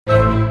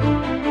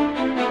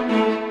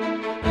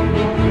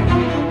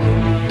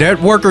Dead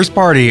Workers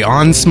Party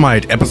on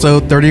Smite,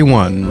 episode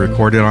 31,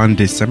 recorded on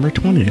December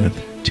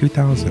 20th,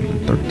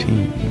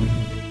 2013.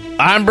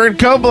 I'm Brent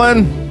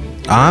Copeland.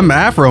 I'm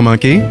Afro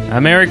Monkey.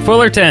 I'm Eric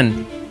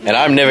Fullerton. And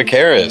I'm Nivik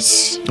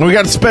Harris. We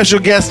got a special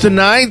guest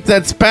tonight.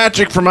 That's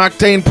Patrick from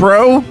Octane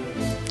Pro.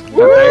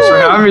 Thanks for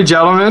having me,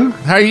 gentlemen.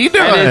 How you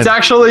doing? And it's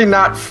actually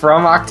not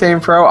from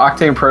Octane Pro.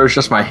 Octane Pro is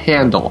just my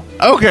handle.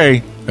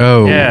 Okay.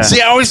 Oh. Yeah.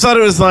 See, I always thought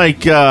it was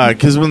like,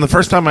 because when the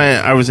first time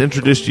I was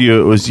introduced to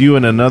you, it was you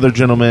and another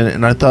gentleman,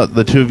 and I thought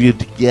the two of you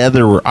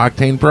together were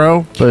Octane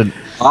Pro, but you're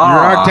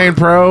Octane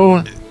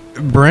Pro.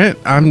 Brent,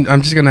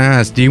 I'm just going to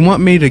ask, do you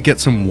want me to get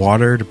some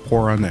water to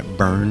pour on that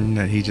burn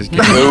that he just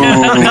gave me?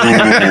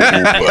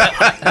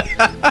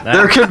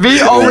 There could be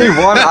only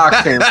one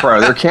Octane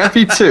Pro. There can't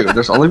be two.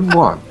 There's only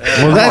one.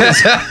 Well, that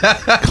is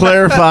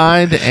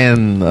clarified,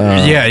 and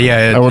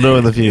Yeah. I will know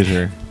in the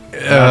future.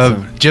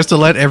 Just to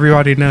let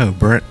everybody know,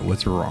 Brent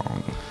was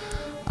wrong.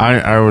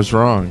 I was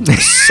wrong.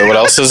 So what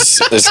else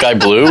is this guy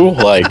blue?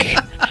 Like,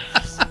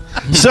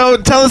 So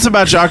tell us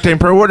about your Octane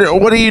Pro.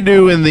 What do you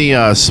do in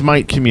the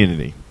Smite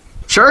community?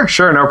 Sure,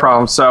 no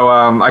problem. So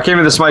I came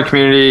to the Smite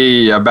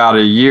community about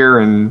a year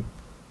and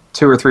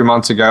 2 or 3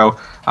 months ago,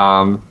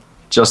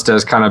 just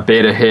as kind of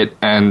beta hit,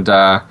 and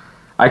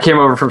I came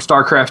over from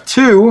StarCraft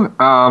 2,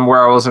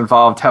 where I was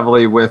involved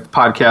heavily with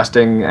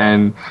podcasting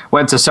and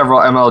went to several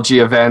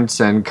MLG events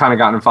and kind of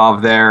got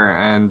involved there,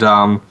 and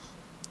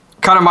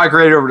kind of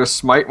migrated over to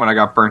Smite when I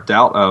got burnt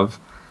out of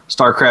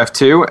StarCraft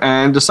 2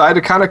 and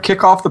decided to kind of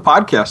kick off the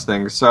podcast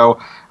thing.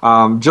 So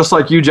just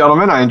like you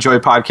gentlemen, I enjoy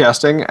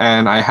podcasting,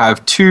 and I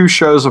have 2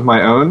 shows of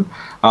my own.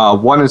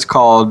 One is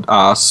called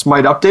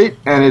Smite Update,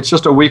 and it's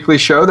just a weekly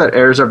show that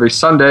airs every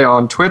Sunday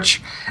on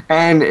Twitch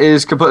and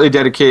is completely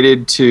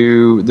dedicated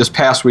to this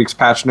past week's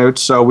patch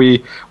notes. So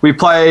we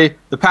play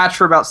the patch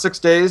for about 6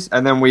 days,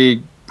 and then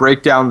we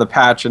break down the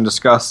patch and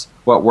discuss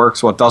what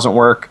works, what doesn't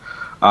work,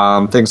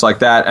 things like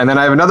that. And then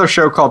I have another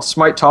show called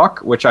Smite Talk,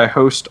 which I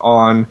host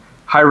on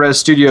Hi-Res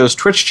Studios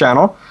Twitch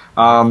channel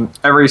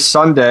every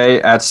Sunday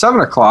at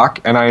 7 o'clock,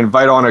 and I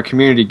invite on a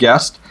community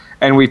guest,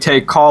 and we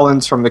take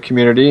call-ins from the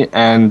community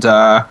and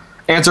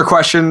answer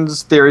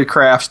questions, theory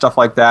craft, stuff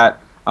like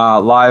that,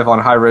 live on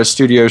Hi-Res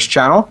Studios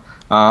channel.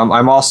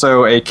 I'm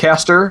also a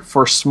caster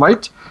for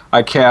Smite.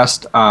 I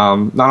cast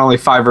not only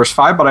 5 vs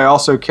 5, but I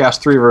also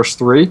cast 3 vs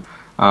 3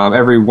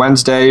 every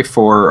Wednesday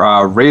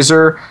for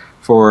Razor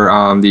for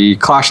the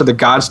Clash of the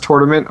Gods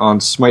tournament on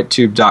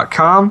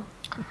SmiteTube.com.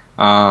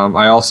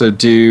 I also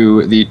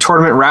do the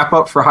tournament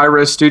wrap-up for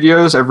Hi-Res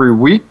Studios every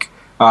week.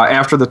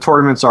 After the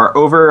tournaments are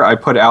over, I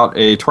put out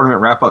a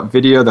tournament wrap-up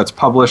video that's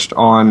published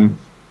on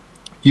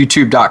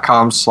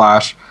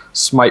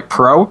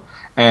youtube.com/SmitePro,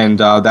 and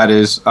that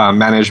is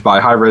managed by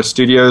Hi-Res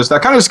Studios.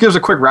 That kind of just gives a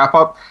quick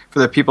wrap-up for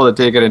the people that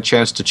did get a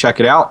chance to check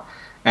it out.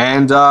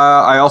 And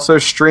I also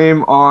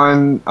stream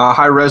on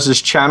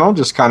Hi-Res's channel,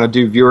 just kind of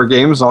do viewer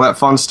games, all that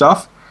fun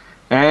stuff.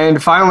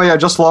 And finally, I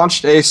just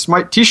launched a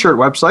Smite t-shirt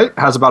website. It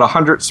has about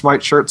 100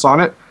 Smite shirts on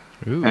it.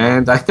 Ooh.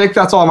 And I think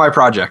that's all my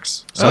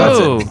projects.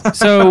 So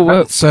that's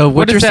it. So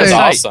what you're saying?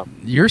 awesome.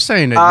 You're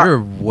saying that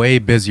you're way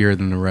busier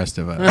than the rest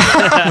of us.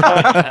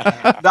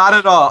 Not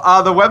at all.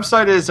 The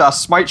website is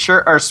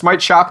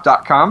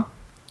SmiteShop.com.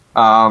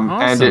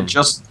 Awesome.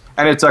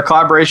 And it's a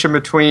collaboration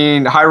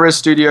between Hi-Res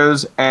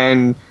Studios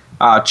and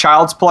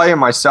Child's Play and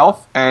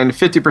myself, and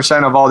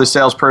 50% of all the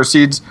sales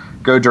proceeds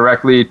go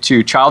directly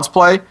to Child's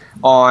Play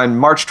on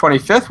March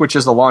 25th, which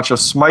is the launch of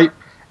Smite,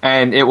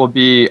 and it will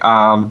be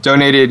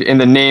donated in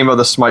the name of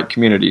the Smite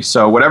community.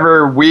 So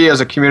whatever we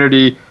as a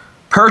community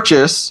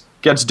purchase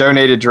gets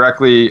donated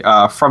directly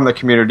from the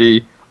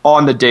community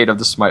on the date of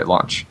the Smite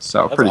launch.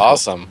 So that's pretty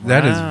awesome. Cool.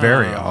 That is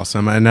very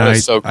awesome. And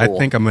so cool. I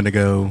think I'm going to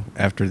go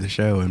after the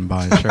show and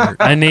buy a shirt.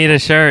 I need a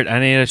shirt.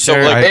 So,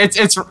 like,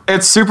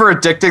 It's super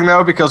addicting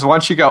though, because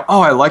once you go, oh,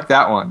 I like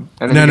that one,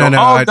 and then no,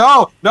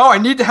 I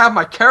need to have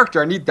my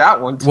character. I need that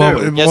one too.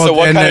 So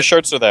what kind of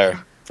shirts are there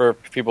for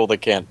people that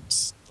can't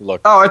look?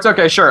 Oh, it's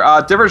okay, sure.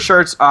 Different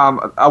shirts.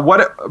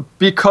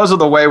 Because of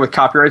the way with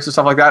copyrights and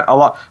stuff like that,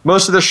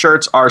 most of the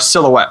shirts are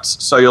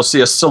silhouettes. So you'll see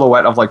a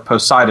silhouette of like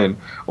Poseidon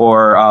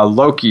or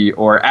Loki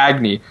or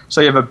Agni. So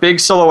you have a big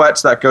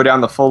silhouettes that go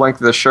down the full length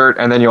of the shirt,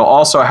 and then you'll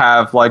also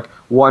have like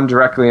one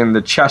directly in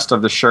the chest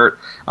of the shirt.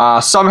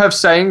 Some have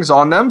sayings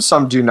on them,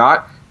 some do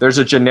not. There's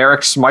a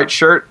generic Smite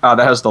shirt that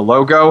has the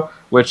logo,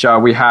 which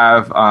we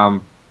have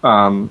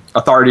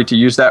authority to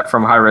use that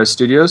from Hi-Res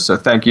Studios. So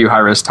thank you,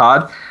 Hi-Res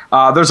Todd.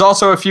 There's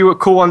also a few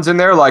cool ones in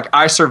there, like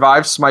I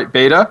Survived Smite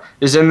Beta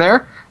is in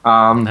there.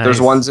 Nice.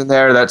 There's ones in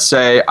there that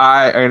say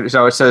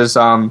so it says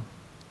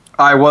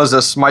I was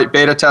a Smite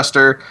Beta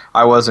tester,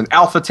 I was an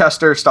Alpha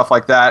tester, stuff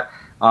like that.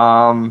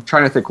 Trying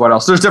to think what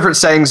else. There's different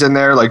sayings in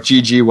there, like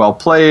GG well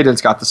played, and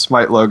it's got the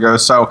Smite logo.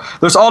 So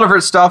there's all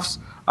different stuffs.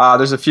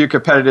 There's a few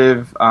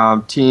competitive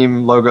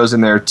team logos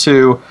in there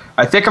too.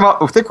 I think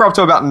we're up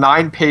to about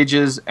 9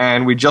 pages,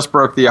 and we just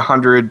broke the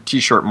 100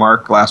 t-shirt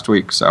mark last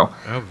week. So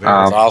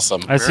that's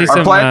awesome. I see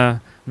some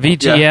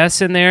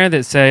VGS in there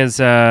that says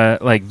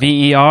like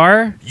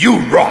VER. You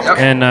rock.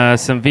 And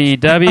some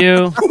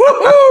VW.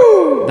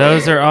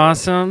 Those are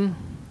awesome.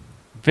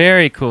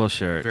 Very cool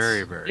shirts.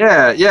 Very, very.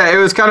 Yeah, it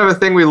was kind of a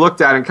thing we looked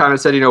at and kind of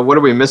said, what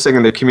are we missing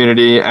in the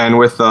community? And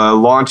with the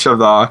launch of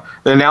the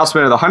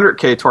announcement of the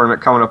 100K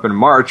tournament coming up in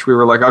March, we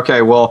were like,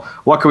 okay, well,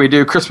 what can we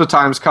do? Christmas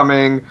time's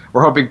coming.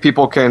 We're hoping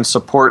people can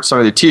support some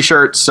of the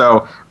T-shirts.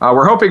 So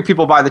we're hoping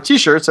people buy the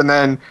T-shirts. And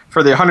then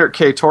for the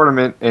 100K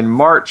tournament in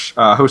March,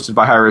 hosted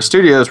by Hi-Rez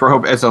Studios,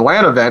 it's a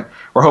LAN event.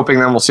 We're hoping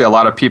then we'll see a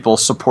lot of people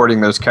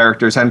supporting those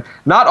characters. And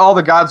not all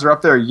the gods are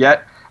up there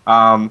yet.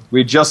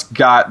 We just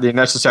got the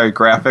necessary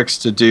graphics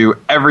to do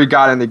every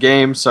god in the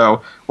game,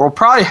 so we'll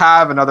probably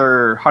have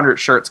another 100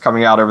 shirts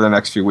coming out over the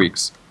next few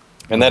weeks.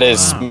 And that is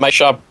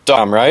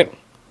smiteshop.com, right?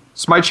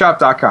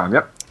 Smiteshop.com,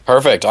 yep.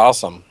 Perfect,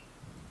 awesome.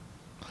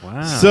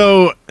 Wow.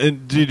 So,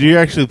 did you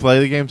actually play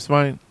the game,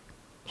 Smite?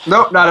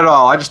 Nope, not at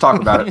all. I just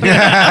talk about it.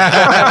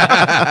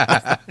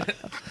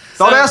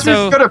 Don't ask me if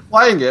I'm good at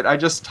playing it. I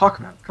just talk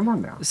about it. Come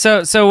on now.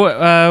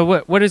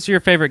 So, what is your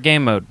favorite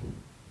game mode?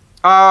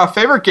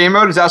 Favorite game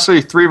mode is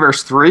actually 3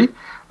 vs 3.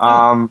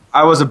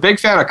 I was a big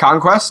fan of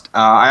Conquest.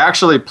 I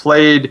actually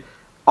played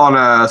on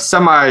a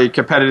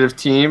semi-competitive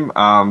team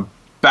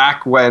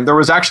back when there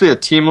was actually a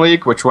team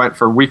league which went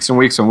for weeks and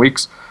weeks and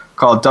weeks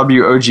called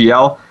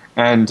WOGL,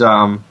 and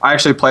I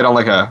actually played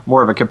on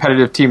more of a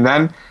competitive team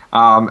then,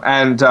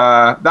 and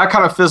that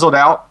kind of fizzled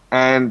out.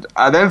 And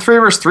then 3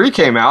 vs 3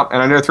 came out,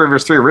 and I know 3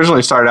 vs 3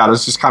 originally started out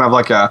as just kind of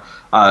like a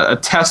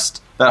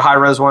test that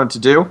Hi-Rez wanted to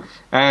do,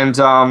 and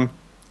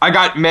I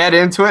got mad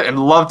into it and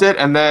loved it,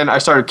 and then I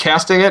started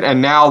casting it,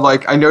 and now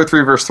I know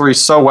 3 vs 3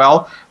 so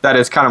well that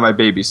it's kind of my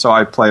baby, so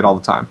I play it all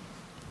the time.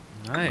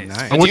 Nice.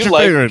 And Do what's you your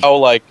like favorite?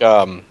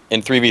 how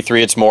in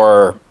 3v3 it's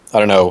more, I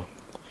don't know,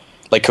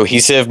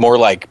 cohesive, more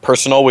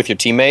personal with your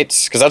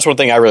teammates? Because that's one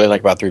thing I really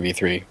like about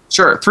 3v3.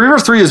 Sure. 3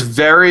 vs 3 is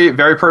very,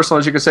 very personal,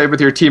 as you can say, with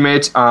your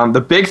teammates.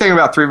 The big thing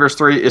about 3 vs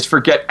 3 is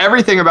forget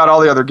everything about all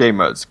the other game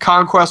modes.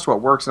 Conquest,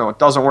 what works and what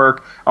doesn't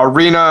work.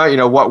 Arena,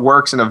 what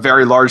works in a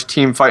very large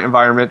team fight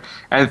environment.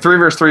 And 3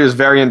 vs 3 is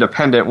very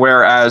independent,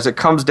 whereas it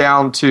comes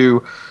down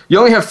to you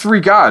only have 3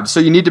 gods,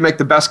 so you need to make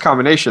the best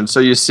combination. So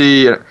you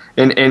see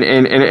in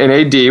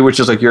AD,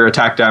 which is your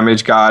attack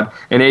damage god,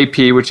 in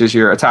AP, which is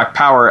your attack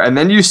power, and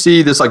then you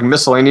see this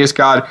miscellaneous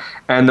god,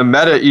 and the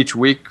meta each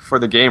week for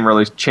the game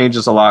really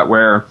changes a lot,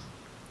 where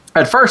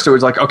at first it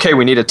was okay,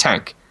 we need a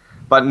tank.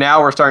 But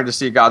now we're starting to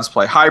see gods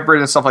play hybrid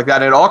and stuff like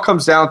that, and it all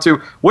comes down to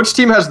which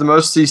team has the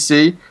most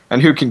CC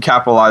and who can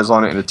capitalize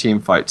on it in a team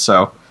fight.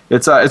 So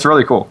it's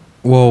really cool.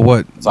 Well,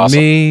 what awesome.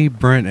 me,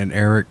 Brent, and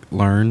Eric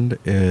learned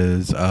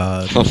is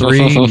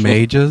 3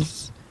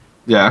 mages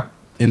Yeah.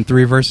 in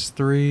 3 vs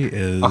 3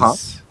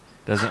 is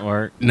Doesn't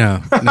work.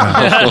 no.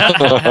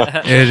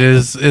 It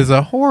is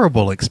a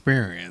horrible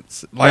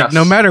experience. Yes.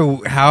 No matter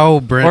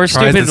how Brent Or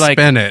tries stupid, to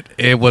spin it,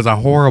 it was a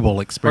horrible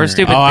Or experience.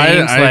 stupid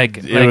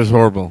themes it was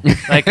horrible.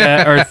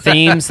 or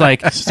themes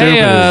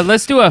hey,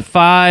 let's do a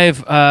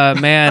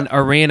 5-man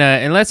arena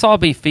and let's all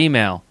be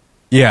female.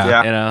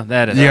 Yeah.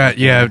 That is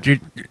Yeah.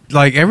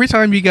 Every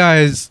time you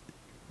guys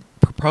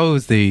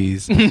propose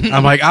these,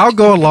 I'm I'll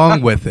go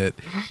along with it,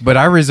 but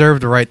I reserve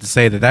the right to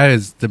say that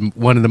is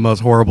one of the most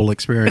horrible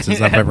experiences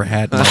I've ever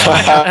had in my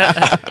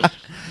life.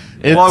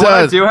 What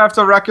I do have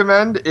to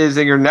recommend is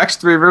in your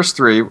next 3 vs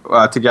 3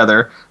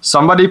 together,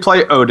 somebody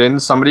play Odin,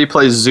 somebody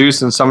play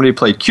Zeus, and somebody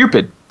play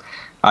Cupid.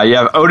 You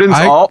have Odin's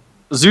ult,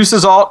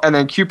 Zeus's ult, and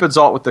then Cupid's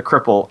ult with the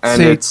cripple,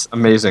 and it's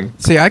amazing.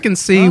 See, I can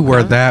see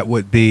where that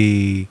would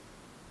be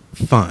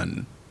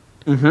fun.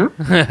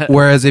 Mm-hmm.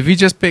 Whereas if you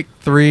just pick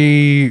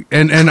 3,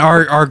 and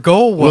our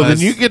goal was, Well, then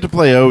you get to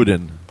play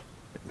Odin.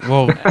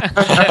 well,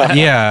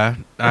 yeah,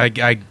 I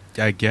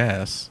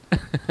guess.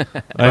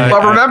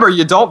 But remember,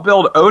 you don't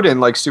build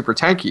Odin super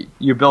tanky.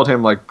 You build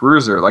him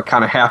Bruiser,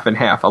 kind of half and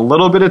half. A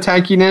little bit of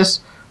tankiness,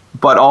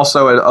 but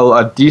also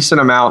a decent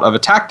amount of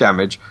attack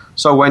damage.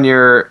 So when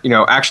you're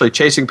actually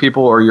chasing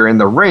people or you're in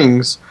the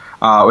rings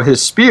with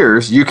his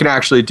spears, you can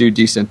actually do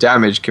decent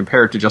damage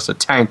compared to just a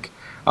tank.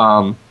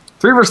 3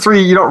 vs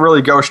 3, you don't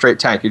really go straight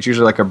tank. It's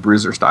usually a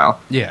Bruiser style.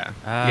 Yeah.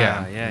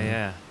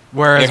 Yeah.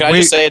 Whereas Can I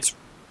just say it's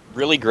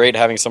really great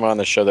having someone on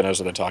the show that knows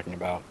what they're talking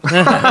about.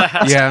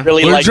 yeah,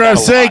 Really What are like you trying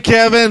to that a say, lot.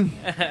 Kevin?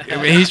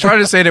 I mean, he's trying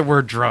to say that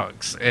we're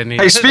drunks. And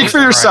Hey, speak for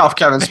yourself,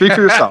 Kevin. Speak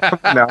for yourself.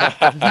 No.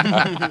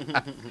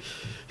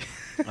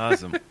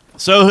 Awesome.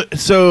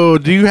 So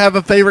do you have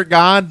a favorite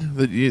god?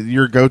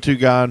 Your go-to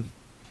god?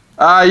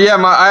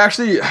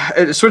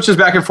 It switches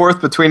back and forth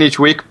between each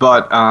week,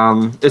 but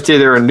it's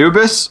either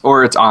Anubis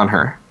or it's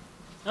Anhur.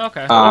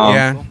 Okay.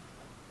 Yeah.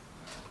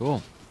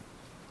 Cool.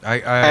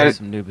 I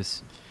Some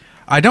Nubis.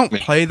 I don't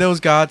play those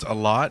gods a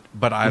lot,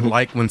 but I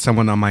like when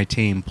someone on my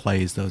team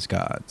plays those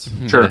gods.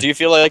 Sure. Do you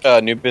feel like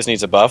Anubis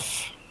needs a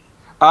buff?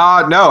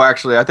 No,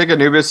 actually. I think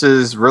Anubis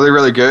is really,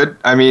 really good.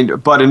 I mean,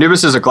 but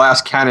Anubis is a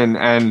glass cannon,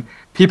 and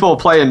people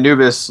play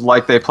Anubis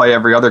like they play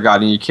every other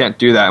god, and you can't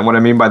do that. And what I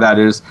mean by that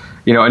is,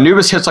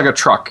 Anubis hits like a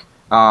truck.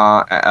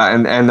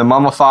 And the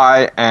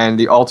Mummify and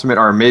the Ultimate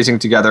are amazing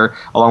together,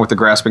 along with the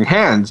Grasping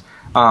Hands.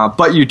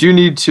 But you do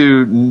need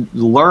to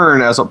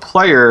learn as a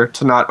player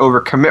to not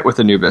overcommit with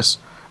Anubis.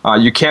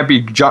 You can't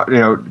be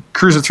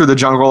cruising through the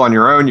jungle on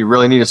your own. You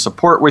really need a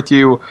support with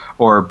you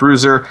or a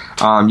bruiser.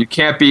 You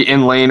can't be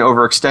in lane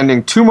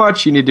overextending too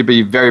much. You need to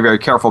be very, very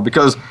careful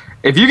because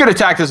if you get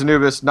attacked as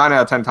Anubis, 9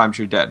 out of 10 times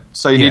you're dead.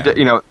 So you need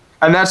to,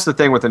 and that's the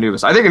thing with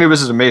Anubis. I think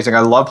Anubis is amazing. I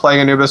love playing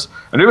Anubis.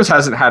 Anubis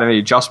hasn't had any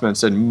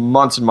adjustments in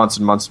months and months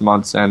and months and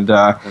months, and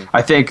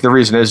I think the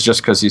reason is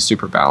just because he's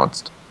super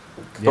balanced.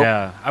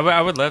 Yeah,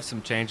 I would love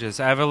some changes.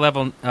 I have a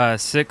level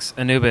 6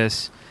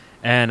 Anubis,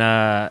 and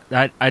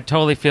I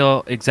totally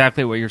feel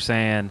exactly what you're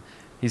saying.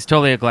 He's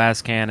totally a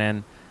glass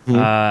cannon.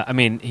 I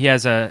mean, he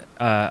has a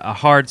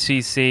hard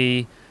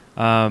CC.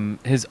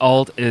 His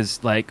ult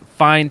is like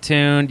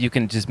fine-tuned. You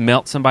can just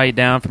melt somebody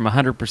down from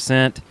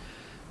 100%.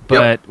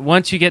 But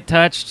once you get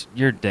touched,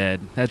 you're dead.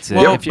 That's it.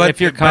 Well,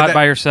 if you're caught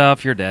by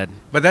yourself, you're dead.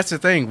 But that's the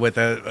thing with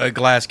a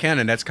glass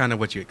cannon. That's kind of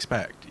what you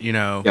expect.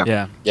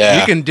 Yeah.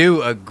 You can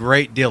do a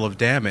great deal of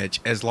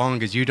damage as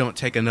long as you don't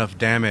take enough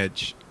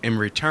damage in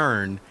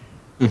return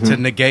to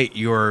negate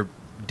your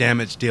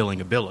damage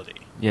dealing ability.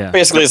 Yeah.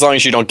 Basically, as long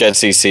as you don't get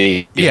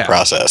CC in the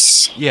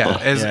process. Yeah.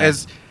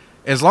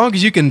 As long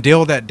as you can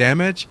deal that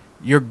damage,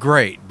 you're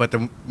great. But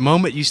the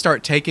moment you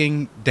start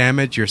taking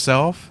damage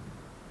yourself,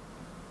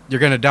 you're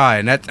going to die.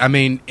 And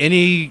in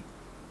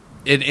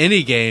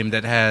any game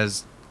that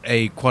has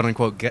a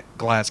quote-unquote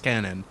glass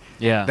cannon,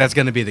 that's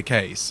going to be the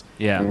case.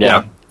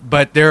 Yeah.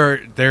 But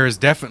there's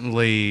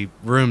definitely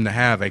room to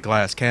have a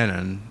glass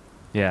cannon.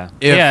 Yeah.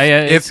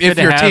 If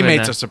your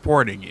teammates are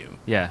supporting you.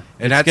 Yeah.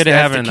 And it's good to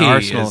have in the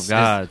arsenal of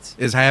gods.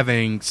 Is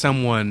having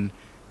someone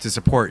to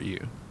support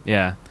you.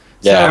 Yeah.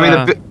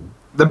 Yeah. So,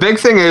 the big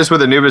thing is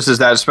with Anubis is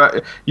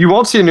that you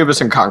won't see Anubis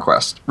in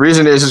Conquest.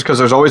 Reason is because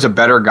there's always a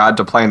better god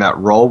to play in that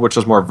role, which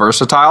is more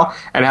versatile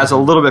and has a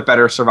little bit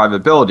better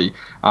survivability.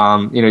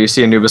 You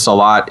see Anubis a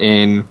lot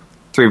in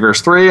 3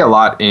 vs 3, a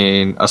lot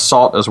in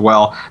Assault as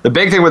well. The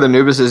big thing with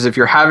Anubis is if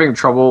you're having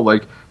trouble,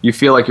 like you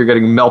feel like you're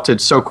getting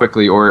melted so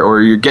quickly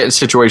or you get in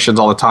situations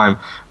all the time,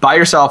 buy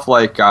yourself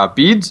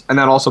beads and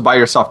then also buy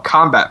yourself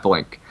Combat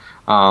Blink.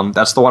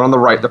 That's the one on the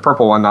right, the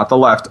purple one, not the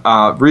left.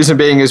 Reason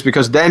being is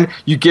because then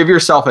you give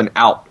yourself an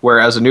out,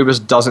 whereas Anubis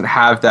doesn't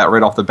have that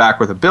right off the back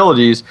with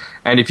abilities.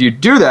 And if you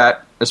do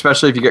that,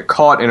 especially if you get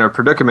caught in a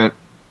predicament,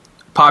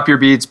 pop your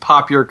beads,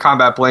 pop your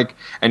Combat Blink,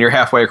 and you're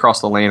halfway across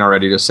the lane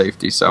already to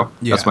safety. So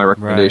that's my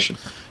recommendation.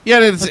 Right.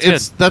 Yeah,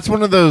 that's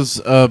one of those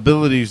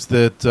abilities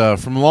that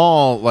from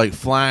LoL, like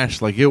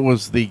Flash, like it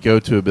was the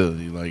go-to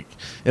ability. Like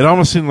it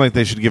almost seemed like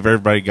they should give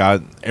every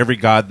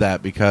god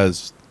that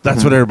because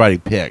that's what everybody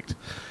picked.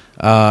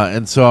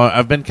 And so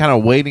I've been kind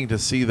of waiting to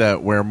see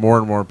that where more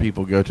and more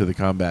people go to the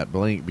Combat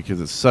Blink because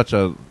it's such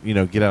a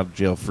get out of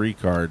jail free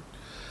card.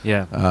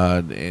 Yeah.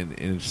 And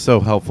it's so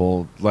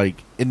helpful,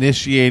 like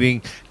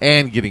initiating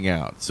and getting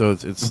out. So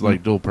it's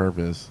like dual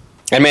purpose.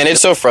 And man,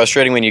 it's so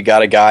frustrating when you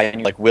got a guy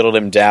and you like whittled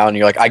him down. And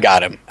you're like, I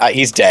got him.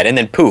 He's dead. And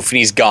then poof, and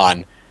he's gone.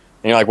 And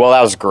you're like, well,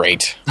 that was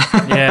great.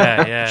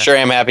 Yeah. Sure,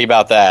 I'm happy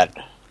about that.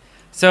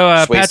 So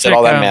Just wasted Patrick,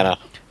 all that mana.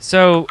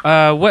 So,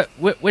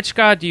 which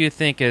god do you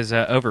think is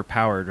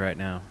overpowered right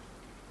now?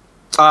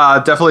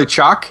 Definitely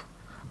Chaac.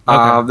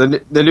 Okay.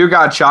 The new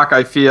god Chaac,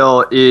 I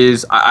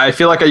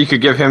feel like you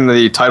could give him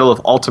the title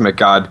of Ultimate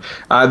God.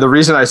 The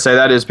reason I say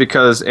that is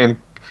because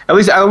at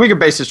least we can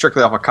base it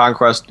strictly off of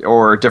Conquest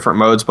or different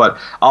modes, but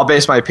I'll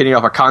base my opinion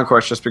off of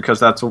Conquest just because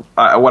that's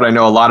what I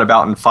know a lot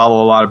about and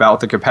follow a lot about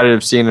the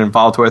competitive scene and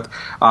involved with.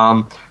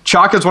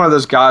 Chaac is one of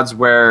those gods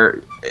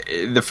where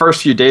the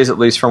first few days, at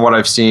least from what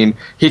I've seen,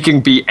 he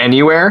can be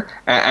anywhere.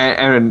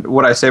 And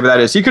what I say by that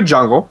is he could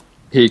jungle.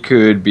 He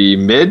could be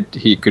mid,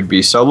 he could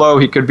be solo,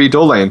 he could be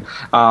dual lane,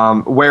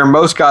 where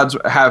most gods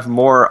have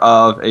more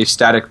of a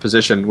static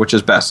position, which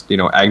is best.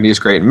 Agni is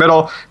great in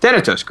middle,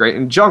 Thanatos great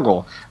in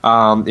jungle,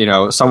 Sun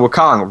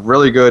Wukong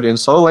really good in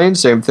solo lane,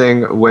 same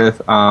thing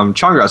with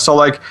Chang'e. So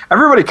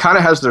everybody kind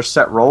of has their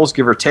set roles,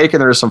 give or take,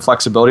 and there is some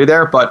flexibility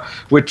there, but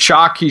with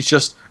Chaac, he's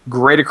just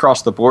great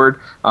across the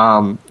board.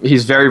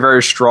 He's very,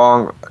 very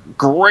strong.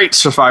 Great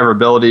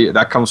survivability.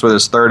 That comes with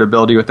his third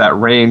ability with that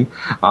rain.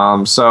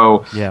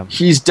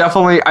 He's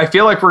definitely... I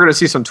feel like we're going to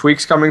see some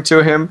tweaks coming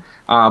to him.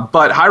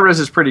 But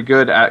Hi-Rez is pretty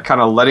good at kind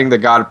of letting the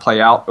god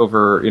play out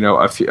over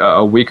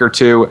a week or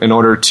two in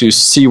order to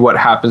see what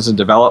happens and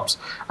develops.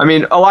 I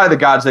mean, a lot of the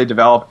gods they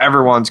develop,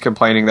 everyone's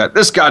complaining that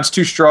this god's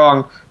too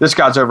strong, this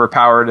god's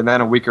overpowered, and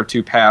then a week or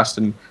two passed,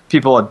 and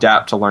people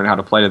adapt to learn how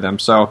to play to them.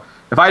 So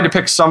if I had to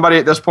pick somebody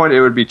at this point,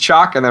 it would be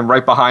Chaac, and then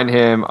right behind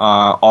him,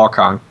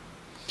 Alkong.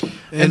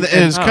 And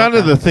it's kind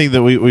of the thing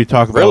that we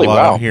talk about a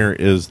lot here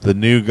is the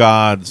new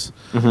gods.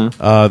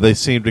 Mm-hmm. They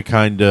seem to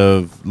kind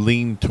of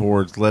lean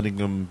towards letting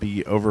them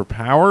be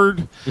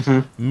overpowered.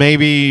 Mm-hmm.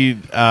 Maybe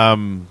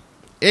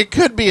it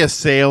could be a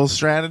sales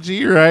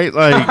strategy, right?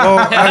 Like,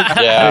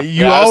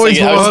 you always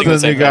want the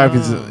new guy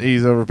because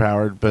he's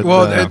overpowered.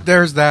 But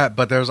there's that,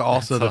 but there's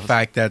also the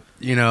fact that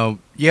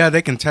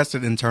they can test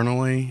it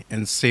internally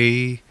and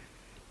see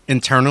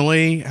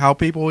internally how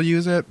people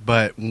use it,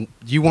 but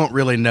you won't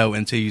really know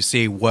until you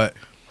see what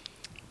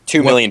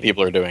 2 million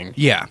people are doing.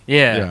 Yeah.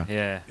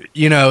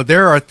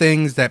 There are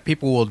things that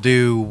people will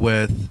do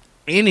with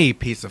any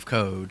piece of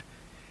code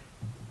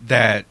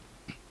that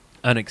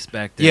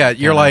unexpected. Yeah,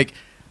 you're like,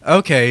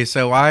 okay,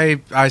 so I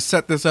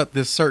set this up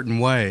this certain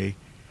way,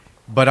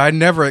 but I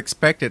never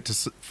expect it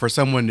for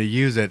someone to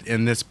use it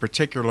in this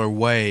particular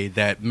way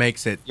that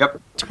makes it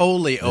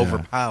totally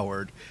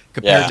overpowered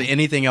compared to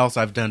anything else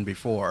I've done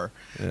before.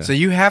 Yeah. So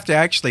you have to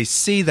actually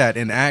see that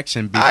in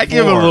action before. I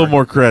give it a little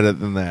more credit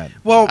than that.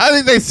 Well, I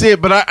think they see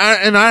it, but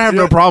I have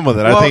no problem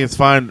with it. Well, I think it's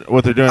fine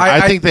what they're doing.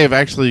 I think they've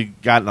actually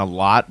gotten a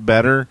lot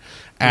better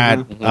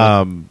at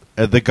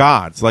the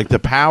gods, like the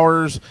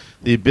powers,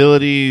 the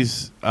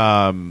abilities,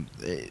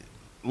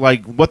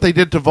 like what they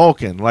did to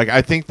Vulcan. Like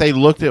I think they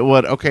looked at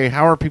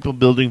how are people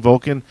building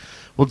Vulcan?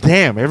 Well,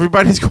 damn,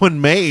 everybody's going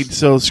mage,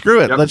 so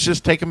screw it. Let's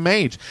just take a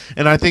mage.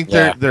 And I think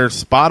they're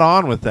spot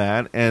on with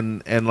that.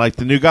 And like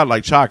the new god,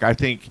 like Chalk, I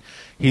think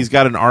he's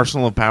got an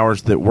arsenal of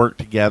powers that work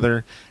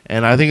together,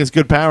 and I think it's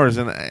good powers.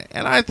 And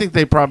I think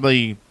they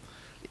probably,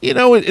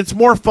 it's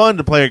more fun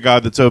to play a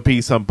god that's OP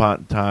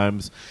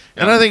sometimes.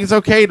 And I think it's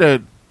okay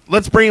to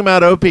let's bring him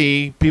out OP.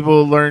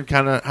 People learn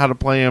kind of how to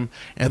play him,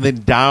 and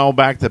then dial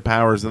back the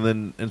powers. And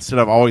then instead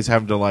of always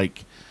having to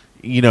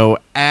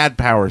add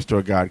powers to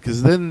a god,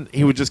 because then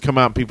he would just come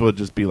out and people would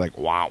just be like,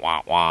 wah,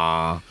 wah,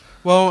 wah.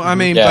 Well, I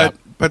mean,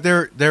 but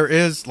there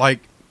is, like,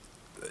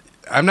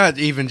 I'm not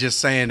even just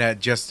saying that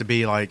just to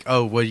be like,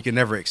 oh, well, you can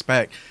never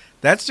expect.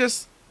 That's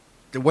just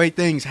the way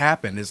things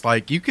happen. It's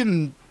like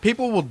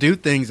people will do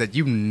things that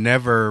you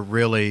never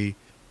really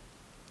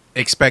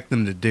expect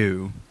them to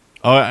do.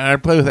 Oh, I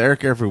play with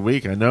Eric every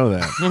week. I know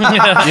that.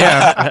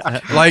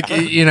 Yeah. Like,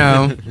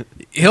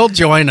 he'll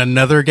join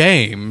another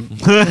game.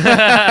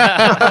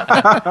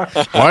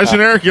 Why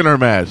isn't Eric in our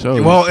match?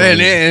 Oh, well,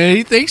 and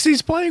he thinks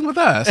he's playing with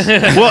us.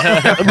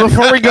 Well,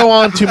 before we go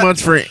on too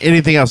much for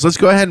anything else, let's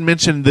go ahead and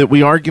mention that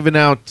we are giving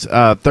out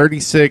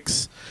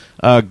 36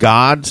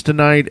 gods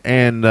tonight,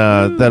 and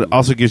that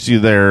also gives you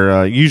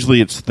their,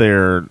 usually it's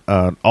their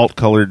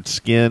alt-colored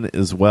skin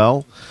as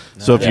well.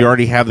 So if you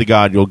already have the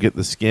god, you'll get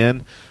the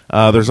skin.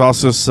 There's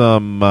also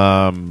some,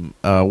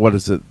 what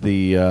is it?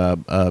 The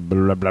blah,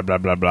 blah, blah,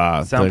 blah,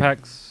 blah. Sound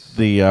packs?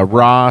 The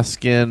raw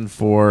skin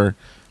for,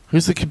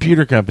 who's the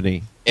computer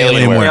company?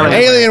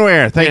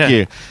 Alienware. Thank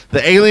you. The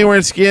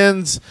Alienware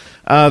skins,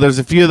 there's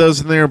a few of those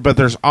in there, but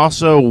there's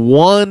also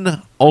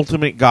one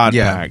Ultimate God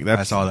pack.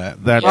 I saw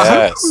that. That's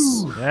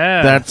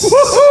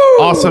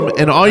awesome.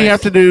 And all you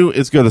have to do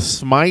is go to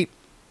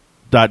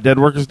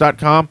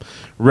smite.deadworkers.com,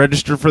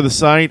 register for the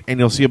site, and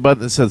you'll see a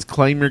button that says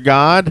Claim Your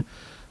God.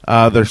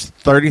 There's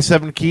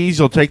 37 keys.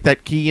 You'll take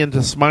that key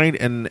into Smite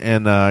and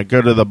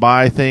go to the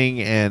buy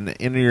thing and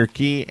enter your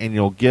key, and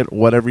you'll get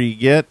whatever you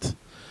get.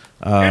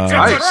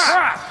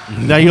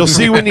 Now you'll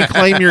see when you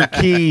claim your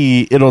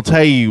key, it'll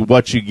tell you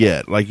what you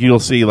get. Like you'll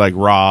see like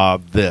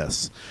Rob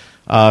this.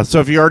 So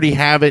if you already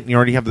have it and you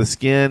already have the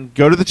skin,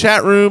 go to the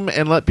chat room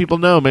and let people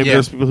know. Maybe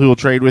there's people who will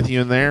trade with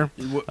you in there.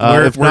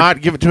 If not,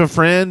 give it to a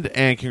friend.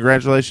 And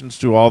congratulations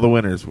to all the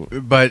winners.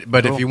 But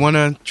if you want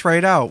to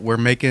trade out, we're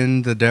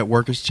making the Dead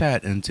Workers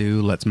chat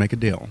into Let's Make a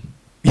Deal.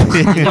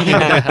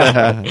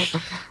 And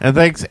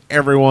thanks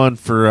everyone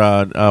for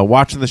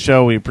watching the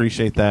show. We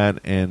appreciate that.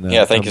 And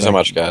thank you so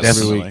much, guys.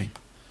 Every week.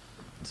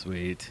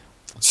 Sweet.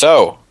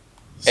 So,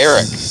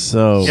 Eric. Yes,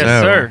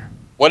 sir.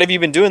 What have you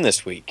been doing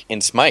this week in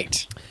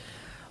Smite?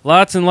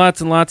 Lots and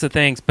lots and lots of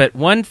things, but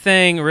one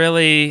thing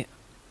really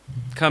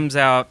comes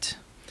out.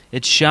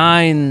 It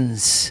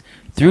shines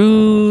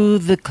through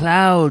the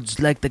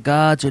clouds like the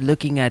gods are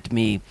looking at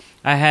me.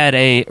 I had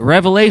a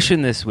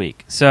revelation this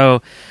week.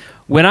 So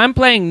when I'm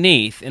playing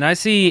Neath and I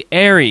see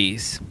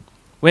Ares,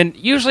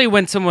 usually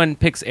when someone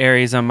picks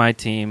Ares on my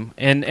team,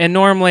 and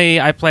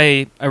normally I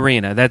play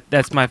Arena.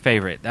 That's my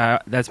favorite.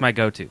 That's my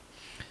go-to.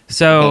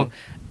 So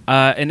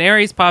an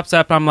Ares pops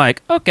up, I'm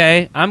like,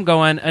 okay, I'm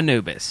going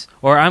Anubis,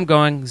 or I'm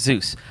going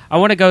Zeus. I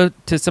want to go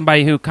to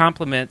somebody who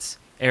complements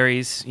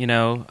Ares,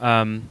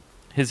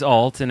 his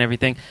ult and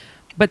everything.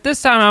 But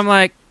this time I'm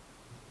like,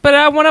 but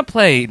I want to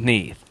play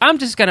Neath. I'm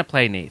just going to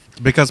play Neath.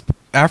 Because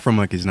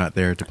Afromonkey's not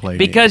there to play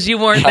Because Neath. You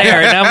weren't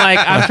there. And I'm like,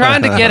 I'm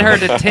trying to get her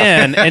to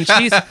 10, and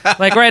she's,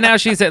 like, right now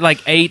she's at,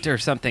 like, 8 or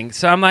something.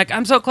 So I'm like,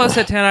 I'm so close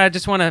to 10, I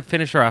just want to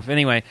finish her off.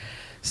 Anyway,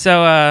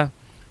 so...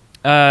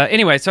 so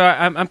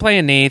I'm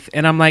playing Neath,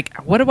 and I'm like,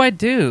 what do I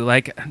do?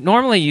 Like,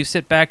 normally you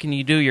sit back and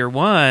you do your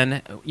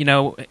one,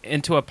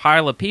 into a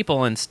pile of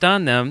people and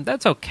stun them.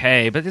 That's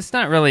okay, but it's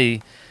not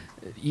really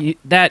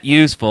that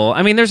useful.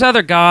 I mean, there's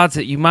other gods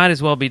that you might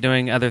as well be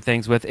doing other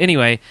things with.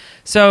 Anyway,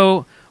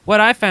 so what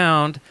I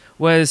found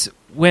was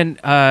when,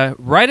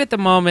 right at the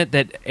moment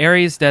that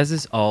Ares does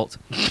his ult,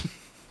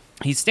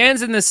 he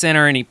stands in the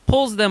center and he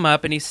pulls them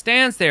up and he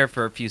stands there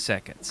for a few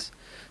seconds.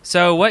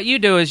 So what you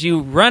do is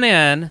you run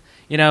in,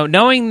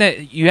 knowing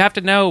that you have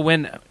to know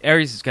when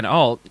Ares is going to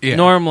ult. Yeah.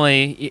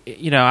 Normally,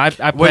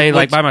 I play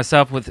by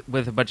myself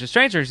with a bunch of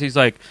strangers. He's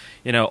like,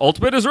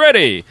 ultimate is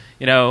ready,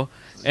 and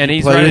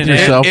he's play running with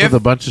yourself with a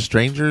bunch of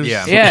strangers.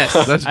 Yeah. Yes,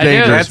 that's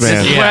dangerous,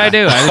 man. This is what I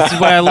do. This is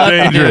what I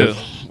love to do.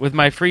 with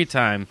my free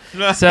time.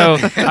 So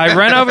I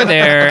run over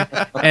there,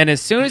 and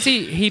as soon as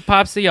he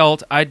pops the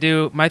ult, I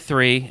do my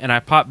 3, and I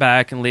pop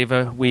back and leave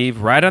a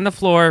weave right on the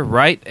floor,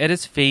 right at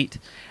his feet.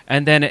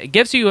 And then it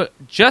gives you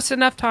just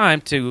enough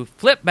time to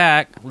flip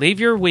back, leave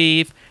your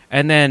weave,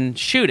 and then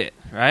shoot it,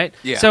 right?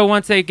 Yeah. So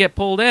once they get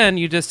pulled in,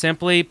 you just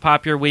simply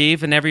pop your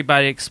weave, and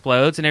everybody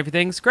explodes, and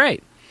everything's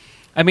great.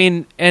 I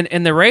mean,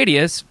 and the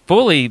radius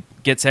fully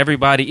gets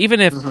everybody, even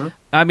if,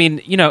 I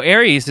mean,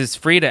 Ares is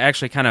free to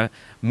actually kind of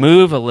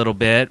move a little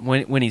bit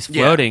when he's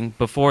floating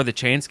before the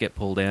chains get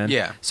pulled in.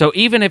 Yeah. So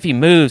even if he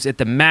moves at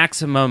the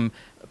maximum,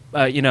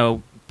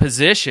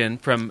 position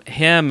from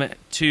him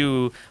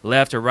to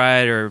left or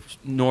right or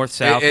north,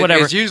 south,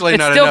 whatever, it's usually it's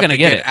not still enough going to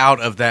get get it. out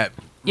of that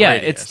Yeah,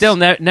 radius. it's still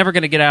never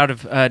going to get out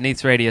of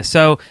Neath's radius,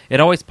 so it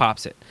always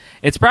pops it.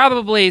 It's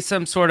probably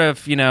some sort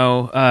of,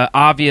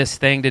 obvious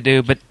thing to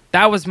do, but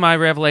that was my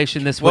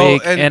revelation this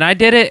week, and I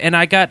did it, and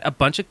I got a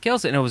bunch of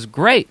kills, and it was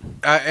great.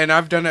 And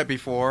I've done that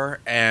before,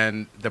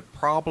 and the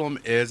problem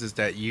is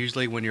that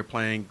usually when you're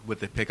playing with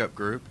the pickup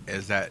group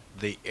is that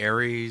the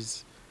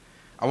Ares,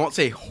 I won't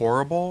say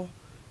horrible,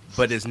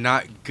 but is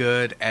not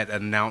good at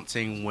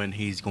announcing when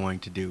he's going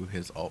to do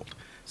his ult.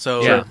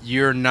 So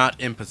you're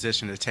not in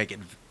position to take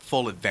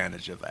full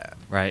advantage of that.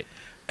 Right.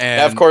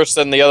 And of course,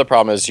 then the other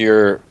problem is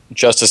you're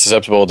just as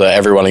susceptible to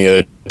every one of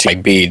you to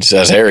make beads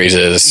as Ares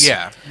is.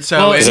 Yeah.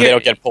 So because if they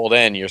don't get pulled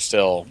in, you're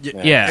still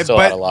still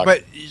out of luck.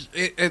 But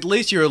at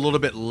least you're a little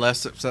bit less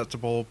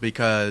susceptible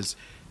because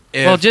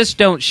just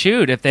don't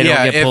shoot if they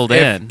don't get pulled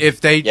in.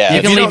 If they you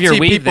can leave your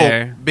weave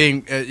there.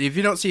 If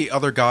you don't see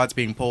other gods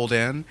being pulled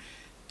in,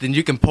 then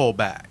you can pull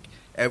back.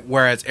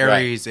 Whereas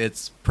Ares,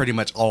 it's pretty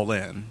much all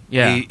in.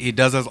 Yeah. He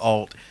does his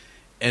ult.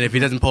 And if he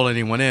doesn't pull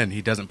anyone in,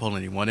 he doesn't pull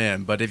anyone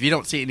in. But if you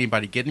don't see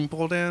anybody getting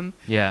pulled in,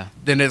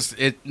 then it's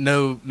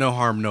no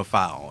harm, no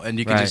foul, and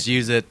you can just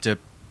use it to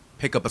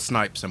pick up a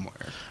snipe somewhere.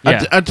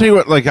 Yeah. I tell you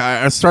what, like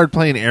I started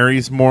playing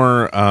Ares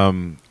more.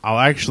 I'll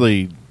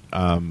actually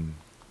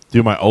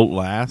do my ult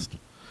last.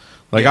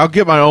 Like I'll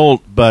get my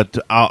ult, but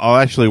I'll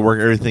actually work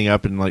everything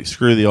up and like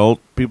screw the ult.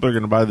 People are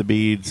going to buy the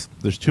beads.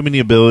 There's too many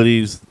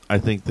abilities I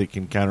think that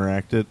can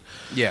counteract it.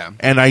 Yeah,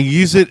 and I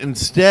use it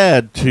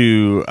instead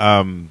to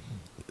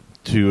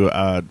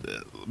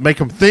make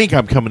them think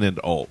I'm coming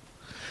into ult.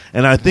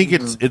 And I think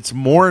it's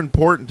more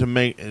important to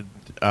make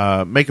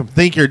them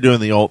think you're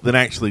doing the ult than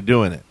actually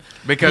doing it.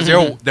 Because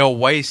they'll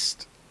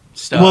waste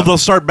stuff. Well, they'll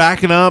start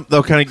backing up.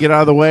 They'll kind of get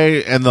out of the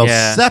way, and they'll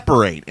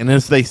separate. And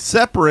as they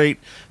separate,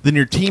 then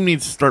your team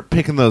needs to start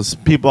picking those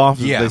people off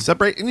as they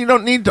separate. And you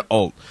don't need to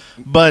ult.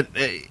 But,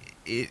 the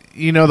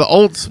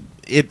ults,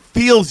 it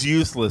feels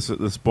useless at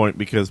this point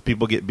because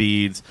people get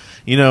beads.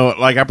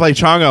 Like I play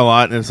Chang'e a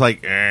lot, and it's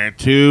like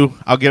 2.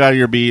 I'll get out of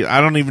your bead.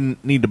 I don't even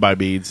need to buy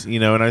beads.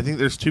 And I think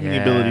there's too many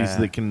abilities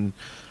that can.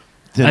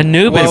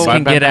 Anubis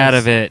can get out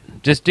of it.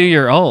 Just do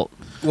your ult.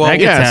 Well,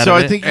 so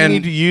I think you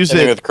need to use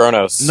it with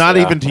Kronos. Not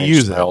even to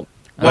use it.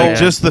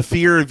 Just the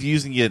fear of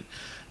using it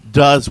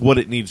does what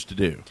it needs to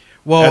do.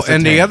 Well,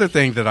 and the other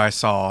thing that I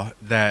saw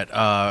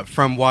that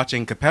from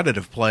watching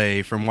competitive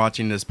play, from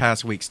watching this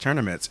past week's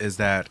tournaments, is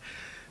that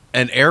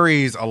an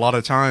Ares a lot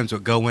of times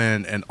would go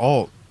in and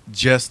ult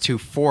just to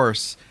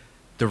force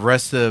the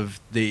rest of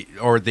the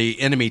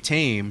enemy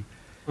team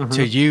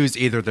to use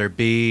either their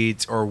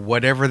beads or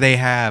whatever they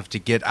have to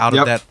get out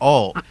of that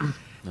ult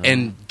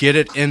and get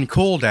it in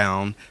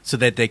cooldown so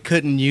that they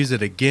couldn't use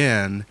it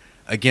again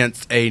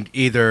against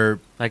either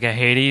like a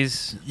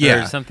Hades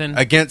or something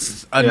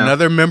against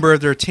another member of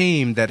their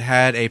team that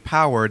had a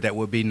power that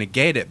would be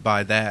negated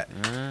by that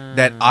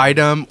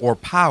item or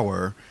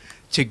power,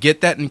 to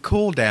get that in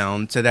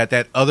cooldown so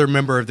that other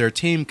member of their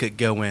team could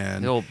go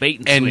in the old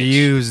bait and switch.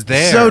 Use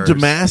theirs. So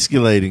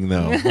demasculating,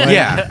 though. But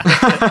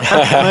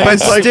like,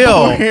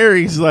 still, poor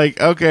Harry's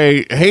like,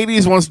 okay,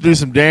 Hades wants to do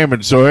some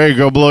damage, so hey,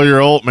 go blow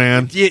your ult,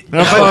 man.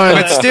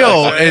 But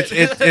still,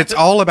 it's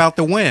all about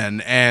the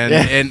win,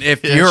 and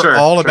if you're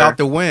all about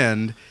the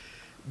win,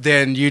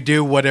 then you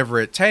do whatever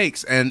it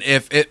takes. And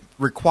if it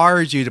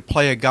requires you to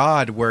play a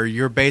god where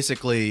you're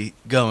basically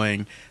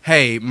going,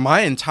 hey, my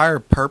entire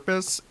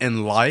purpose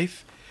in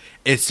life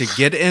is to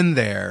get in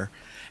there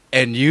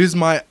and use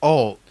my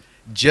ult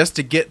just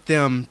to get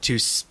them to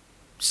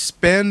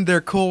spend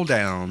their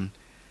cooldown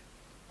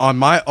on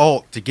my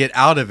ult to get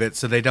out of it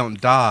so they don't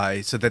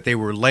die, so that they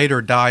will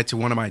later die to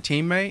one of my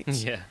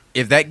teammates. Yeah.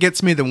 If that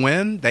gets me the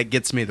win, that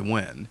gets me the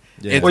win.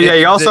 Yeah.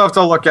 You also have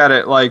to look at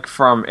it like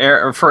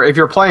if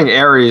you're playing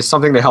Ares,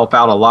 something to help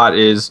out a lot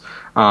is,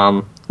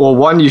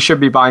 one, you should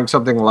be buying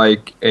something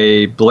like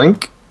a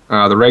Blink,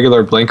 the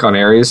regular Blink on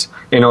Ares,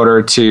 in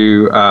order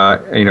to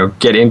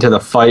get into the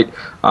fight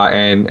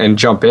and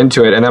jump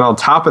into it. And then on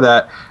top of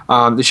that,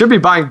 you should be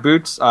buying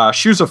boots,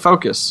 Shoes of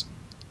Focus,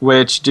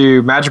 which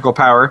do magical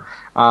power.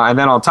 And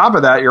then on top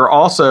of that, you're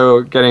also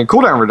getting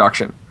cooldown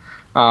reduction.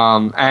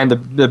 And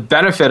the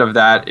benefit of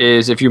that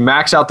is if you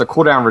max out the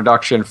cooldown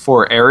reduction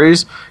for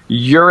Ares,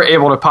 you're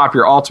able to pop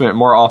your ultimate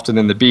more often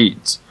than the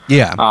beads.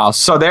 Yeah.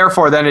 So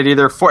therefore, then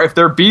if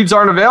their beads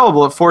aren't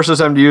available, it forces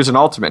them to use an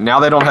ultimate. Now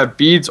they don't have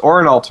beads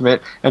or an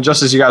ultimate, and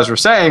just as you guys were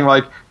saying,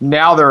 like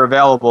now they're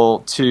available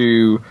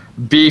to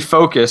be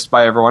focused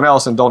by everyone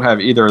else and don't have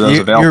either of those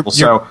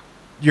available.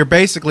 You're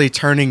basically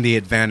turning the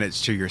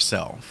advantage to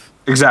yourself.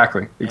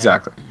 Exactly.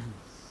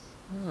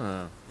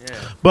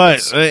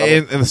 But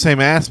in the same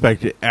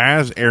aspect,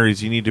 as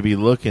Ares, you need to be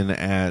looking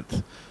at,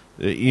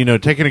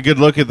 taking a good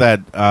look at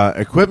that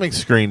equipment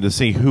screen to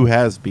see who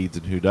has beads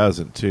and who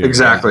doesn't, too.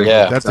 Exactly.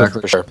 Yeah, that's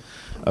for sure.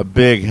 A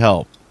big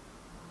help.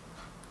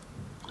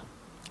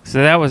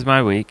 So that was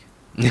my week.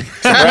 Nice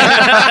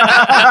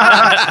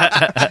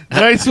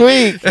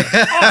week.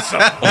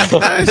 Awesome.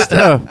 Nice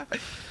stuff.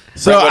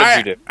 So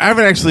I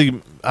haven't actually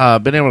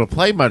been able to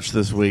play much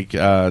this week.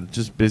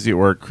 Just busy at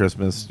work,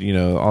 Christmas,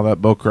 all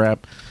that bull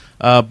crap.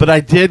 But I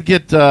did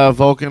get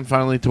Vulcan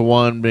finally to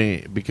 1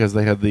 because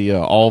they had the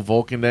all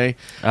Vulcan day.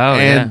 Oh,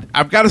 and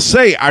I've got to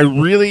say, I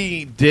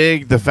really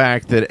dig the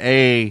fact that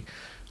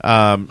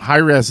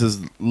Hi-Res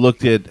has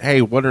looked at,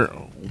 hey, what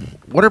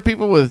are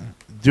people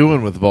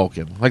doing with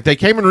Vulcan? Like they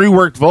came and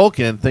reworked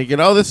Vulcan, thinking,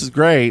 oh, this is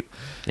great.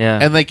 Yeah.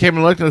 And they came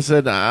and looked and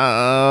said,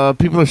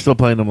 people are still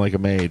playing him like a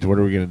mage. What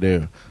are we going to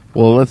do?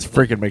 Well, let's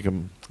freaking make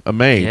him a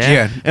mage.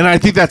 Yeah. And I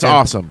think that's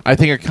awesome. I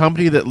think a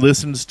company that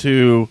listens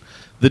to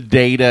the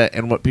data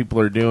and what people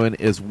are doing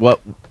is what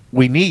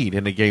we need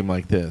in a game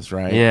like this,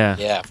 right? Yeah.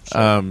 Yeah.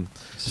 Sure.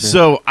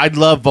 So I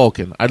love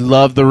Vulcan. I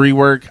love the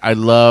rework. I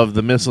love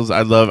the missiles.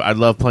 I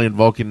love playing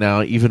Vulcan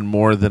now even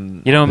more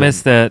than you don't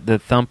miss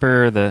the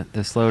thumper, the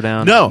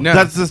slowdown. No,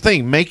 that's the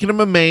thing. Making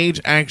him a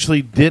mage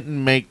actually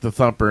didn't make the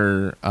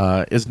thumper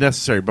is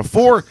necessary.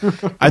 Before,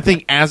 I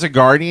think as a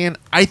guardian,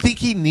 I think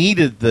he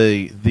needed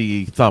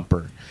the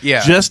thumper. Yeah.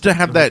 Just to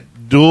have that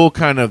dual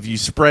kind of, you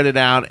spread it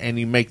out and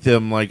you make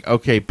them like,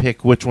 okay,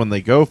 pick which one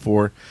they go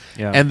for.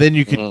 Yeah. And then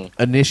you can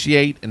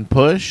initiate and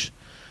push.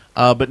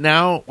 But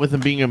now, with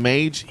him being a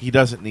mage, he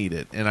doesn't need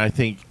it. And I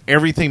think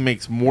everything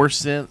makes more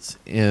sense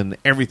in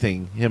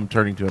everything, him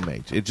turning to a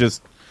mage. It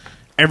just,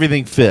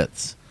 everything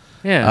fits.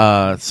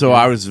 Yeah. So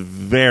I was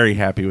very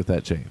happy with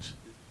that change.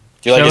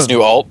 Do you like his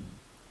new alt?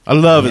 I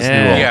love his new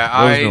alt.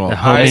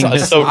 Yeah,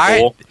 it's so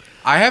cool.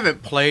 I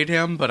haven't played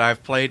him, but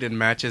I've played in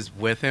matches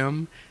with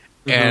him.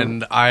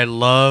 And I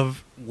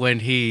love when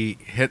he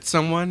hits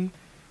someone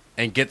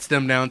and gets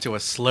them down to a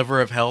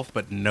sliver of health,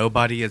 but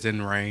nobody is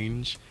in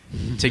range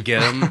to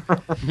get him.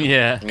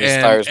 Yeah.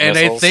 And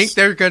they think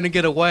they're going to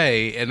get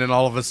away, and then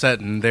all of a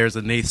sudden there's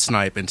a Neath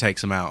snipe and takes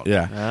them out.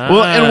 Yeah.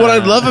 Well, and what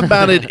I love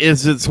about it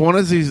is it's one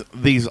of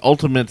these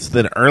ultimates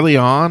that early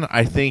on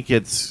I think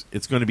it's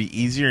going to be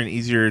easier and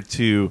easier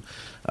to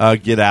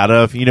get out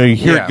of. You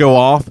hear it go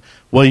off,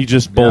 well, you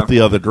just bolt the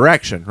other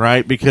direction,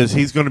 right? Because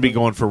he's going to be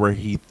going for where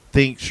he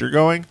thinks you're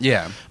going.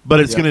 Yeah. But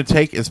it's going to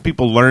take, as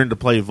people learn to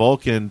play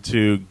Vulcan,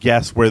 to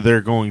guess where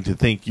they're going to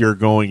think you're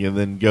going and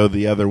then go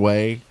the other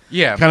way.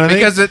 Yeah, kind of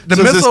because thing. The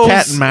so missiles, this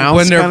cat and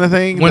mouse kind of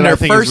thing, when that they're I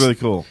think first, is really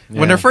cool.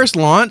 When they're first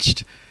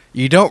launched,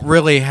 you don't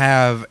really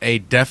have a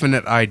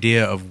definite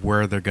idea of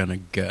where they're going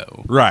to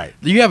go. Right.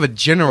 You have a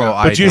general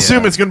idea. But you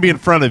assume it's going to be in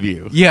front of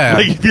you. Yeah.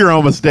 Like if you're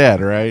almost dead,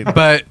 right?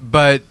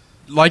 But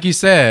like you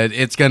said,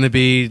 it's going to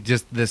be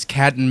just this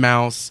cat and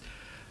mouse.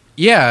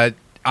 Yeah,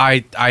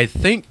 I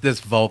think this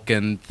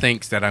Vulcan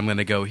thinks that I'm going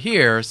to go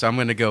here, so I'm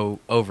going to go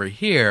over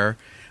here.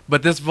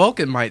 But this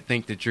Vulcan might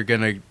think that you're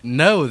going to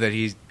know that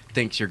he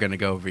thinks you're going to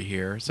go over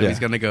here, so he's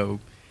going to go.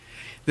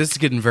 This is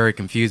getting very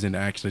confusing to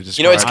actually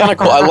describe. It's kind of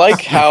cool. I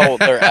like how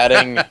they're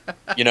adding,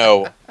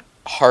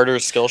 harder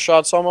skill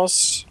shots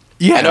almost.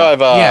 Yeah, I know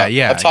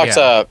I've talked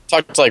to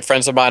like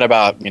friends of mine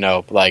about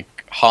like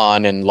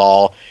Han and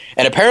Law,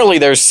 and apparently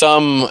there's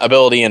some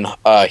ability in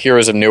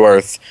Heroes of New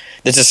Earth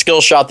that's a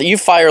skill shot that you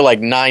fire like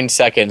 9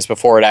 seconds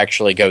before it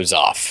actually goes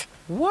off.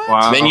 What?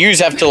 Wow. Then you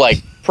just have to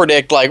like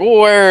predict like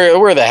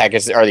where the heck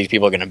are these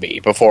people going to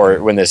be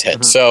when this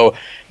hits. So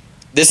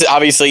this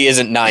obviously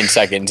isn't 9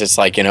 seconds. It's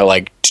like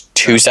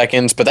 2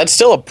 seconds, but that's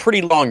still a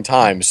pretty long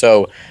time.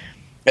 So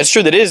it's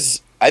true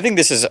I think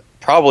this is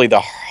probably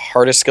the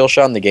hardest skill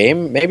shot in the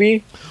game,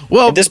 maybe.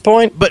 Well, at this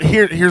point. But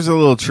here's a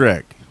little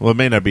trick. Well, it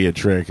may not be a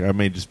trick. I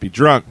may just be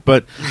drunk.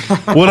 But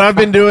what I've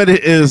been doing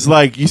is,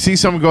 like, you see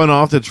someone going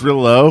off that's real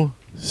low,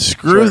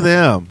 screw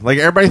them. Like,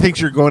 everybody thinks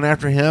you're going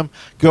after him.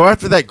 Go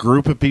after that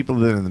group of people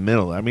that are in the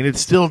middle. I mean, it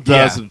still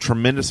does a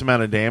tremendous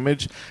amount of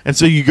damage. And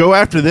so you go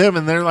after them,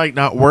 and they're, like,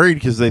 not worried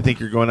because they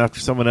think you're going after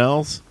someone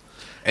else.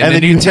 And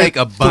then you take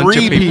a bunch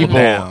of people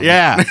down.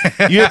 Yeah.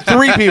 You have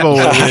 3 people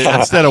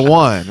instead of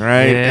 1,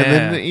 right? Yeah.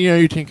 And then,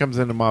 your team comes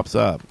in and mops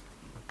up.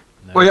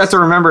 Well, you have to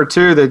remember,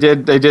 too, they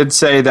did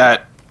say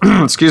that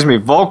excuse me,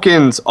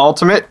 Vulcan's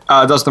ultimate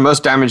does the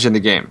most damage in the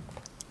game.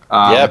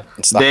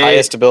 It's the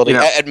highest ability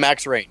at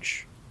max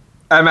range.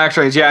 At max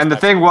range, yeah. And the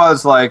thing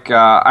was, like,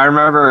 I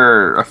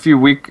remember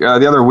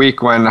the other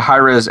week when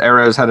Hi-Rez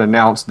Erez had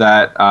announced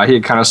that he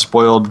had kind of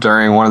spoiled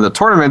during one of the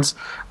tournaments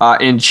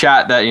in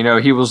chat that, you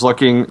know, they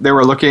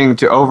were looking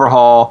to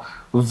overhaul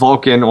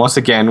Vulcan once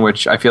again,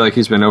 which I feel like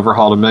he's been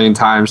overhauled a million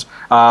times,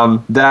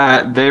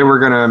 that they were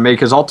going to make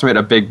his ultimate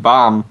a big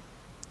bomb.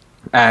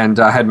 And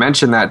had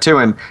mentioned that too.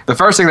 And the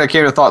first thing that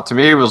came to thought to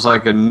me was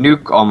like a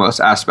nuke almost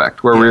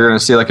aspect, where we were going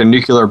to see like a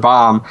nuclear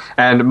bomb.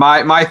 And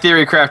my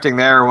theory crafting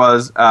there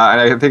was,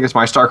 and I think it's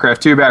my StarCraft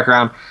 2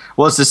 background,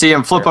 was to see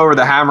him flip over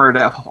the hammer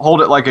to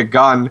hold it like a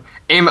gun,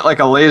 aim it like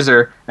a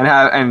laser,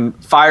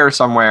 and fire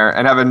somewhere,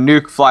 and have a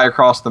nuke fly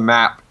across the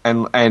map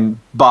and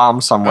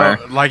bomb somewhere.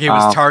 Like he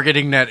was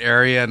targeting that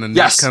area, and then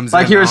comes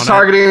like in he was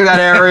targeting that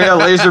area.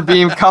 Laser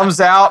beam comes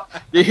out.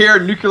 You hear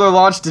nuclear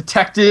launch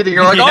detected, and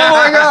you're like, "Oh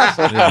my gosh!"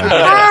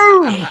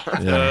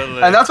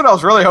 And that's what I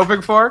was really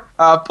hoping for.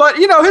 But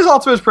you know, his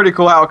ultimate is pretty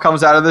cool. How it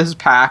comes out of his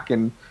pack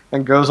and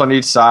goes on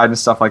each side and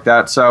stuff like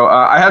that. So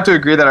I have to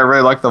agree that I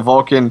really like the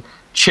Vulcan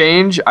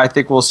change. I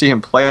think we'll see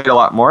him play it a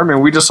lot more. I mean,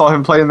 we just saw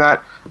him play in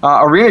that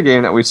arena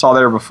game that we saw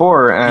there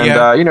before,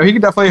 and you know, he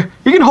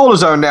can hold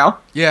his own now.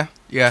 Yeah.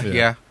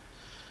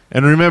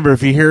 And remember,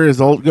 if you hear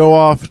his ult go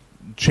off,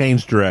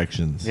 change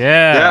directions.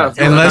 Yeah.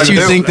 Unless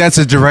you think that's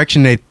a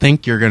direction they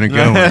think you're going to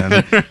go in.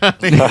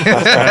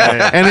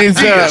 And he's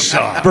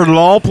for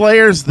LoL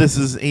players,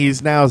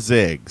 he's now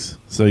Ziggs,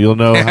 so you'll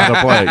know how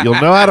to play it. You'll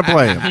know how to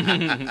play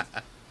him.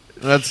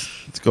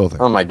 That's cool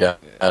thing. Oh my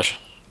gosh.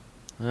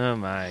 Oh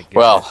my god.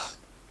 Well,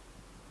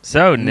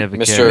 so Nivik.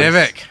 Mr.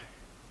 Nivik.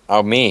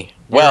 Oh, me.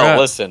 You're Well, up.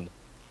 listen.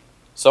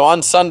 So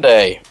on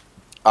Sunday,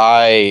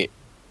 I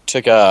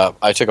took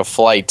a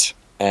flight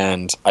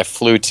and I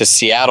flew to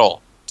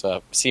Seattle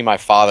to see my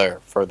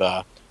father for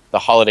the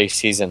holiday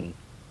season.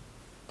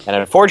 And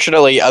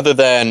unfortunately, other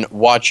than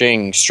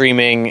watching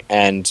streaming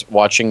and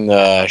watching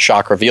the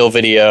shock reveal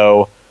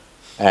video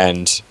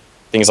and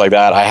things like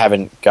that, I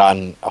haven't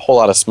gotten a whole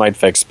lot of Smite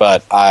fix.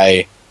 But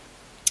a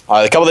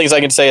couple things I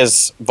can say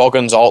is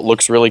Vulcan's ult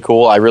looks really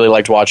cool. I really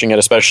liked watching it,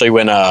 especially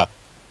when on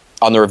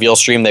the reveal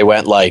stream they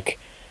went like,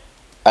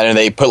 I don't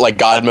know, they put like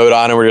God mode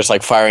on and we're just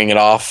like firing it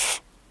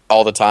off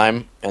all the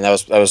time, and that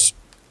was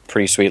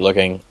pretty sweet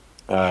looking.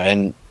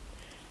 And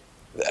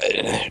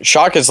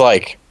Shock is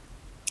like,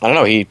 I don't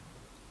know, he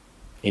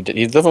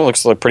definitely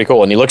looks like pretty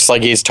cool, and he looks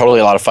like he's totally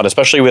a lot of fun,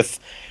 especially with.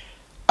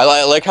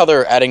 I like how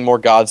they're adding more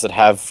gods that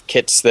have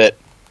kits that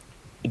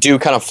do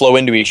kind of flow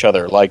into each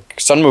other. Like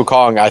Sun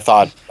Wukong,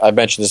 I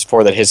mentioned this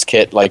before, that his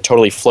kit like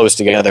totally flows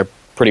together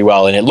pretty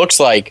well, and it looks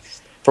like,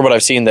 from what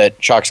I've seen,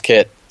 that Shock's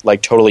kit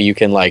like totally you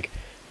can like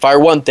fire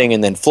one thing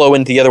and then flow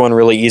into the other one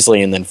really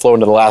easily, and then flow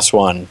into the last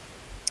one.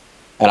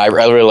 And I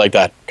really like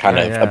that kind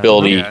of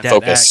ability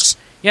focus.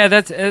 Yeah,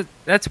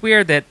 that's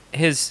weird that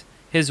his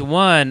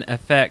 1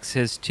 affects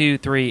his 2,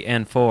 3,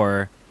 and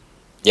 4.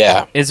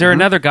 Yeah. Is there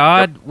another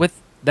god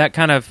with that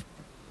kind of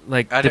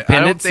like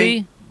dependency?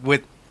 I don't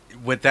think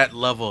with that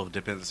level of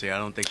dependency, I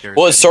don't think there's.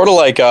 Well, it's sort of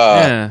like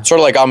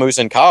Amus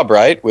and Cobb,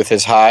 right? With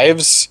his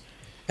hives.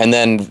 And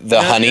then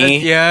the honey.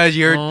 Yeah,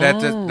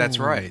 that's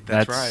right.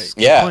 That's right.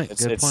 Yeah, point.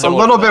 it's A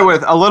little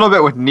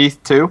bit with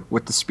Neath too,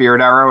 with the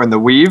spirit arrow and the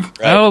weave.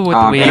 Right. Oh, with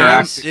the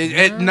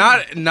weave.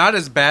 Not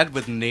as bad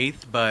with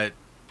Neath, but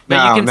you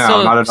can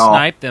still not at all.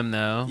 snipe them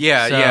though.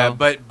 yeah, so. yeah,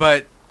 but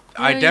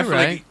I you're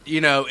definitely, right.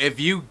 you know, if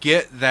you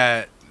get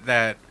that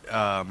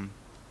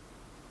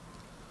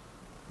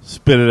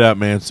Spit it out,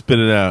 man. Spit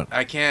it out.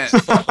 I can't.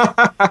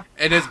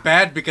 And it's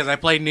bad because I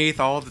play Neath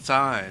all the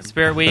time.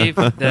 Spirit weave.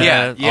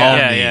 Yeah.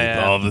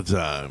 All the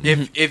time.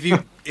 If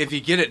you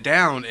get it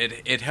down,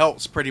 it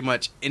helps pretty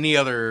much any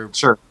other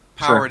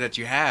power that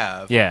you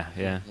have.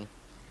 Yeah.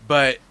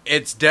 But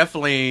it's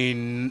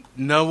definitely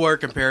nowhere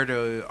compared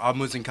to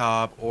Amus and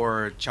Cobb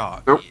or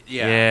Chalk. Nope.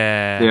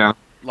 Yeah.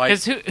 Like,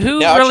 Because who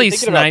Yeah, really actually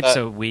thinking about snipes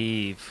that. a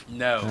weave?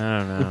 no. I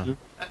don't know.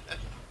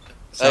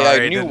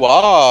 Sorry,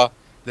 Nuwa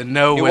the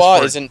no Nuwa was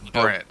for isn't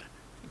Brent.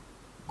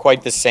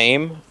 quite the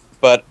same,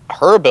 but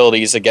her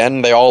abilities,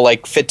 again, they all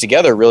like fit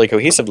together really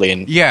cohesively,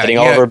 and getting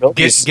all of her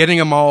abilities getting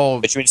them all.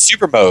 between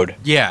super mode.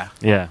 Yeah,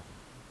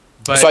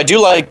 but So I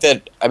do like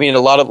that. I mean, a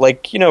lot of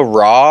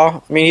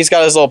Ra. I mean, he's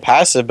got his little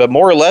passive, but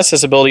more or less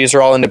his abilities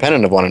are all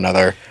independent of one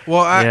another.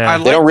 well, I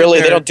like They don't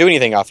that they don't do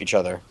anything off each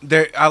other.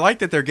 I like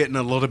that they're getting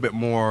a little bit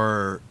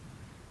more.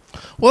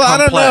 Well, I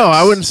don't complex. know.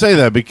 I wouldn't say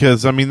that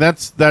because I mean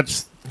that's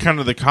kind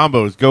of the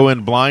combo is go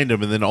in, blind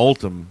them, and then ult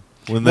them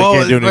when they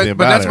can't do anything about it.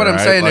 But that's what I'm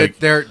right? saying. Like,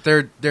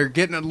 They're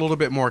getting a little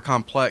bit more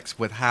complex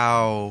with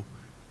how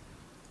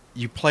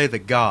you play the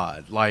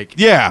god. Like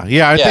yeah.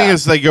 I think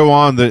as they go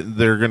on,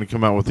 they're going to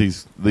come out with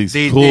these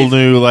cool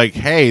new like,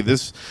 hey,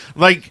 this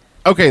like.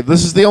 Okay,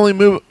 this is the only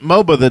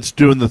MOBA that's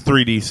doing the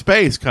 3D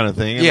space kind of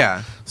thing.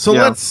 Yeah. So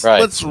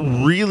let's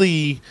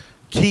really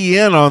key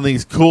in on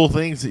these cool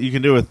things that you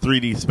can do with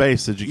 3D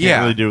space that you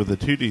can't really do with the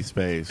 2D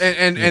space.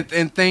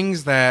 And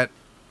things that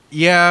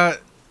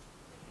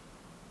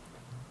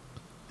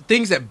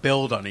things that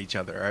build on each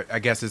other, I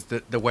guess is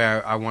the way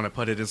I want to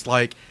put it. It's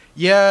like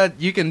Yeah,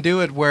 you can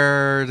do it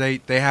where they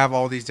have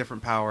all these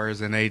different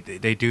powers and they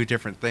do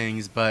different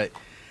things, but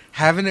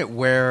having it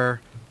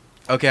where,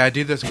 okay, I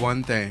do this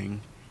one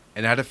thing,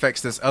 and that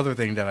affects this other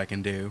thing that I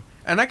can do,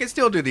 and I can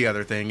still do the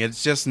other thing.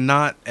 It's just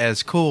not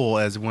as cool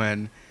as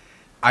when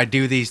I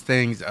do these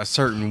things a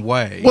certain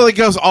way. Well, it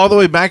goes all the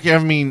way back, I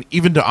mean,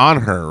 even to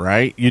On Her,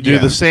 right? You do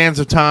the Sands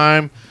of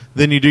Time,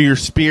 then you do your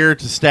spear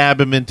to stab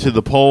him into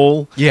the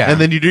pole,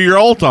 and then you do your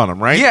ult on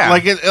him, right? Yeah.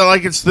 Like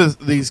it's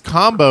these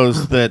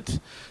combos that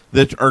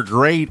are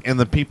great, and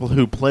the people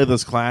who play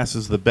those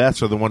classes the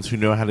best are the ones who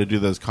know how to do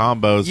those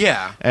combos.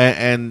 Yeah.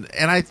 And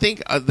I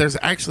think there's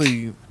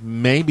actually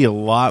maybe a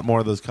lot more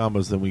of those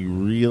combos than we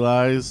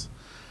realize.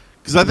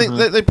 Because I think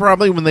they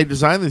probably, when they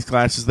design these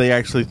classes, they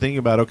actually think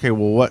about, okay,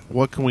 well,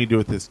 what can we do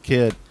with this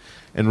kit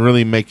and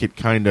really make it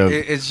kind of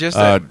it's just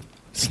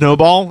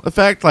snowball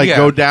effect, like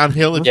go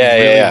downhill if you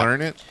really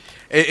learn it.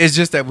 It's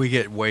just that we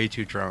get way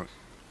too drunk.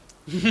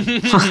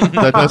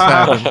 That does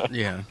happen.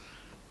 Yeah.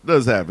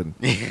 Does happen.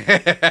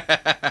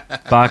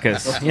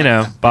 Bacchus.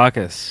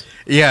 Bacchus.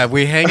 Yeah,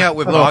 we hang out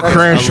with Bacchus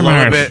crash a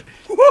little smash. bit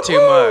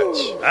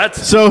too much.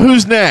 So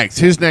who's next?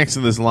 Who's next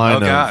in this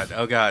lineup?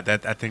 Oh God,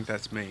 I think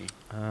that's me.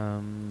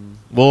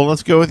 Well,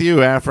 let's go with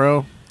you,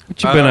 Afro.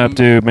 What you been up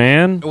to,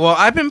 man? Well,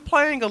 I've been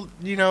playing a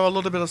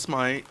little bit of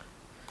Smite.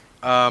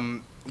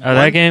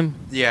 That game?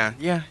 Yeah.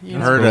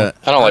 Heard it.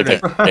 I don't like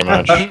that game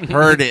much.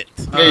 Heard it.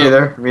 Me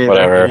either.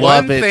 Whatever. One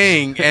Love it.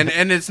 thing,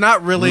 and it's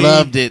not really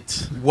Loved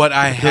it. what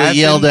I have.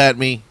 He yelled been, at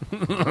me.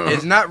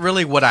 It's not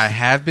really what I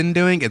have been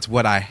doing. It's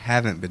what I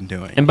haven't been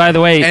doing. And by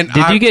the way, And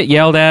did you get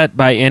yelled at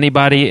by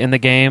anybody in the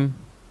game?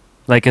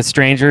 Like a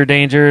stranger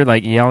danger,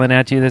 like yelling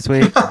at you this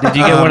week? Did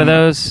you get one of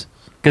those?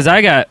 Because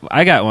I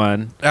got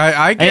one.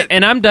 I get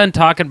And I'm done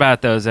talking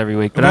about those every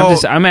week, but Well-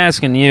 I'm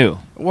asking you.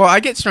 well, I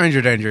get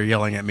stranger danger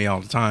yelling at me all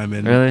the time,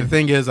 and Really? the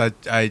thing is, I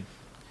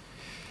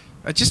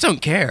just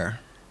don't care.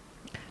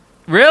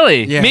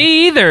 Really? Yeah.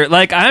 Me either.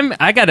 Like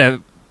I got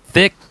a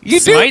thick You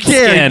do Smite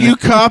care. skin. You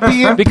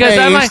copy and Because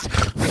I'm paste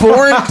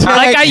foreign text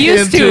Like I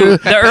used to.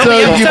 into, The early so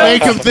you episodes.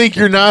 make them think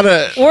you're not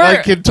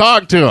can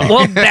talk to them.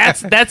 Well,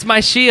 that's my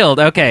shield.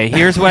 Okay,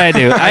 here's what I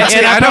do.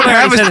 I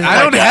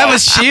don't have a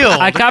shield.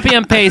 I copy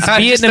and paste I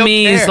just don't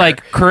Vietnamese care.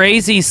 like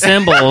crazy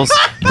symbols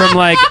from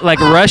like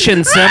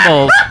Russian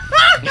symbols.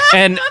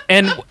 And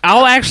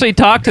I'll actually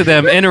talk to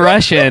them in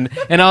Russian,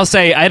 and I'll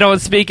say, I don't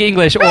speak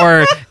English,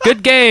 or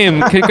good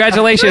game,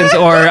 congratulations,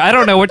 or I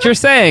don't know what you're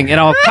saying, and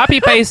I'll copy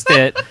paste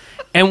it.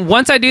 And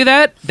once I do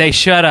that, they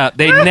shut up.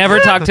 They never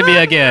talk to me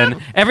again.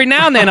 Every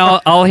now and then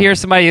I'll hear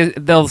somebody,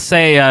 they'll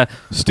say,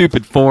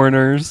 stupid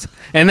foreigners,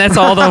 and that's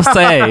all they'll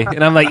say.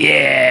 And I'm like,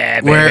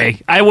 yeah,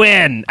 baby, I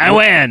win.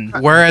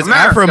 Whereas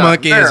Afro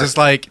Monkey is America. just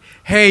like,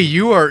 hey,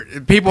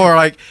 people are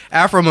like,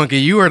 Afro Monkey,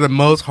 you are the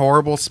most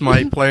horrible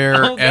Smite player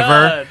Oh,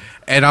 ever. God.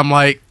 And I'm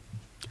like,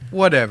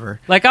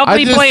 whatever. Like, I'll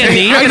be playing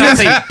me, and I'll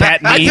say,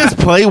 that I me. just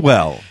play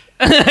well.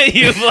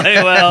 You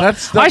play well.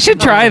 That's I should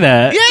try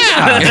that.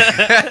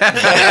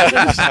 Yeah.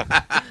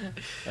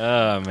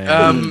 Oh,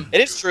 man.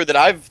 It is true that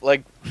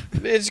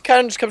it kind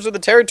of just comes with the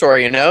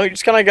territory, you know? You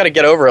just kind of got to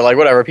get over it. Like,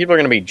 whatever. People are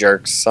going to be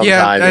jerks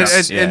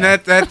sometimes. And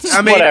that's,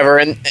 I mean, whatever.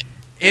 And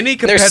any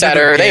they're competitive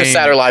sadder. They have game-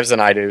 sadder lives than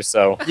I do,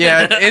 so.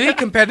 Yeah, any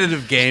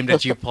competitive game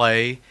that you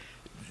play,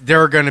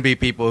 there are going to be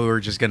people who are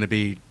just going to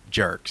be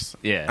jerks.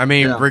 Yeah. I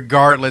mean, Yeah.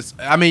 regardless.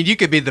 I mean, you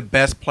could be the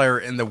best player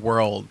in the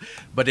world,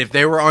 but if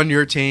they were on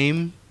your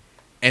team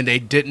and they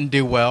didn't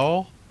do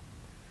well,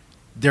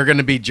 they're going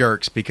to be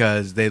jerks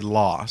because they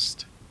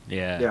lost.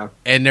 Yeah.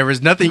 And there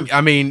was nothing,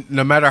 I mean,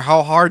 no matter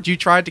how hard you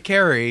tried to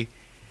carry,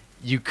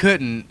 you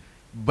couldn't,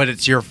 but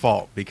it's your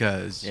fault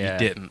because Yeah. you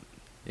didn't.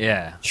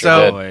 Yeah.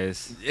 So-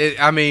 always.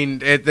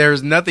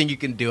 There's nothing you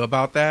can do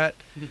about that.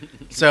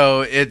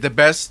 So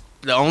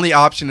the only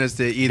option is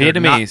to either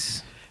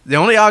Vietnamese. the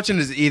only option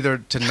is either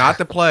to not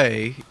to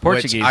play,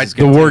 Portuguese which I- is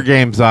The war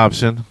games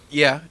option.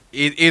 Yeah,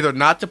 either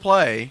not to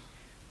play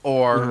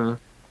or Mhm.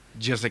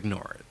 just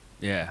ignore it.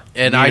 Yeah.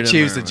 And Need I an choose to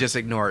environment. just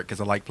ignore it because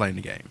I like playing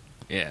the game.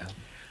 Yeah.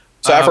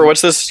 So, Afro, what's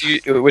this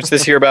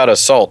here about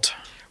assault?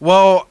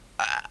 Well,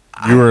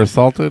 You were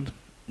assaulted?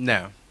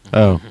 no.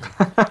 Oh.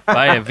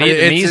 By a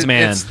Vietnamese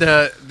man. It's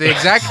the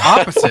exact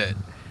opposite.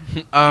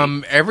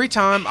 Every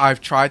time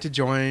I've tried to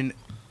join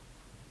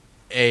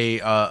a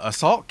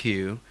assault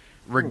queue,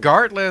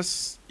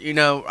 regardless,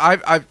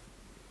 I've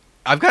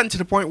gotten to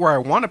the point where I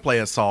want to play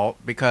assault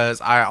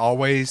because I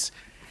always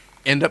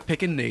end up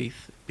picking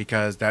Neath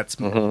because that's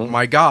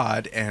my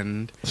god,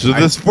 and So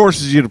this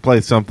forces you to play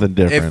something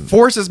different. it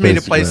forces me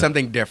to play basically.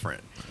 something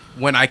different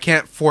when I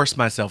can't force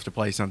myself to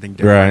play something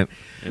different.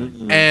 Right.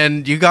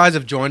 And you guys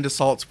have joined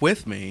assaults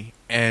with me,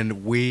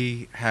 and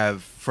we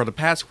have, for the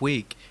past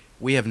week,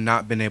 we have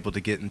not been able to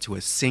get into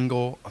a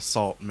single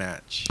assault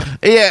match.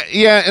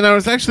 Yeah, and I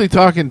was actually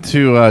talking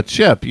to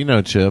Chip,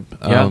 Chip,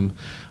 Yeah.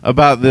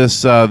 about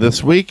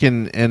this week,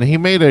 and he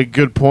made a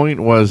good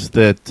point, was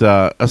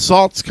that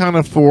assault's kind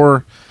of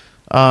for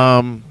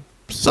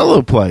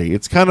solo play.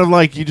 It's kind of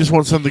like you just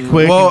want something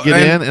quick Well, and get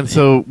and- in, and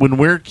so when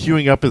we're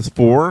queuing up as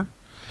 4,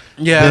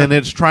 Yeah, then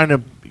it's trying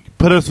to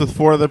put us with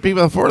 4 other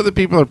people. 4 other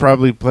people are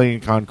probably playing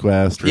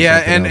Conquest. Or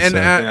and else,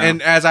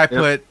 and as I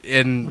put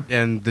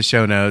in the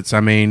show notes, I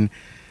mean,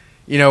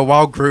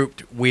 while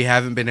grouped, we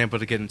haven't been able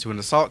to get into an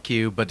assault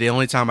queue. But the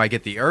only time I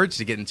get the urge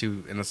to get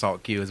into an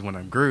assault queue is when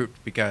I'm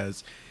grouped,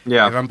 because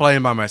if I'm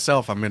playing by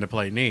myself, I'm going to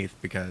play Neith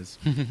because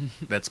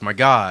that's my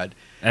god.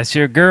 That's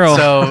your girl.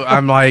 So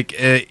I'm like,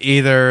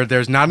 either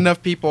there's not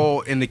enough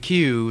people in the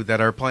queue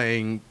that are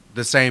playing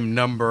the same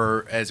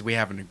number as we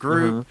have in a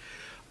group,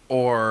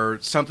 or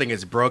something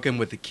is broken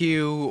with the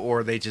queue,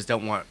 or they just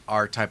don't want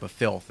our type of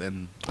filth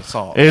in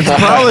assault. It's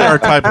probably our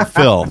type of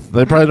filth.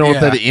 They probably don't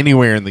want that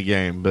anywhere in the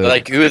game. But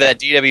like, that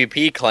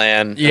DWP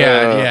clan.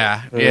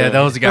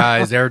 Those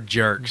guys, they're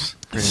jerks.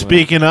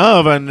 Speaking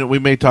of, and we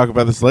may talk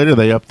about this later,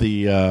 they upped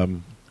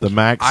the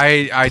max.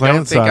 I clan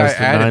don't think I size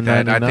to added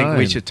that. I think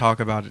we $9.99. should talk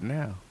about it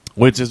now.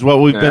 Which is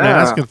what we've been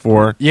asking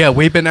for. Yeah,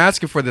 we've been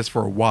asking for this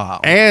for a while.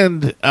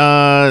 And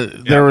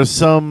there was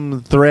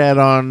some thread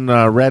on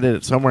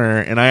Reddit somewhere,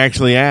 and I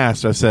actually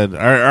asked. I said, or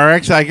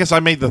actually, I guess I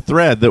made the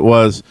thread that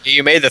was...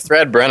 You made the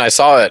thread, Brent. I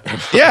saw it.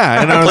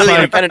 Yeah. And I was completely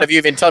like, independent of you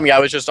even telling me. I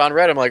was just on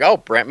Reddit. I'm like, oh,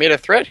 Brent made a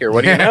thread here.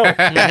 What do you know?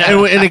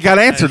 and it got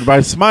answered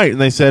by Smite, and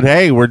they said,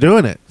 hey, we're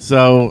doing it.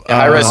 So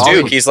Hi-Res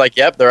Duke, he's like,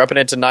 yep, they're upping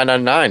it to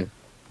 $9.99.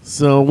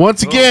 So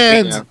once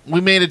again, we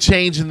made a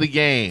change in the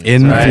game.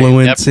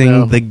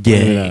 Influencing the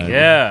game.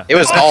 Yeah. It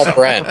was all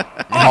Brent.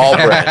 All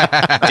Brent.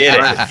 Did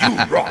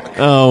it. You rock.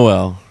 Oh,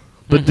 well.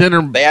 But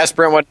dinner... They asked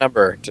Brent what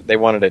number they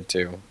wanted it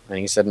to, and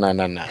he said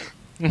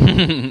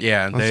 $9.99.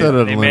 Yeah. I said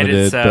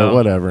unlimited, but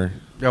whatever.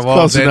 Yeah,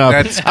 close enough.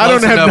 I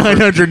don't have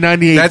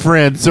 998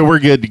 friends, so we're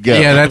good to go.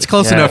 Yeah, that's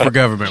close enough for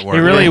government work. He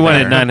really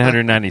wanted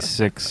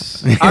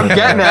 996. I'm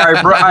getting there.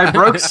 I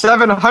broke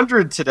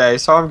 700 today,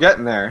 so I'm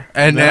getting there.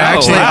 And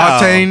actually,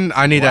 Octane,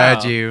 I need to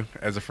add you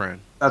as a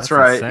friend. That's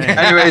right. insane.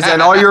 Anyways,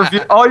 and all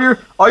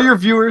your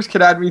viewers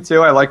can add me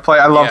too. I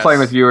love playing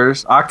with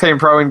viewers. Octane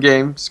Pro in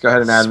game. Just go ahead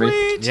and add me.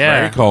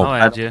 Yeah, Very cool.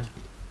 I'll add you.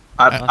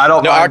 I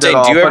don't No, mind at Octane,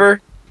 all, do you but-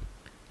 ever...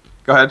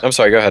 Go ahead. I'm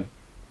sorry, go ahead.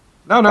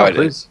 No, I did.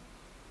 please.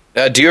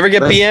 Do you ever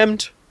get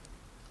BM'd?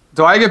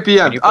 Do I get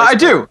BM'd? I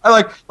do.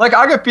 I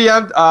I get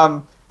BM'd.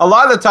 A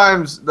lot of the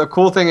times, the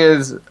cool thing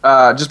is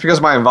just because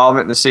of my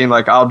involvement in the scene,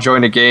 like I'll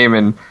join a game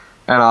and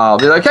I'll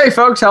be like, "Hey,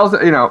 folks, how's it?"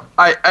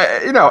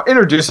 I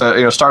introduce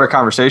start a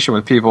conversation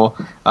with people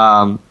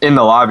in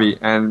the lobby,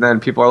 and then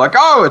people are like,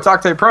 "Oh, it's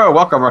Octane Pro,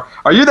 welcome." Or,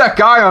 "Are you that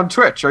guy on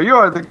Twitch? Are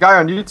you the guy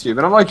on YouTube?"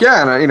 And I'm like,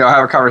 "Yeah," and I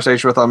have a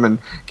conversation with them and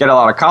get a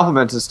lot of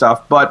compliments and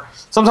stuff. But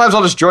sometimes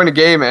I'll just join a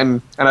game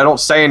and I don't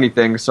say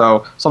anything,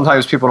 so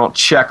sometimes people don't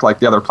check like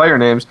the other player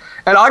names,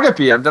 and I'll get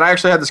BM'd. And I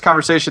actually had this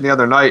conversation the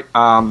other night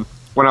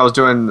when I was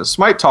doing the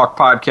Smite Talk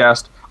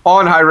podcast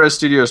on Hi-Res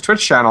Studios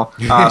Twitch channel,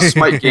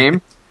 Smite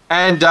Game.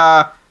 And,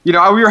 we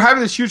were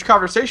having this huge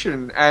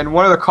conversation, and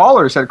one of the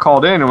callers had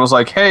called in and was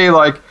like, "Hey,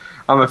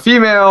 I'm a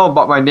female,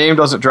 but my name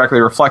doesn't directly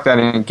reflect that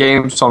in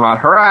game, so I'm not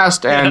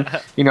harassed." And,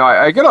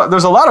 I get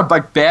there's a lot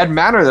of, bad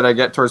manner that I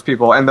get towards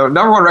people. And the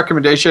number one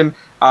recommendation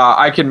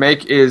I can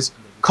make is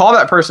call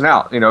that person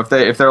out.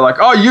 If they're like,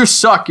 "Oh, you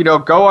suck," go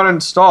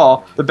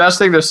uninstall. The best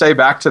thing to say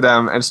back to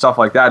them and stuff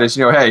like that is,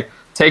 "Hey,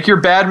 take your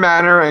bad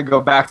manner and go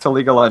back to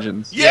League of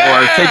Legends."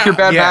 Or take your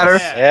bad manner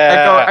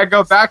and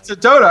go back to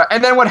Dota.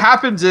 And then what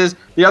happens is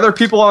the other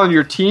people on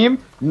your team,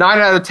 9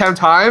 out of 10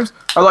 times,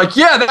 are like,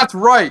 "Yeah, that's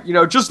right.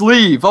 Just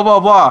leave, blah, blah,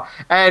 blah."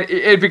 And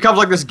it becomes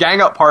like this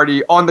gang-up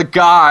party on the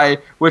guy,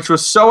 which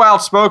was so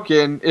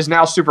outspoken, is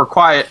now super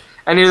quiet.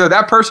 And either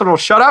that person will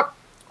shut up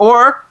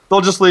or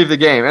they'll just leave the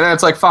game. And then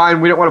it's like,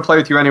 fine, we don't want to play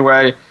with you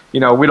anyway. We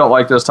don't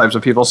like those types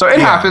of people. So it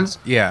happens.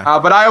 Yeah.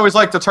 But I always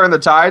like to turn the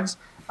tides.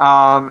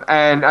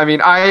 And I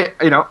mean, I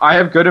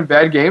have good and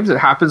bad games. It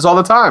happens all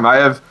the time.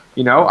 I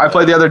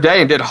played the other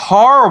day and did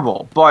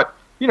horrible, but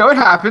it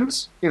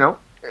happens.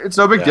 It's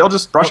no big deal.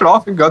 Just brush it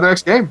off and go to the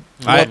next game.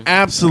 I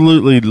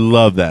absolutely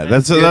love that.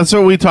 That's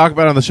what we talk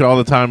about on the show all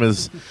the time.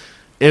 Is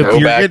if Go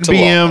you're back getting to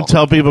BM, law.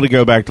 tell people to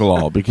go back to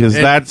law, because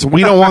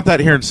we don't want that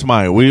here in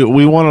Smite.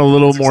 We want a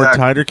little more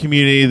tighter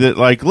community that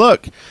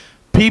look,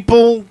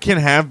 people can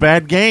have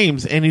bad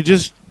games, and you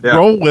just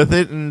roll with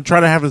it and try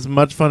to have as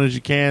much fun as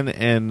you can,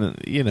 and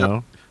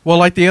Well,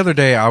 like the other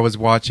day, I was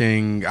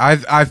watching.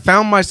 I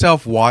found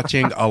myself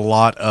watching a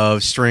lot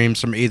of streams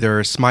from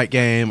either Smite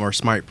Game or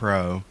Smite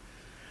Pro.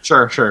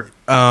 Sure.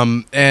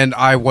 And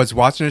I was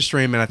watching a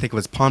stream, and I think it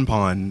was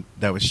Pon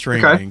that was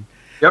streaming. Okay.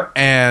 Yep.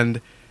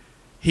 And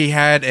he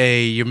had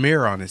a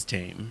Ymir on his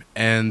team,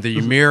 and the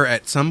Ymir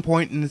at some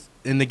point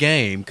in the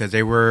game, because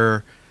it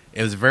was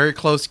a very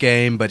close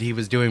game, but he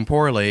was doing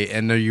poorly,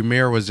 and the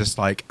Ymir was just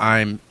like,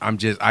 I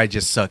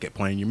just suck at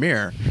playing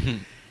Ymir.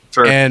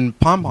 Sure. And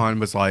Pon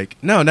was like,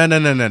 no.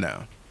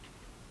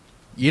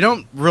 You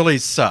don't really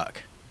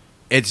suck.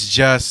 It's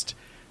just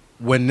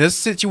when this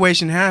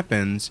situation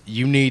happens,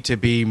 you need to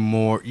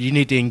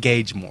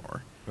engage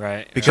more.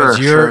 Right. Because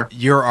Sure.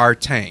 you're our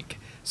tank.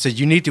 So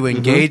you need to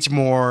engage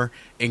more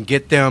and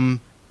get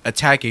them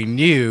attacking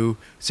you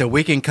so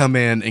we can come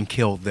in and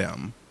kill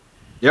them.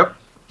 Yep.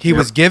 He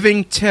was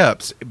giving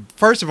tips.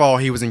 First of all,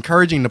 he was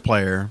encouraging the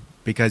player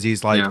because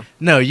he's like,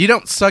 no, you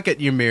don't suck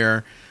at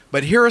Ymir,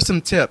 but here are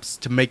some tips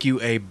to make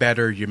you a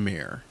better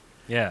Ymir.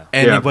 Yeah.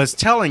 And he was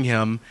telling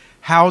him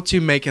how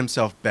to make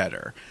himself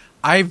better.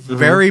 I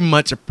very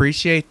much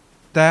appreciate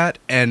that,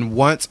 and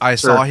once I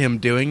saw him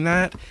doing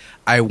that,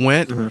 I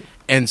went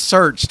and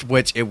searched,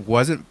 which it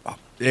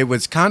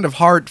was kind of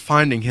hard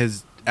finding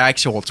his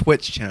actual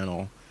Twitch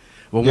channel.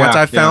 But once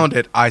I found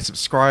it, I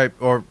subscribed,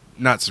 or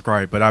not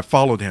subscribed, but I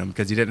followed him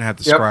because he didn't have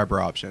the subscriber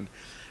option.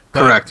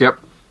 Correct,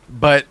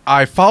 But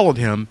I followed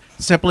him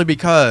simply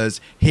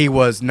because he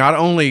was not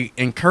only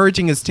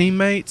encouraging his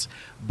teammates,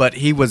 but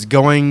he was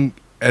going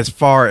as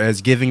far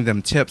as giving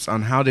them tips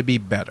on how to be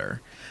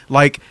better.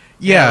 Like,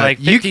 like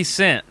 50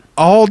 Cent.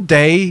 All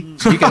day,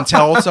 you can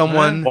tell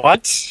someone...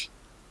 What?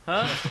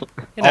 Huh?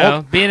 You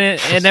know, being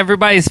in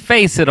everybody's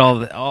face at all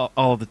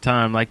the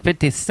time, like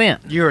 50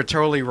 Cent. You are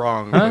totally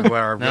wrong. With what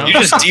I You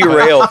just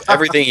derailed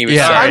everything he was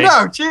saying. I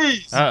know,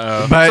 jeez.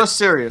 Uh-oh. But, so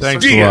serious.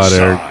 Thanks a lot,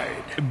 Eric.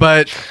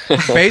 But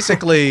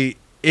basically,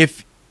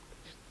 if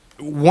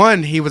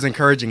one, he was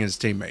encouraging his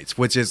teammates,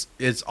 which is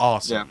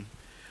awesome.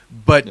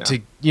 But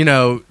to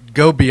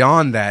go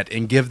beyond that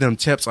and give them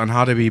tips on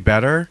how to be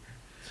better,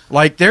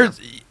 like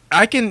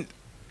I can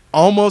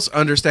almost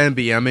understand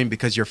BMing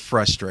because you're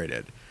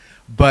frustrated,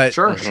 but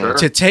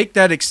to take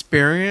that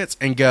experience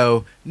and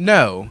go,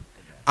 no,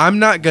 I'm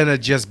not gonna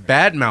just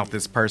badmouth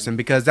this person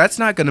because that's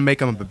not gonna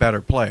make him a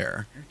better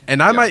player,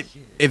 and I might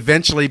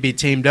eventually be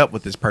teamed up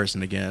with this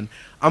person again.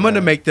 I'm going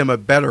to make them a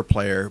better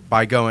player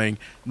by going,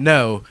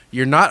 no,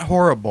 you're not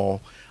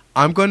horrible.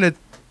 I'm going to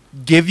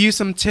give you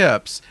some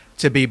tips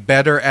to be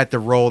better at the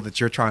role that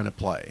you're trying to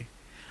play.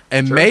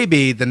 And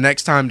maybe the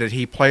next time that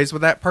he plays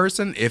with that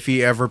person, if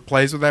he ever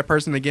plays with that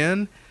person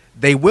again,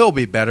 they will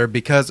be better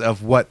because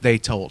of what they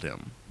told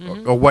him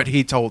or what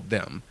he told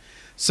them.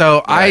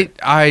 So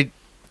I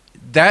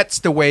that's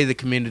the way the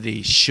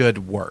community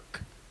should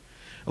work.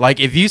 Like,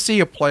 if you see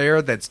a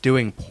player that's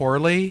doing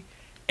poorly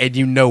and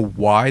you know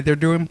why they're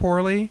doing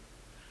poorly,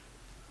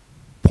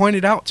 point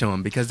it out to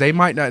them because they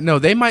might not know.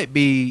 They might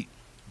be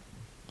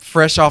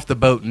fresh off the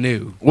boat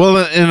new. Well,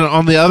 and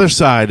on the other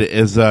side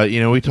is,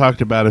 we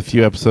talked about a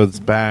few episodes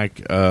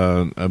back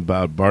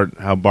about Bart,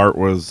 how Bart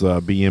was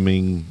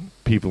BMing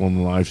people on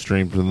the live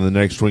streams, and the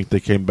next week they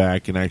came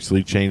back and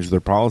actually changed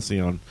their policy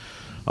on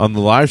the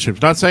live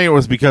streams. Not saying it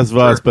was because of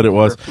us, but it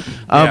was.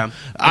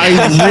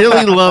 I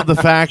really love the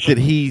fact that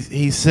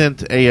he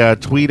sent a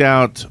tweet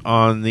out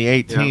on the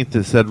 18th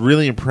that said,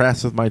 really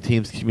impressed with my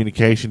team's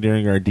communication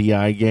during our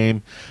DI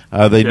game.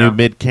 They knew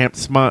mid-camp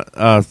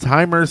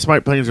timers,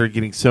 smite planes are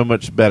getting so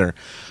much better.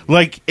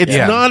 Like, it's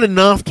not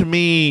enough to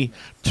me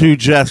to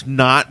just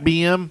not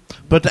BM,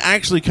 but to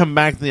actually come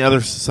back to the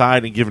other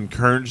side and give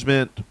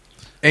encouragement.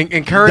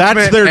 Encouragement.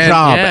 That's their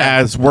job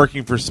as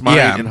working for Smite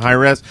and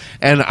Hi-Rez,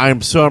 and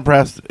I'm so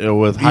impressed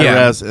with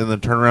Hi-Rez and the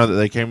turnaround that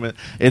they came with.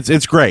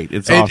 It's great.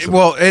 It's awesome.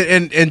 Well,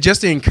 and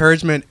just the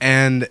encouragement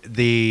and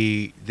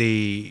the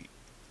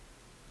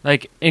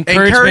like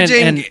encouragement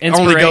and inspiration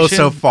only goes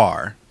so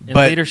far.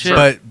 But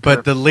leadership.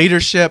 But the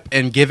leadership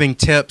and giving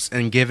tips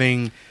and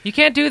giving, you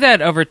can't do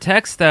that over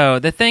text though.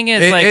 The thing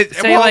is,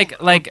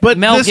 but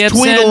Mel this Gibson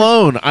tweet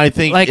alone, I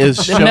think, is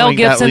the showing Mel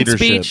Gibson that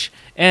leadership. speech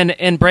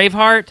and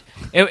Braveheart.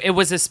 It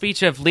was a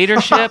speech of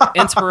leadership,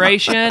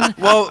 inspiration,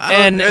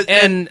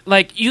 and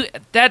like you.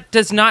 That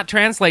does not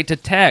translate to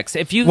text.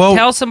 If you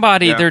tell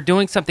somebody they're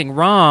doing something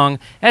wrong,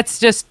 that's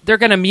just they're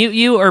going to mute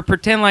you or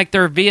pretend like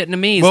they're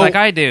Vietnamese, like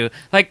I do.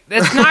 Like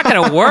that's not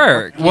going to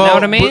work. You know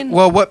what I mean?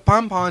 What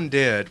Pompon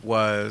did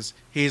was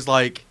he's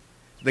like,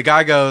 the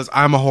guy goes,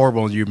 "I'm a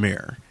horrible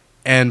Ymir,"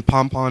 and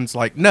Pompon's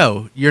like,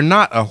 "No, you're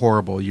not a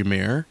horrible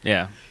Ymir.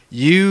 Yeah,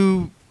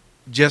 you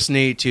just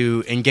need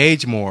to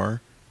engage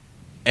more."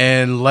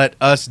 And let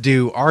us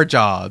do our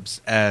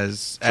jobs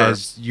as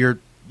you're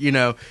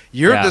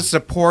the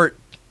support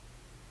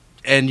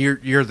and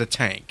you're the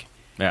tank.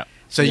 Yeah.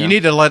 So you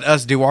need to let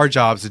us do our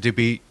jobs to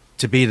be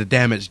the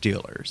damage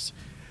dealers.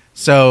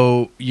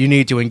 So you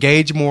need to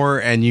engage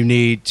more and you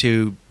need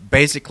to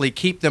basically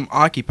keep them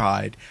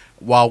occupied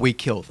while we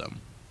kill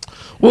them.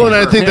 Well, and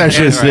I think that's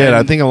just it.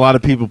 I think a lot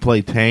of people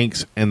play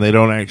tanks and they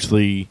don't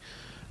actually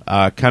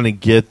kind of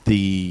get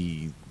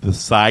the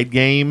side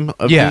game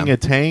of being a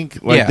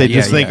tank. Like they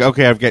just think,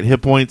 okay, I've got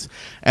hit points,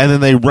 and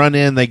then they run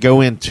in, they go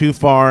in too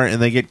far,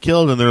 and they get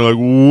killed, and they're like,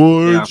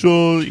 what?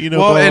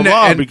 Blah,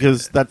 blah,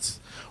 because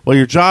that's,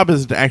 your job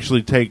is to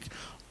actually take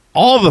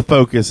all the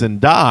focus and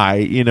die.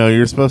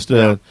 You're supposed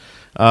to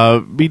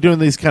be doing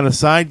these kind of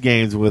side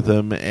games with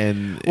them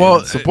and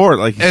support,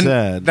 like you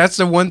said. That's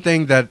the one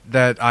thing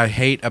that I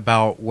hate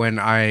about when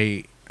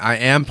I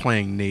am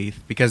playing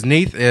Neith, because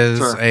Neith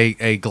is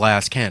a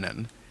glass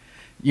cannon.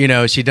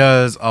 She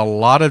does a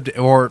lot of,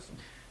 or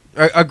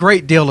a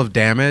great deal of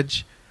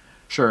damage.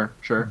 Sure.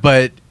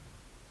 But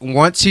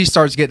once she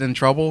starts getting in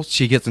trouble,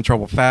 she gets in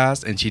trouble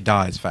fast and she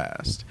dies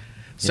fast.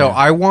 So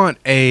I want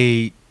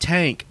a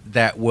tank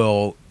that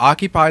will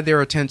occupy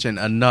their attention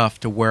enough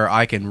to where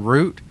I can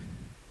root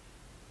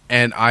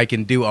and I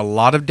can do a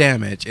lot of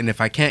damage. And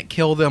if I can't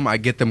kill them, I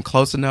get them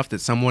close enough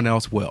that someone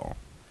else will.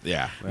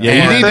 Yeah. You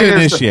need to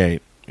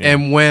initiate.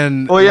 And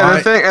when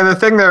the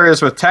thing there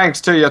is with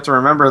tanks too, you have to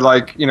remember,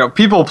 like,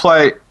 people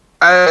play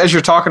as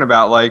you're talking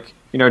about, like,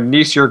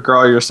 Nice, your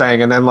girl, you're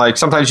saying, and then like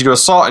sometimes you do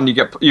assault and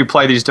you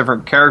play these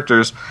different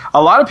characters.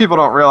 A lot of people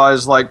don't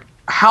realize like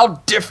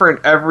how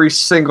different every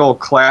single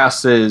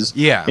class is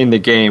in the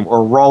game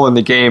or role in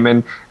the game.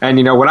 And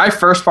when I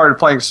first started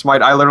playing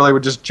Smite, I literally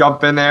would just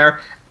jump in there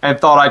and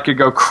thought I could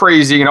go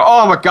crazy.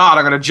 Oh my god,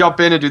 I'm going to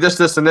jump in and do this,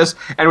 this, and this.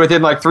 And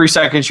within like 3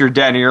 seconds, you're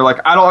dead. And you're like,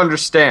 I don't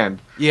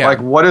understand. Yeah.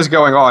 Like, what is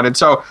going on? And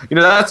so,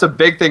 that's a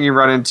big thing you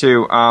run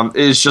into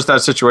is just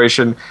that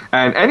situation.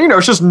 And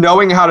it's just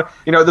knowing how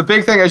to, the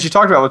big thing, as you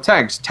talked about with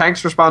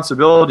tanks'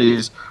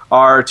 responsibilities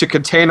are to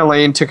contain a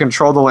lane, to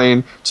control the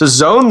lane, to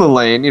zone the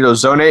lane,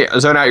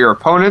 zone out your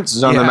opponents,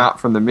 zone them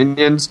out from the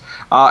minions,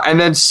 and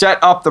then set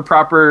up the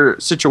proper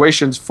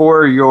situations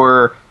for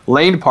your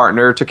lane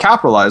partner to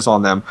capitalize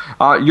on them.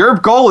 Your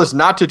goal is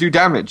not to do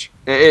damage.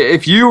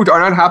 If you are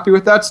not happy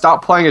with that,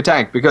 stop playing a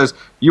tank, because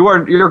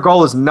your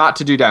goal is not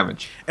to do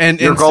damage. And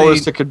your goal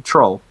is to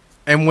control.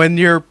 And when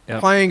you're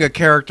playing a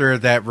character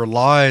that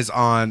relies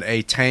on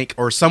a tank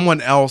or someone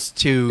else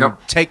to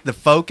take the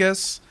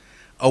focus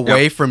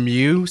away from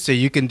you so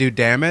you can do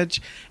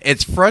damage,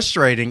 it's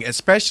frustrating,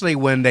 especially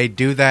when they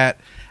do that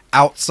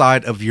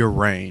outside of your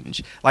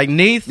range. Like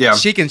Neith,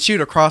 she can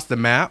shoot across the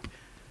map,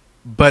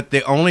 but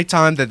the only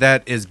time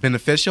that is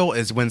beneficial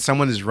is when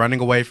someone is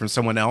running away from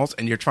someone else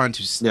and you're trying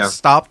to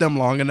stop them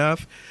long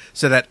enough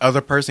so that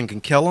other person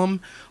can kill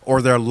them,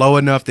 or they're low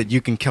enough that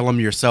you can kill them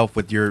yourself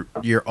with your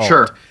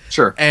ult.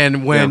 Sure.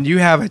 And when you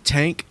have a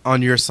tank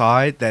on your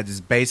side that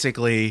is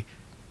basically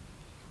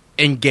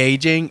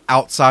engaging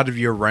outside of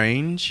your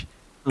range,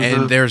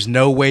 and there's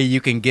no way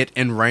you can get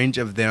in range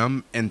of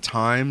them in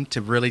time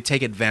to really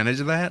take advantage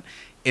of that,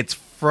 it's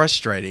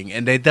frustrating,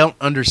 and they don't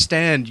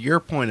understand your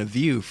point of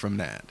view from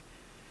that.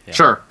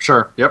 Yeah.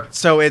 Sure. Yep.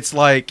 So it's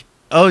like,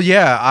 oh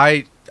yeah,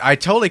 I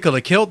totally could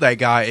have killed that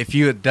guy if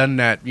you had done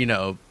that,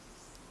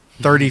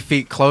 30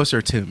 feet closer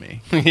to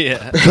me.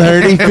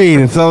 30 feet.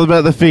 It's all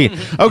about the feet.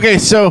 Okay,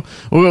 so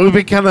we've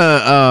been kind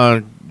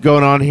of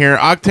going on here.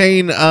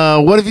 Octane,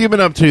 what have you been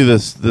up to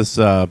this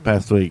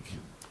past week?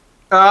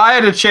 I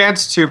had a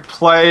chance to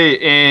play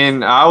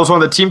in. I was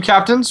one of the team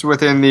captains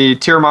within the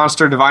Tier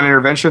Monster Divine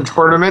Intervention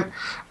tournament.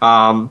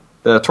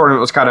 The tournament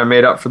was kind of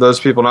made up, for those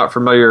people not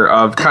familiar,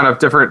 of kind of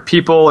different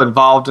people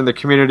involved in the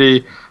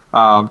community,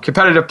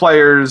 competitive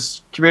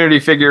players, community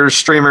figures,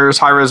 streamers,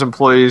 high-res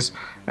employees.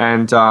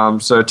 And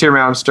so Tier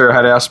Monster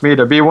had asked me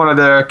to be one of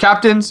the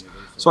captains.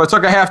 So I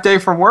took a half day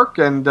from work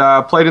and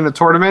played in the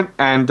tournament.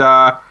 And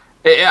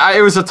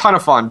it was a ton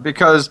of fun,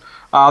 because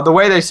the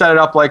way they set it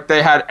up, like,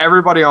 they had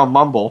everybody on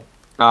Mumble,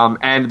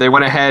 and they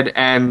went ahead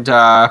and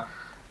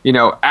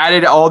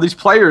added all these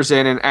players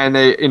in, and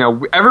they,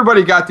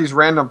 everybody got these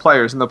random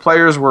players, and the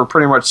players were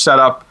pretty much set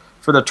up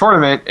for the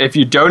tournament. If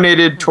you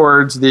donated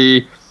towards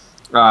the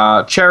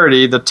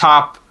charity, the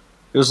top,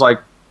 it was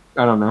like,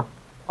 I don't know,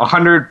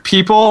 100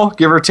 people,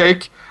 give or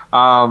take,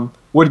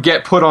 would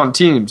get put on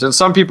teams. And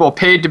some people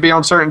paid to be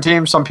on certain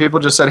teams. Some people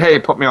just said, hey,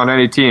 put me on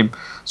any team.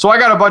 So I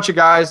got a bunch of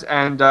guys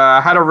and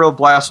had a real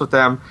blast with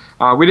them.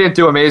 We didn't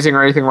do amazing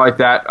or anything like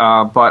that,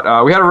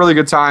 but we had a really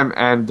good time.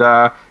 And,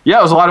 it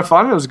was a lot of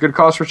fun. It was a good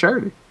cause for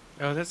charity.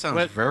 Oh, that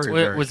sounds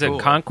very was cool.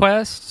 it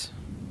Conquest?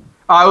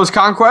 It was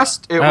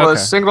Conquest. It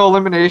was single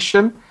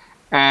elimination.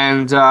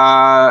 And,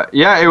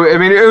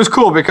 it was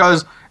cool,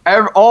 because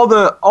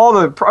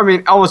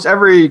almost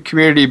every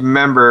community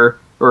member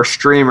or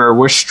streamer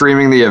was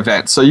streaming the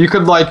event. So you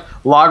could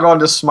log on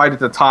to Smite at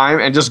the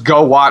time and just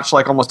go watch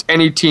almost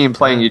any team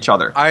playing each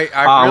other. Go ahead.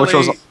 I was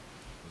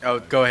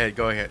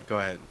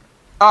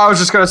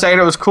just going to say,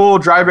 and it was cool.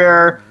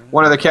 Drybear,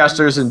 one of the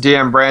casters, and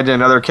DM Brandon,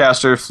 another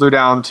caster, flew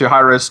down to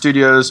Hi-Res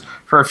Studios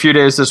for a few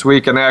days this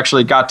week, and they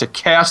actually got to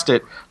cast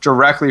it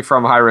directly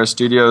from Hi-Res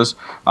Studios.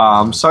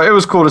 So it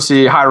was cool to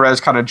see Hi-Res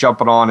kind of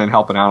jumping on and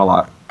helping out a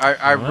lot.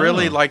 I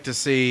really like to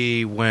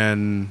see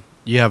when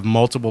you have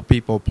multiple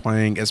people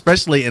playing,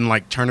 especially in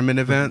tournament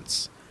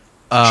events.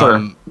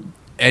 And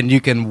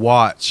you can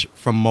watch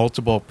from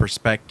multiple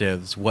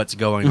perspectives what's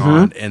going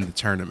on in the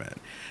tournament.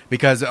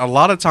 Because a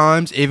lot of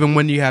times, even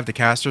when you have the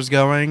casters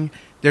going,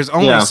 there's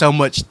only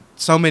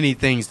so many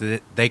things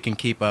that they can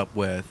keep up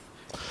with.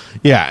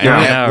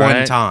 At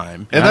one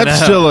time. And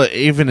that's still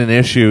even an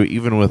issue,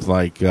 even with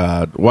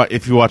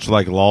if you watch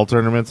LOL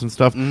tournaments and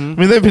stuff. I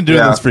mean, they've been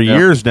doing this for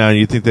years now, and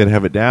you'd think they'd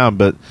have it down,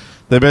 but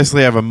they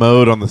basically have a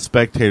mode on the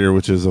spectator,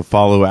 which is a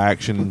follow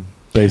action,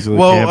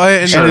 basically.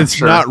 And it's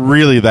not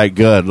really that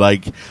good.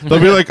 They'll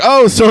be like,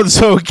 oh,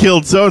 so-and-so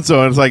killed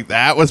so-and-so, and it's like,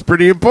 that was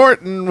pretty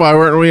important. Why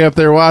weren't we up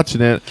there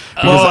watching it?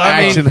 Because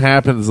action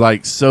happens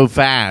so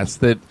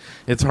fast that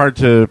it's hard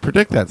to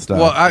predict that stuff.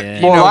 Well,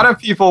 a lot of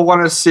people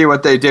want to see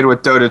what they did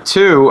with Dota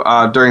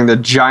 2 during the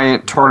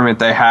giant tournament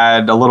they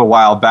had a little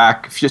while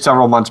back,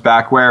 several months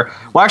back, where,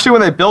 well, actually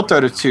when they built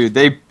Dota 2,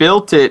 they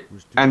built it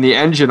and the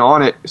engine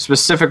on it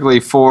specifically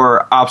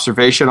for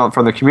observation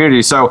from the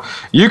community. So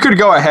you could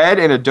go ahead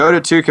in a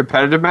Dota 2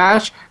 competitive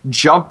match,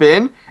 jump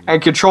in,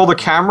 and control the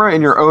camera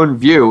in your own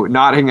view,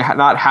 not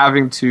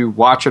having to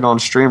watch it on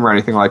stream or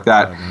anything like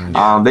that.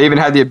 They even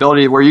had the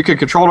ability where you could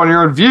control it on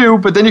your own view,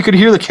 but then you could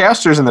hear the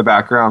casters in the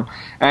background.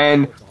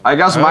 And I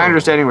guess my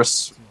understanding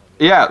was,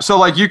 so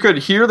like you could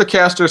hear the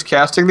casters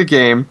casting the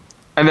game,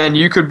 and then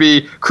you could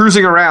be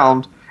cruising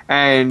around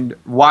and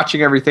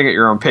watching everything at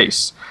your own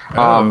pace.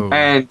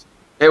 And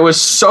it was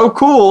so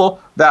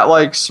cool that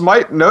like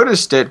Smite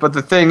noticed it, but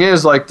the thing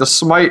is, like the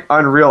Smite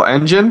Unreal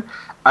Engine,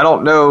 I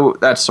don't know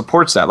that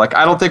supports that. Like,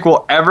 I don't think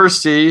we'll ever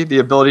see the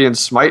ability in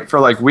Smite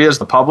for like we as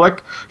the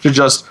public to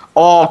just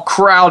all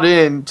crowd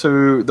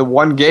into the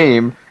one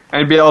game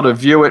and be able to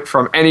view it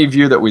from any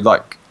view that we'd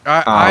like.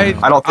 I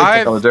don't think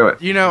they're going to do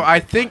it. You know, I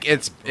think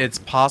it's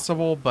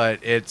possible, but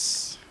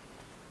it's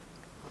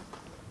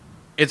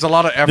a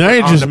lot of effort. Now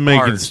you're on just the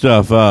making part.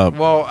 stuff up.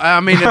 Well, I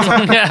mean,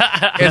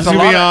 it's To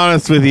be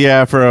honest with you,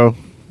 Afro.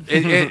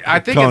 I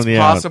think Calling it's you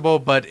out. possible,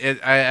 but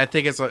I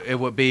think it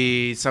would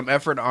be some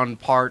effort on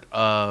part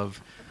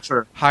of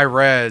High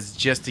Res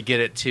just to get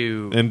it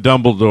to And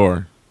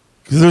Dumbledore.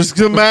 Because there's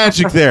some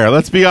magic there.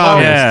 Let's be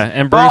honest. Yeah,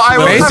 and Bruce. Well, I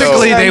would Willis.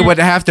 basically say- they would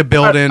have to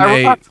build in I would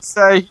a. have to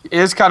say he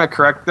is kind of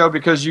correct though,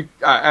 because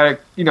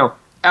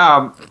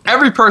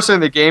every person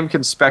in the game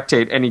can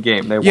spectate any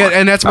game they want. Yeah,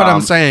 and that's what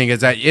I'm saying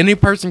is that any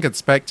person could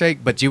spectate,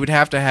 but you would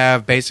have to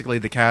have basically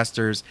the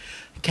casters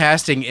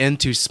casting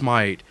into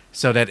Smite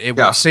so that it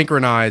would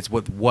synchronize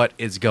with what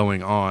is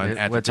going on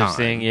at what the time. they're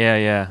seeing.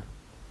 Yeah.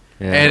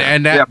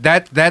 And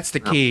that's the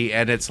key,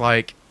 and it's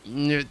like,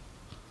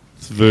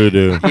 It's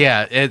voodoo.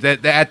 yeah,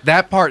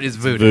 that part is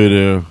voodoo.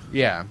 Voodoo.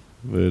 Yeah,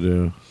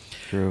 Voodoo.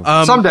 True.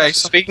 Someday.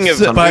 Speaking of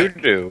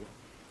voodoo,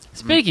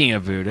 Speaking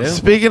of voodoo,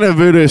 Speaking of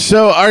voodoo,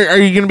 so are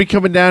you going to be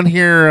coming down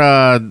here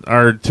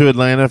or to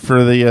Atlanta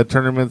for the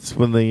tournaments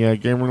when the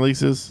game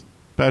releases,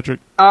 Patrick?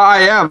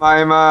 I am.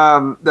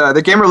 I'm.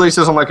 The game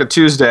releases on like a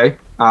Tuesday,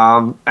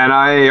 and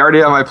I already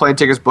have my plane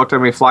tickets booked.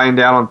 I'm flying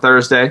down on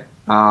Thursday.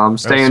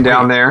 Staying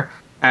down there,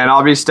 and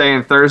I'll be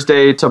staying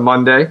Thursday to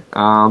Monday,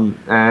 and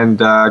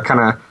kind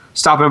of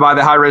stopping by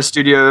the High Res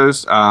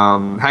Studios,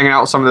 hanging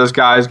out with some of those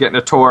guys, getting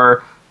a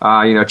tour.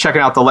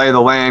 Checking out the lay of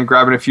the land,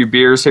 grabbing a few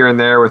beers here and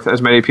there with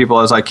as many people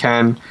as I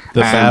can.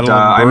 The Battle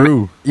and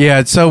Brew.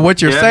 yeah. So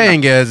what you're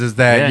saying is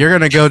that you're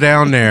going to go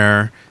down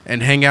there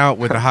and hang out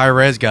with the High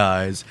Res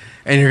guys,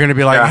 and you're going to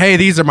be like, "Hey,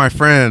 these are my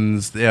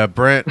friends,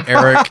 Brent,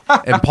 Eric,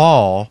 and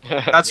Paul."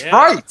 That's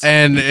right.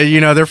 And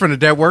they're from the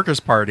Dead Workers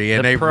Party, and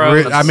The they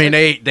pros.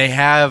 they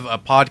have a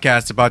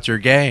podcast about your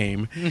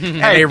game, and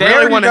Hey, they really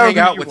already want to know hang who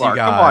out with you are.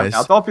 Come on guys.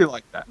 now, don't be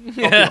like that. Don't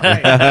be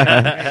like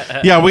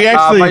that. Yeah, we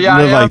actually but yeah,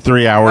 live I like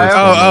 3 hours.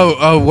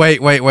 Oh,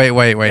 wait. Yeah,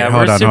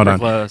 Hold we're on. super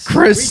close.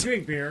 Chris, We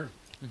drink beer.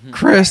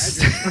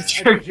 Chris.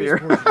 Drink beer.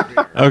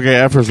 Okay,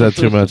 Afro's that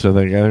too much, I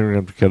think. I think we're going to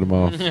have to cut him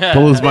off.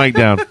 Pull his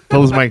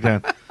mic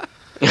down.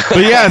 But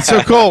yeah, it's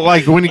so cool.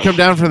 Like, when you come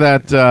down for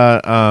that,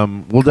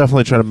 we'll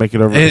definitely try to make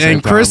it over. At the same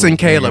And Chris time and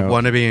Caleb hang out.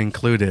 want to be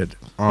included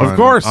on, Of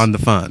course. on the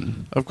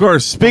fun. Of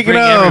course. Speaking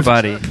Bring of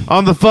everybody.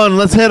 on the fun,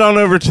 let's head on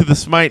over to the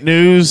Smite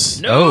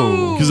news.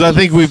 Oh. Because I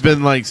think we've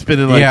been like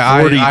spending like Yeah,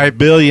 40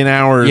 billion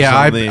hours. Yeah,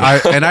 on the,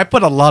 I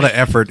put a lot of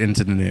effort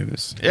into the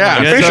news. yeah.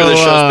 I'm pretty so, sure this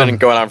show's been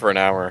going on for an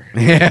hour.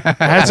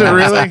 has it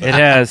really? It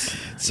has.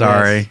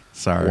 Sorry.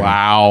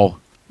 Wow.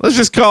 Let's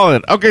just call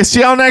it. Okay, see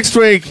y'all next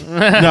week.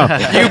 No.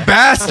 You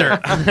bastard.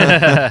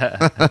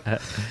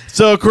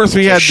 So, of course,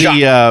 we had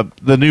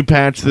the new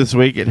patch this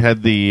week. It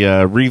had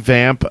the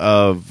revamp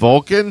of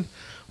Vulcan,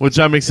 which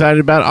I'm excited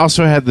about.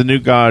 Also had the new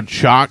god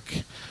Chocolate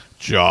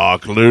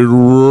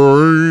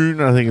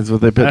Rain, I think is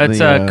what they put in It's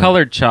the...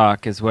 colored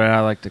chalk is what I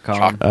like to call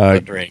them.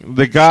 Chocolate drink.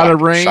 the god of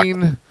Chocolate.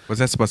 rain. What's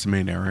that supposed to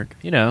mean, Eric?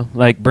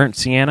 Like burnt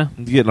sienna.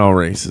 I'm getting all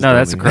racist. No,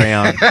 that's a don't you?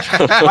 crayon.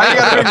 Why you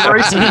gotta be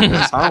racist in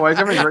this, huh? Why you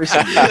gotta be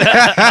racist?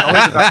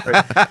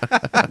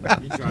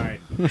 You tried.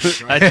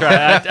 I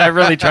tried. I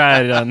really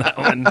tried on that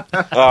one.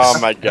 Oh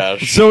my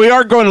gosh. So we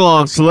are going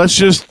along. So let's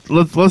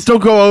don't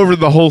go over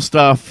the whole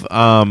stuff. We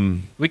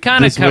kind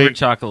of This covered week-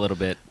 chalk a little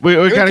bit. We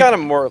Kind kind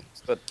of more,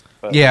 but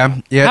Yeah.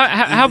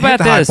 How Hit about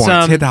the high this?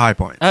 points. Hit the high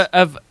points.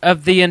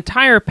 Of the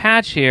entire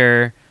patch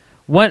here,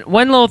 one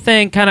little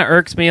thing kind of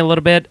irks me a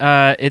little bit.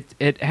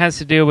 It has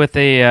to do with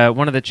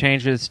one of the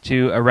changes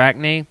to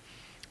Arachne.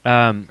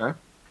 Okay.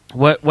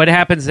 What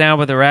happens now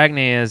with Arachne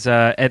is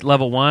at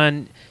level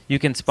 1 you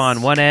can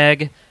spawn 1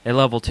 egg, at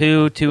level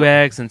 2 2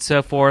 eggs, and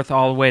so forth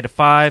all the way to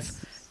 5.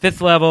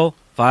 5th level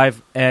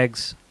 5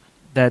 eggs.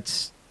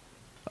 That's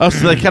so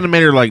they kind of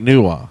made her like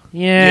Nuwa.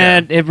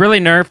 it really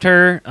nerfed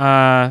her.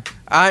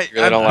 I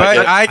really don't like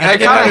it. I They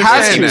can kind of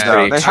had understand to, that.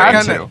 though. They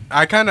had to.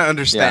 I kind of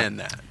understand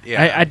that.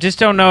 Yeah. I just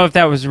don't know if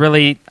that was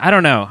really. I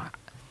don't know.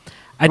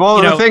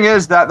 The thing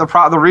is that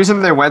the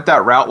reason they went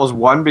that route was,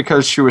 one,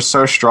 because she was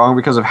so strong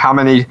because of how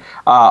many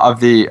of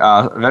the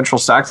eventual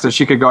stacks that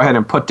she could go ahead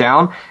and put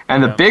down.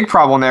 And the big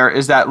problem there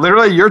is that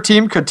literally your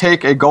team could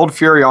take a Gold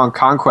Fury on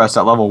Conquest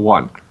at level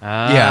 1.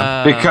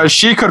 Because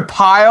she could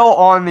pile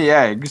on the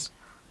eggs,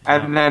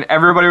 and then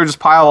everybody would just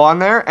pile on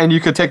there, and you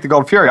could take the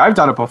Gold Fury. I've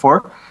done it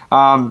before.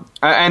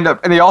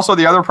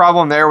 The other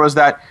problem there was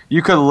that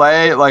you could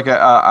lay like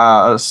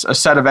a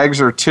set of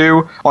eggs or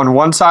two on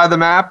one side of the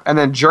map, and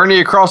then journey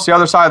across the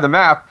other side of the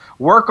map,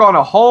 work on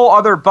a whole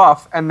other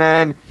buff, and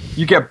then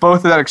you get both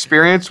of that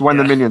experience when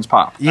the minions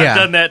pop. I've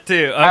done that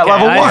too. Okay, at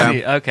level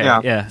 1. Okay,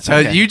 yeah. So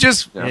you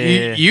just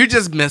you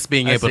just miss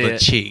being able to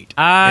cheat.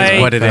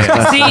 Is what it is.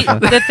 See,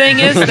 the thing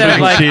is that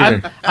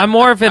like I'm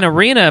more of an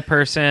arena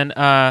person,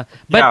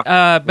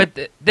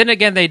 but then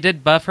again they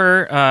did buff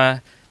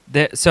her.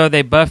 So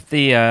they buffed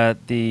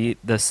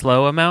the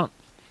slow amount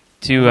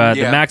to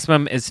the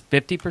maximum is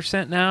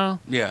 50% now.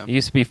 Yeah, it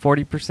used to be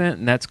 40%,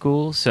 and that's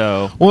cool.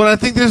 So I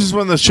think this is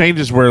one of those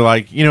changes where,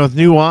 like, with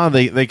New On,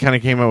 they kind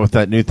of came up with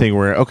that new thing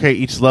where, okay,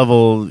 each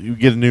level you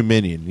get a new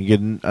minion, you get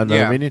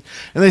another minion,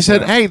 and they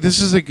said, hey,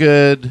 this is a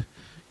good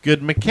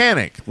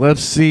mechanic.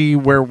 Let's see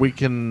where we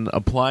can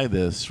apply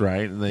this,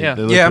 right? And they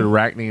looked at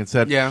Arachne and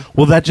said,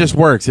 well, that just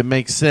works. It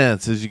makes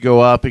sense. As you go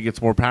up, it gets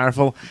more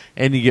powerful,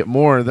 and you get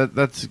more.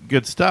 That's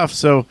good stuff.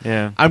 So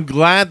I'm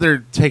glad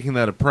they're taking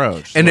that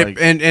approach.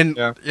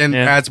 And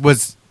as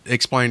was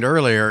explained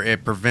earlier,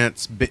 it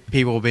prevents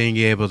people being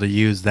able to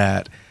use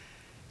that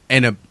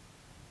and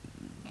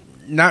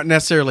not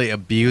necessarily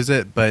abuse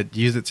it, but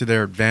use it to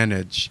their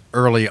advantage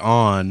early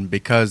on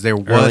because there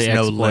was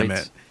no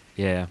limit.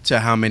 To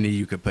how many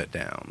you could put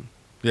down.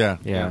 Yeah.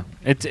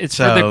 It's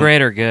for the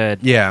greater good.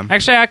 Yeah.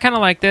 Actually, I kind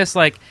of like this.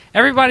 Like,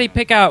 everybody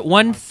pick out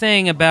one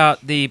thing about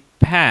the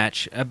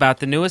patch, about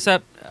the newest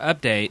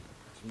update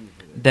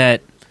that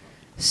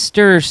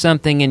stirs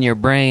something in your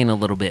brain a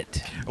little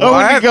bit. We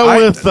could go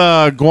with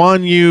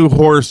Guan Yu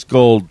horse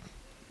gold.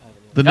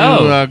 The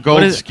new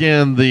gold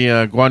skin,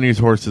 the Guan Yu's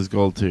horse is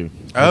gold too.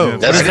 Oh,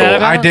 that's cool.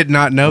 I did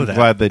not know that. I'm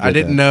glad they did I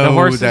didn't that. know the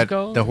horse that is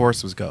gold? The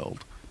horse was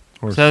gold.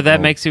 So that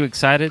makes you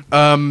excited?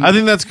 I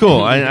think that's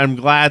cool. I'm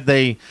glad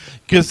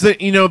because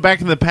back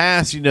in the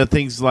past,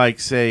 things like,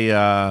 say,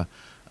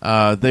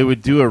 they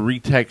would do a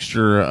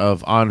retexture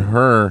of On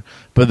Her,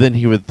 but then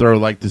he would throw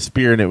like the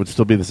spear and it would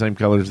still be the same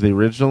color as the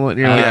original. And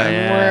you're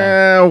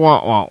well,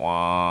 wah, wah,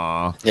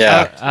 wah.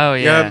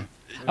 Yeah.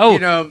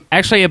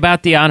 Actually,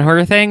 about the On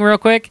Her thing, real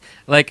quick.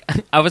 Like,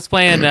 I was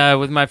playing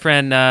with my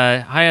friend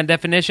High on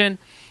Definition,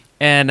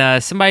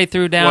 and somebody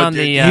threw down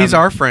he's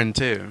our friend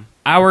too.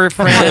 Our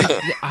friend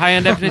High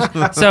on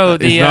Definition. So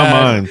the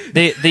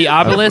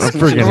obelisk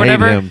or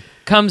whatever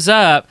comes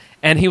up,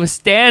 and he was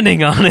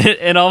standing on it,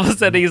 and all of a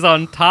sudden he's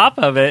on top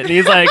of it, and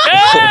he's like,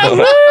 "Hey,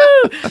 woo!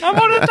 I'm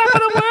on the top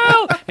of the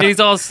world!" And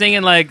he's all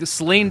singing like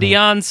Celine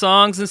Dion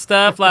songs and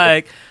stuff.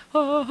 Like,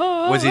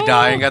 was he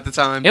dying at the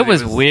time? It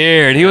was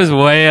weird. He was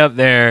way up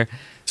there.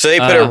 So they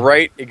put it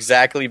right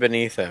exactly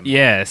beneath him.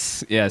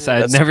 Yes.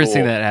 I'd never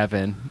seen that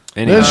happen.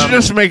 Anyway. They should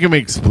just make him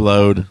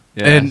explode.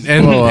 Yes.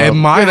 And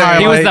my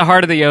highlight, he was the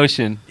heart of the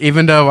ocean.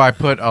 Even though I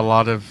put a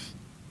lot of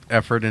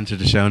effort into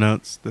the show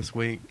notes this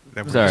week.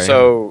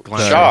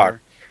 Shock.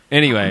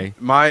 Anyway,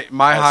 my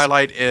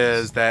highlight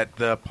is that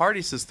the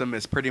party system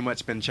has pretty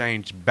much been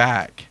changed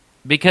back.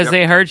 Because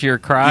they heard your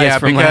cries. Yeah,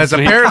 from because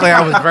apparently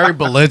I was very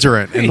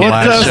belligerent in the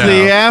last show. What does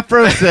the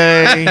Afro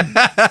say?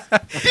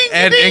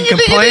 and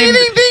complained.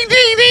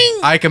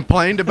 I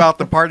complained about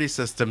the party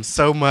system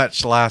so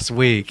much last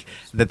week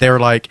that they were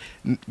like,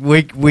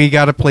 "We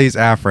got to please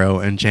Afro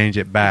and change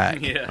it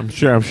back." Yeah. I'm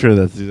sure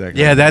that's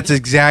exactly. Yeah, that's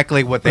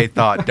exactly what they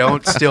thought.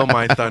 Don't steal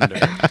my thunder.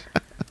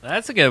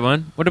 That's a good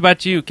one. What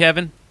about you,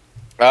 Kevin?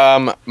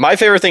 My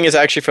favorite thing is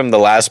actually from the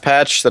last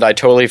patch that I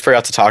totally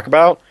forgot to talk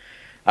about.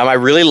 I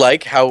really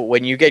like how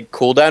when you get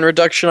cooldown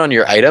reduction on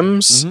your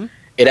items,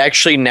 it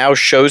actually now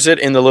shows it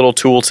in the little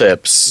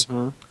tooltips.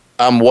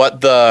 What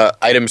the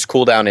item's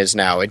cooldown is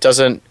now. It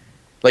doesn't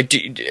like.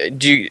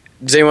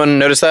 Does anyone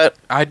notice that?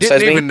 I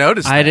didn't even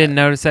notice that. I didn't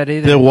notice that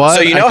either. The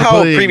what? So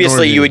how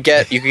previously you could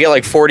get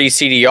like 40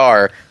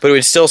 CDR, but it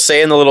would still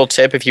say in the little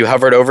tip if you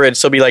hovered over it, it'd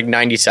still be like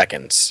 90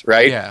 seconds,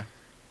 right? Yeah.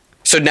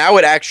 So now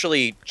it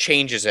actually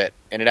changes it,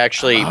 and it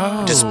actually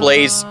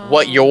displays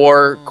what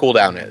your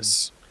cooldown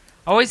is.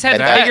 Always had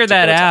to figure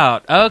that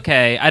out.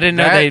 Okay, I didn't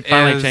know they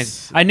finally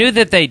changed. I knew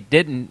that they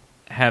didn't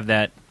have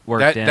that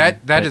worked in.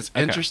 That is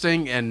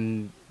interesting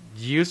and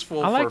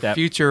useful for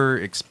future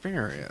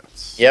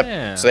experience. Yep.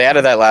 Yeah. So they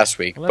added that last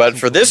week, but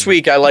for this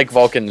week, I like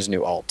Vulcan's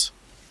new alt.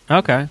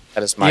 Okay,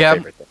 that is my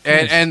favorite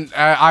thing. And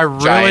I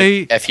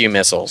really giant FU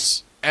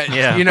missiles.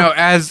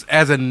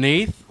 As a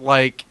Neath,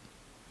 like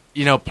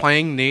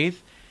playing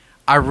Neath,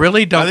 I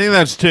really don't. I think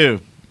that's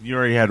two. You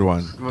already had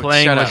one.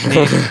 Playing with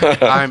Neath.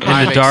 I'm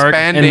in the dark,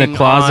 in the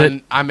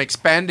closet. I'm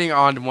expanding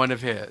on one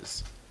of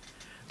his.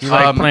 You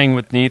like playing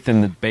with Neath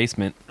in the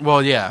basement?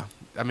 Well, yeah.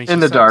 I mean, in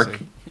the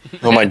dark.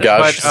 Oh my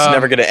gosh, it's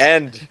never going to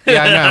end.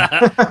 Yeah,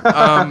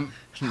 I know.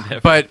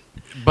 But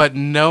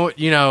no,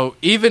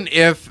 even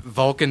if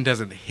Vulcan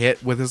doesn't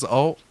hit with his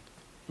ult,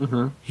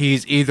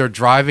 he's either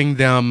driving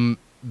them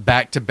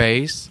back to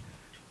base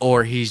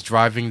or he's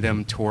driving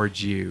them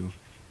towards you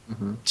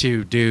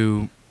to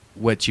do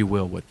what you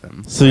will with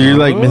them. So you're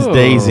like Miss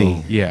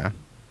Daisy. Yeah.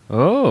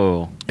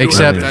 Oh.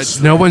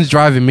 Except no one's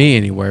driving me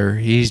anywhere.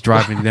 He's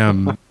driving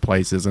them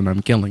places, and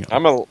I'm killing them.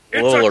 I'm a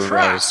little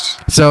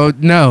aroused. So,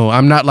 no,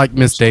 I'm not like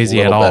Miss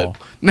Daisy at all.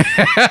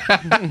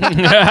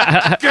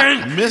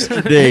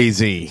 Mr.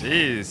 Daisy.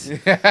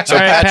 Jeez. So,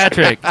 all right,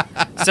 Patrick.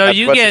 So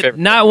you get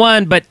not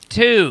one, but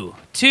two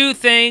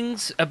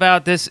things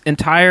about this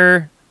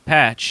entire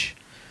patch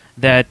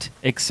that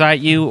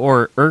excite you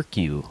or irk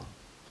you.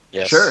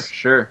 Yes.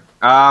 Sure.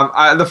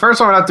 The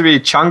first one would have to be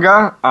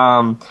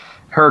Chunga.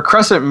 Her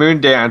Crescent Moon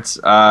Dance,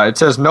 it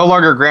says no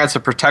longer grants a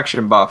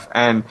protection buff.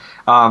 And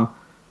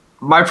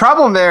my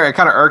problem there, it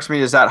kind of irks me,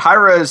 is that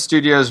Hi-Rez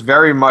Studios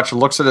very much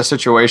looks at a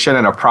situation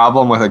and a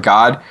problem with a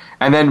god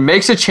and then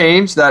makes a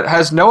change that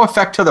has no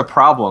effect to the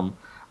problem.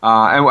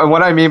 And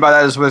what I mean by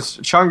that is with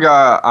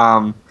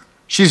Chunga,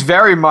 she's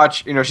very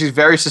much, she's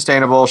very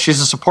sustainable. She's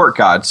a support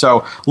god.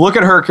 So look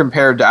at her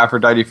compared to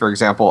Aphrodite, for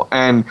example.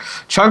 And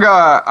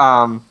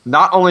Chunga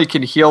not only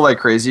can heal like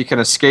crazy, can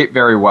escape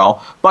very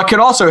well, but can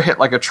also hit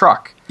like a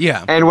truck.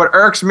 Yeah. And what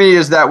irks me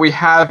is that we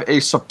have a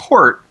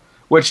support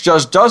which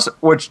does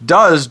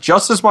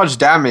just as much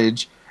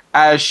damage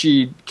as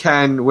she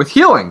can with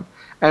healing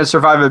and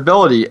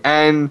survivability.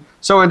 And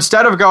so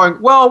instead of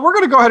going, well, we're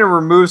going to go ahead and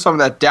remove some of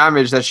that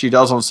damage that she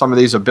does on some of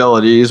these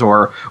abilities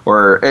or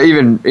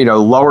even,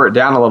 lower it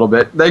down a little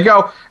bit, they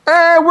go,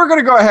 we're going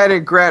to go ahead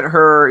and grant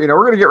her,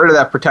 we're going to get rid of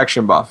that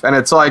protection buff. And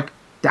it's like,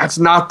 that's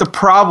not the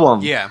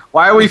problem. Yeah.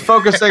 Why are we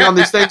focusing on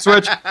these things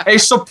which a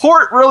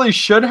support really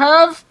should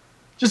have?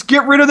 Just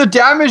get rid of the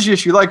damage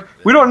issue. Like,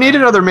 we don't need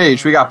another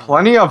mage. We got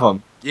plenty of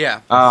them. Yeah.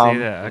 See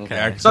that.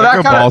 Okay. So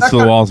that balls to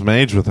the walls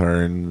mage with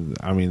her, and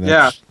I mean,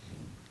 that's,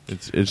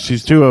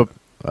 she's too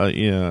I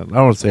don't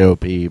want to say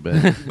OP,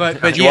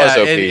 but She was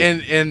OP.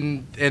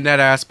 in that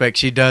aspect,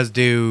 she does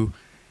do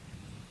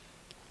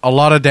a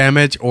lot of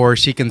damage, or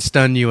she can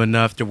stun you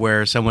enough to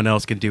where someone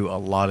else can do a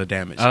lot of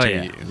damage to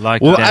you.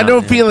 I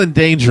don't feel in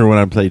danger when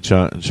I play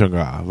Chunga.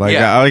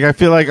 I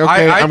feel like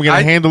I'm going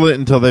to handle it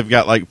until they've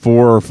got like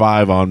 4 or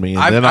 5 on me,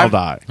 and then I'll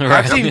die.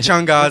 I've seen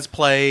Chungas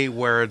play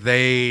where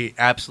they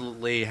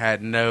absolutely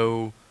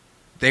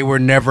they were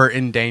never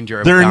in danger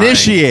of They're dying.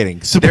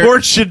 Initiating.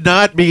 Support should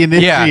not be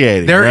initiating.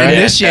 Yeah, they're right?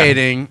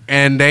 initiating,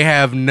 and they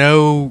have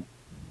no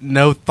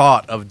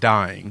thought of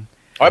dying.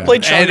 I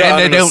played Chunga and they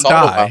on an don't assault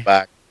die. a while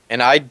back,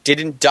 and I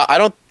didn't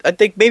die. I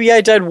think maybe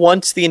I died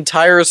once the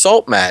entire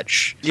assault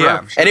match.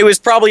 Yeah. And it was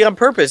probably on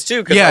purpose,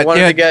 too, because I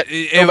wanted to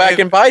go back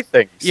and buy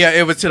things. Yeah,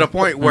 it was to the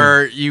point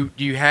where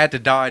you had to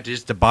die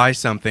just to buy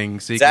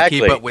something so you can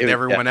keep up with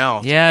everyone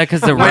else. Yeah,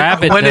 because the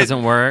rabbit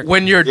doesn't work.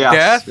 When your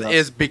death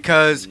is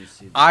because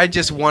I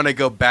just want to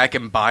go back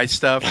and buy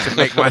stuff to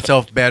make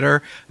myself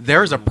better,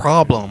 there's a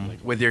problem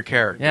with your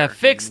character. Yeah,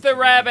 fix the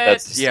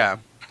rabbit. Yeah.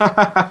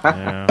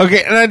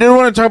 Okay, and I did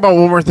want to talk about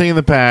one more thing in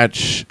the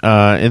patch,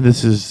 and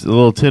this is a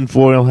little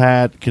tinfoil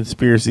hat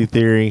conspiracy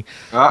theory.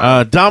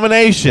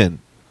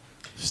 Domination.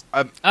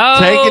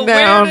 Taken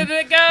down. Where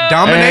did it go?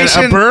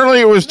 Domination. And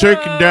apparently it was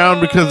taken down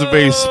because of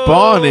a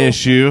spawn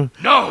issue.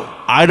 No.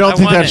 I don't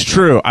think that's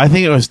true. I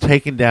think it was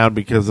taken down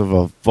because of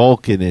a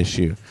Vulcan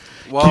issue.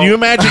 Well, can you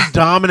imagine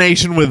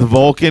domination with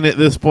Vulcan at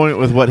this point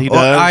with what he does?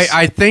 Well,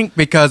 I think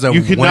because of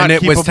when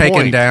it was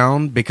taken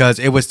down, because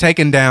it was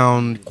taken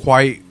down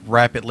quite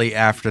rapidly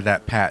after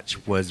that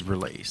patch was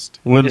released.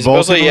 When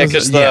Vulcan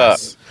was, because the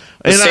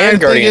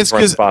Sand Guardians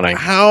weren't spawning.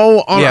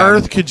 How on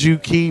earth could you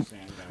keep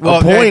a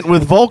point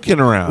with Vulcan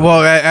around?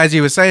 Well, as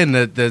you were saying,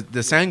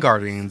 the Sand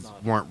Guardians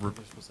weren't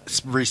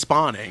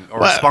respawning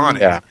or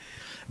spawning. Yeah.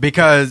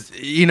 Because,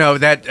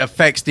 that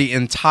affects the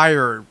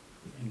entire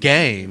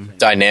game.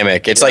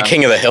 Dynamic. It's like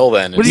King of the Hill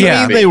then. What do you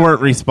mean they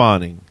weren't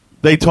respawning?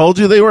 They told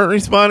you they weren't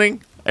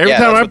respawning? Every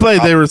time I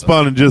played, they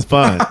responded just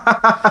fine.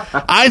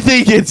 I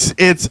think it's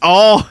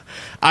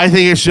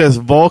just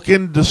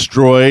Vulcan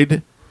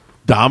destroyed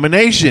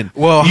domination.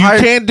 Well, you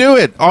can't do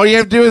it. All you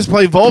have to do is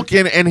play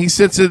Vulcan, and he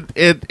sits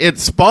at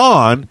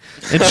spawn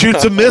and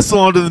shoots a missile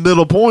onto the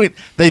middle point.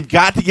 They've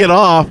got to get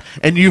off,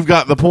 and you've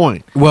got the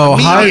point. Well,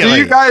 do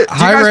you guys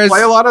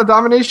play a lot of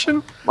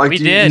domination? We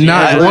did.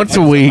 Not once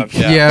a week.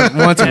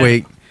 Yeah, once a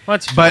week.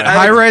 But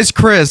Hi-Res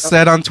Chris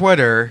said on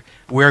Twitter,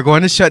 we're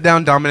going to shut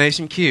down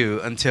Domination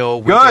Q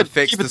until we can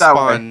fix the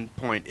spawn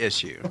point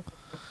issue.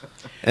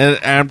 And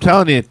I'm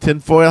telling you,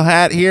 tinfoil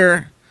hat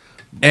here.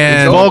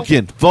 And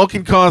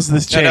Vulcan caused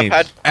this change.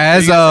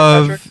 As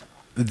of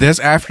this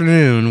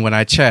afternoon, when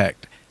I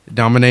checked,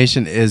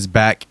 Domination is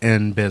back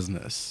in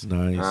business.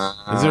 Nice.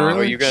 Is it really?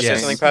 Are you going to say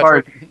something,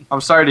 Patrick?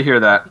 I'm sorry to hear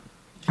that.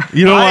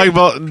 You don't like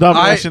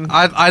Domination?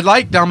 I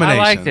like Domination.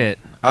 I liked it.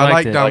 I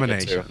like it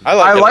Domination. too.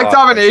 I like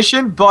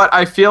Domination, but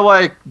I feel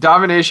like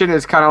Domination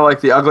is kind of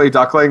like the Ugly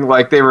Duckling.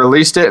 Like they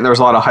released it and there was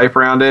a lot of hype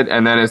around it,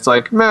 and then it's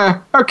like, meh,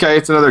 okay,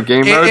 it's another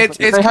game mode.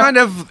 It's kind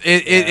of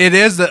it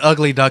is the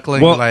Ugly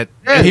Duckling. Well, but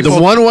the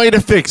one way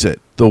to fix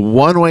it, the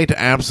one way to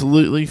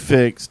absolutely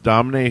fix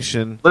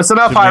Domination. Listen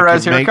up, High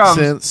Res, here it comes.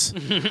 Sense,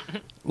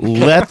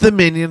 let the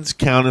minions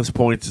count as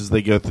points as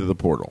they go through the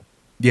portal.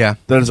 Yeah,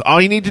 that is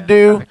all you need to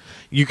do.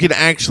 You can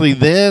actually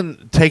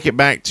then take it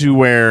back to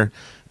where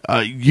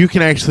you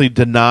can actually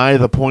deny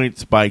the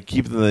points by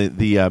keeping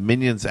the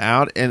minions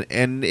out,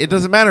 and it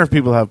doesn't matter if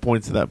people have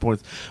points at that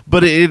point.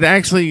 But it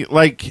actually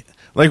like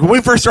when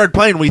we first started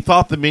playing, we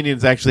thought the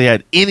minions actually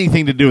had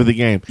anything to do with the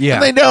game. Yeah,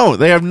 and they don't.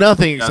 They have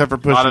nothing except for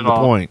pushing the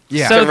point.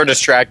 Yeah, except for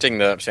distracting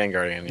the Sand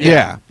Guardian.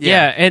 Yeah.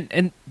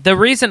 And the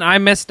reason I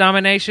missed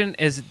Domination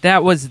is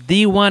that was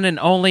the one and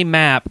only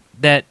map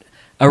that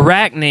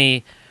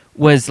Arachne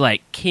was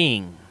like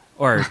king.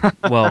 Or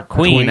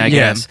queen, I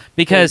guess,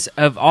 because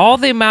of all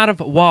the amount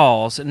of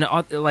walls and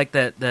like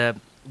the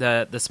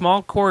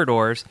small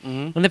corridors,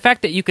 and the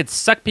fact that you could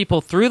suck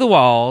people through the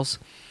walls,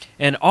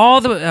 and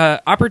all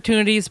the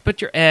opportunities to put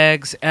your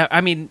eggs.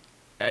 I mean,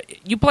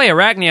 you play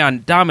Arachne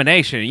on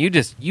Domination,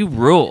 you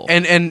rule.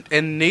 And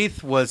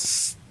Neath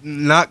was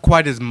not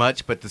quite as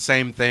much, but the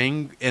same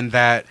thing in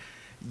that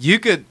you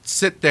could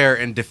sit there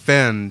and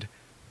defend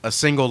a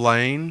single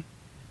lane,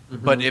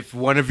 but if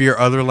one of your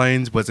other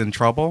lanes was in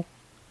trouble.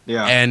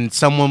 Yeah. And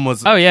someone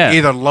was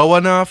either low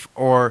enough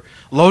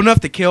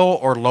to kill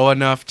or low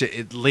enough to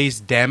at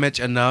least damage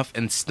enough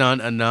and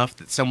stun enough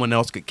that someone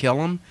else could kill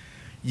them,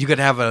 you could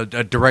have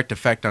a direct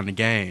effect on the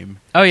game.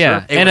 Oh,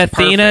 yeah. Sure. And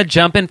Athena perfect.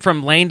 Jumping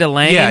from lane to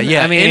lane.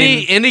 Yeah. I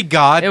mean, any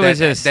god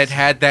that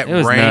had that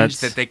range nuts.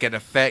 That they could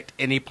affect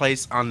any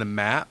place on the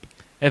map.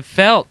 It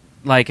felt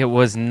like it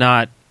was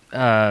not...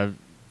 it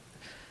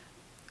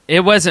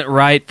wasn't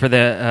right for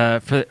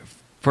the...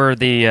 for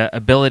the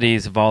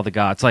abilities of all the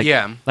gods. Like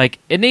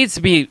it needs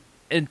to be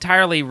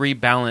entirely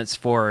rebalanced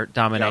for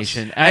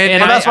Domination. Yes.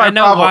 And that's my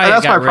problem. And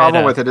that's my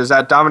problem with it is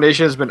that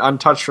Domination has been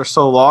untouched for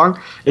so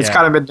long. It's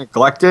kind of been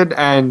neglected,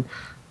 and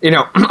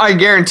I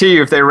guarantee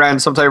you, if they ran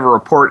some type of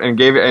report and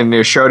gave it and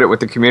they showed it with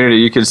the community,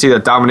 you can see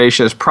that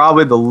Domination is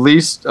probably the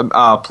least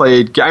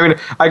played. I mean,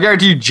 I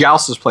guarantee you,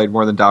 Joust has played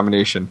more than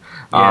Domination.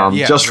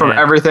 Just from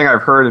everything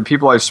I've heard and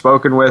people I've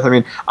spoken with. I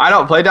mean, I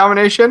don't play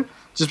Domination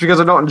just because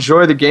I don't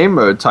enjoy the game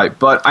mode type,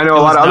 but I know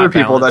a lot of other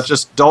people that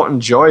just don't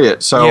enjoy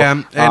it. So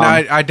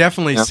I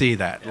definitely see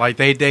that. Like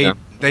they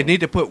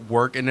need to put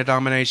work into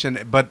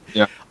Domination, but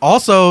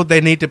also they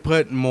need to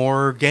put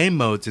more game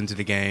modes into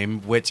the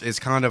game, which is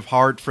kind of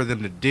hard for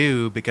them to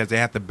do because they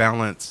have to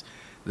balance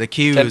the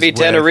queues.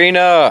 10v10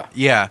 arena.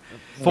 Yeah.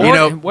 What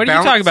are you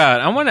talking about?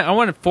 I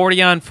want a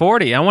 40 on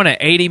 40. I want an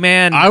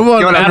 80-man. I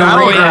want a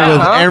battle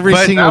with every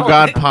single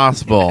god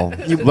possible,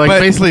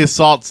 basically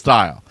Assault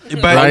style.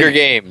 But Hunger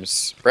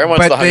Games. Brad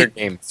wants the Hunger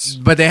Games.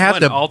 But they have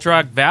to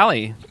Ultrak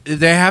Valley.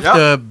 They have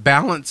to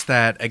balance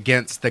that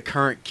against the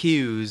current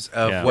queues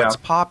of what's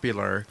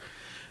popular,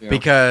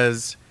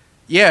 because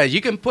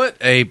you can put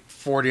a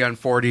 40 on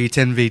 40,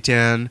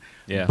 10v10,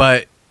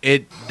 but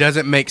it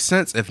doesn't make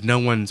sense if no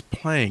one's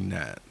playing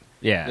that.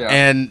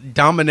 And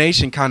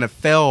Domination kind of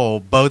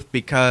fell both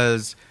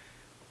because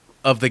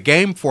of the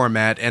game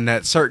format and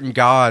that certain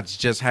gods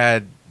just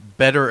had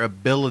better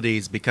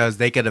abilities because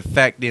they could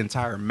affect the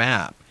entire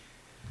map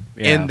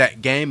in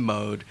that game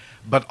mode,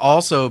 but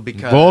also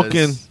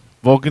because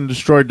Vulcan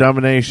destroyed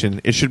Domination.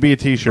 It should be a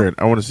T-shirt.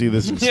 I want to see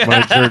this in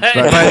my shirt.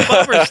 A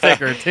bumper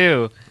sticker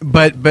too.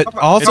 But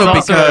also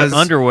because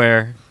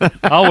underwear.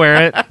 I'll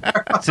wear it.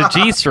 It's a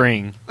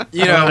G-string.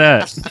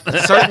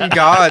 Certain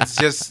gods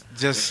just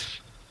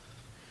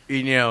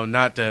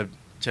not to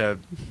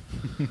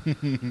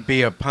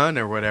be a pun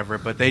or whatever,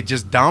 but they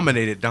just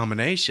dominated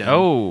Domination.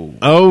 Hey,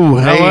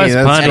 that's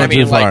and I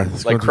mean,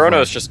 like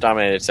Kronos just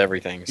dominates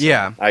everything.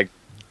 So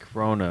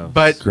Kronos.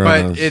 But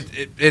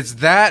it's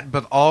that,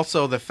 but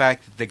also the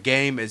fact that the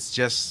game is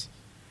just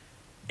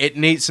it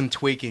needs some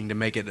tweaking to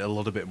make it a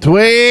little bit more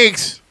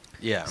tweaks.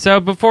 Yeah. So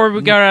before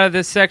we go out of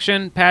this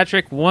section,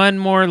 Patrick, one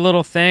more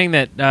little thing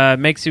that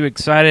makes you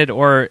excited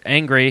or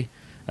angry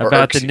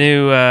about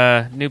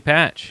the new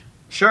patch.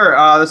 Sure.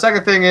 The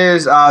second thing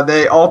is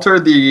they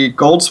altered the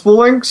gold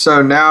spooling,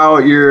 so now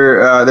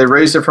they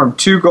raised it from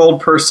 2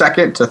 gold per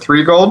second to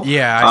 3 gold.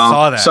 Yeah, I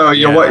saw that. So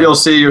what you'll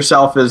see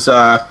yourself is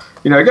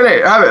being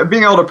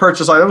able to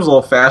purchase items a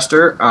little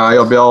faster.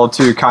 You'll be able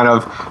to kind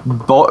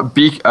of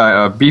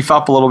beef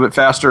up a little bit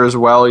faster as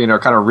well.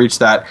 Kind of reach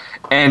that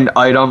end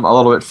item a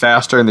little bit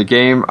faster in the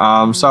game.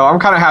 So I'm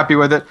kind of happy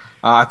with it.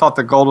 I thought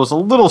the gold was a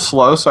little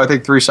slow, so I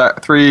think 3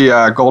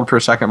 gold per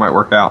second might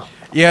work out.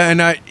 Yeah, and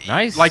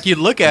like you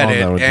look at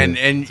it,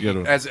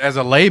 and as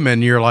a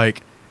layman, you're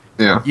like,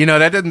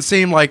 that doesn't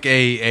seem like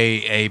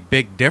a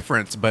big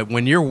difference. But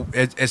when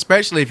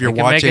especially if you're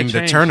watching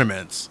the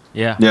tournaments,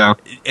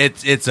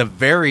 it's a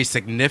very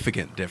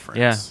significant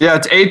difference. Yeah,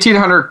 it's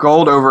 1,800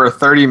 gold over a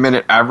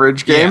 30-minute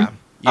average game.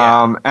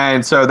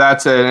 And so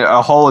that's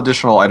a whole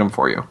additional item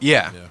for you.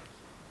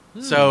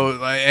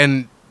 So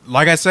and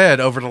like I said,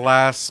 over the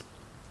last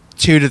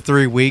 2 to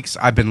 3 weeks,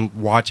 I've been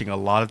watching a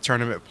lot of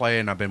tournament play,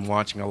 and I've been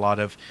watching a lot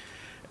of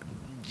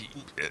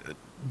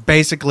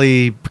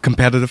basically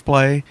competitive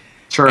play.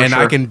 Sure, and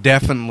sure. I can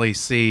definitely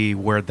see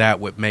where that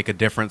would make a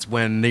difference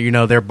when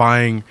they're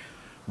buying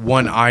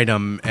one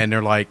item and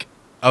they're like,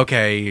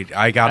 okay,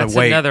 I gotta That's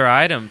wait another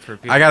item for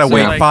people. I gotta So,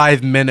 wait like,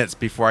 5 minutes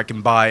before I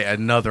can buy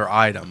another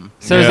item.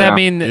 So does Yeah. that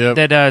mean Yep.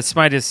 that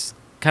Smite is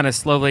kind of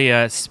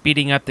slowly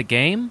speeding up the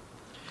game?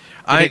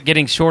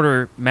 Getting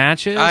shorter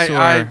matches?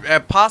 I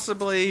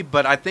possibly,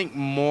 but I think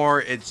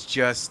more it's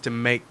just to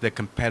make the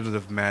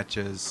competitive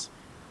matches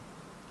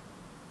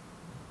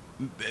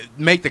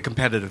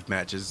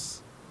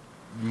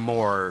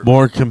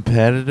More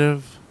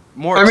competitive.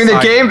 more. I mean, the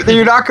exciting. game,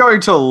 you're not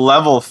going to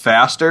level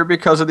faster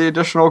because of the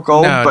additional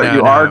gold, No, but no,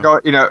 you no. are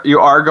going. You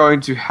are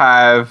going to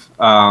have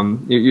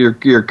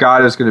your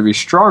god is going to be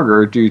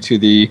stronger due to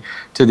the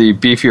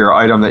beefier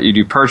item that you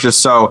do purchase.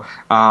 So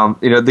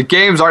the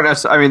games aren't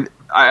necessarily. I mean,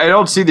 I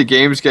don't see the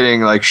games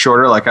getting like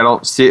shorter. Like I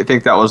don't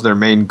think that was their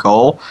main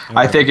goal. Okay.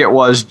 I think it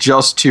was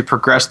just to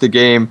progress the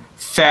game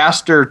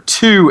faster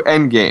to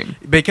end game,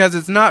 because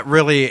it's not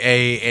really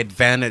a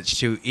advantage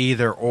to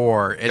either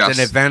or. It's Yes.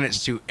 an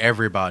advantage to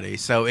everybody.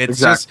 So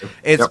it's Exactly.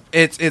 just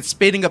it's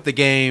speeding up the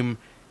game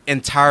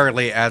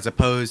entirely, as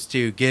opposed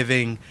to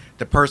giving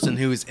the person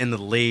who's in the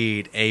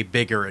lead a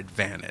bigger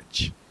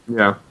advantage.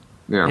 Yeah.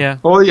 Yeah.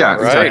 Well, yeah.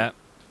 Right. Exactly.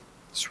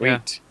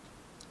 Sweet.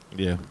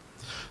 Yeah.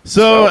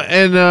 So,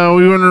 and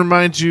we want to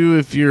remind you,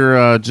 if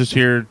you're just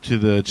here to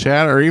the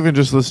chat or even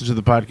just listen to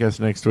the podcast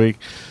next week,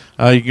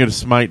 you can go to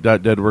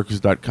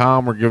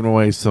smite.deadworkers.com. We're giving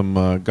away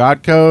some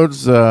God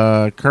codes.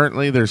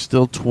 Currently, there's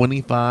still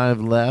 25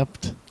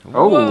 left.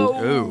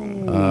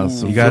 Oh.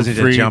 So You guys feel need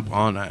to free jump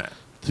on that.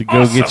 to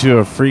go get you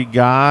a free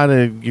God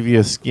and give you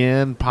a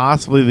skin.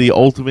 Possibly the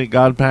ultimate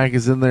God pack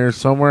is in there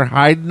somewhere,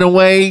 hiding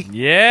away.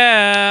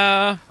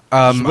 Yeah.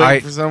 Just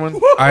waiting for someone.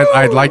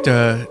 I'd like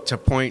to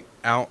point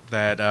out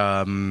that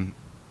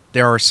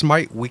there are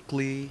Smite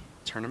weekly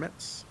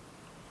tournaments.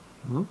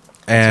 Mhm.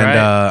 And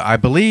right. I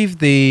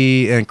believe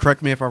and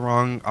correct me if I'm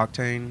wrong,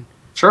 Octane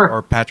Sure.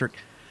 or Patrick.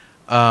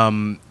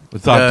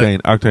 It's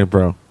Octane, Octane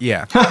Pro.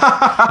 Yeah,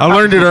 I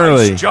learned it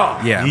early.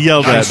 yeah. He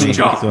yelled at me.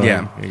 job. So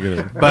Yeah. I get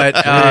it. But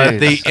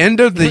the end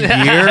of the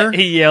year,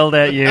 He yelled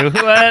at you.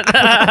 What?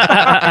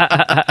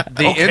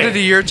 the end of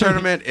the year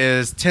tournament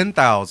is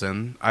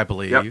 10,000, I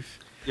believe.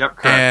 Yep.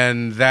 Correct.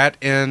 And that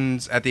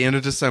ends at the end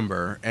of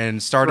December,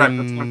 and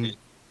starting Correct,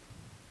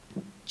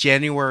 that's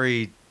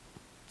January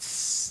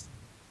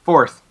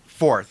 4th.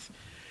 4th,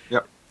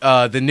 Yep.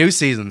 the new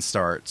season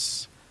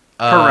starts.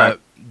 Correct.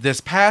 This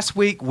past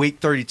week, week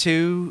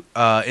 32,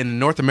 in the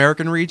North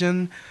American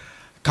region,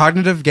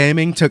 Cognitive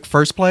Gaming took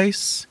first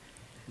place.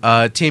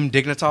 Team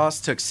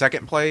Dignitas took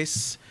second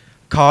place.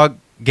 Cog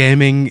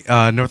Gaming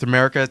North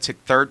America took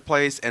third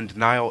place, and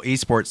Denial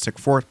Esports took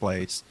fourth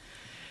place.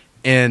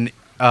 In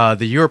the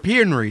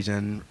European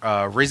region,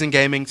 Reason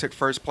Gaming took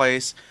first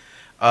place.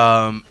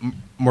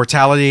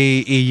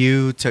 Mortality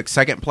EU took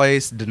second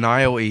place.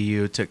 Denial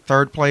EU took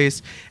third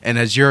place, and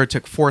Azure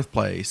took fourth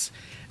place.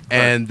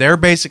 And they're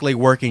basically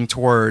working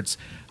towards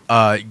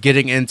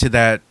getting into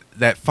that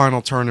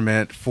final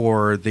tournament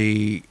for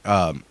the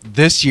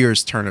this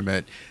year's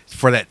tournament,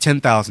 for that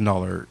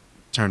 $10,000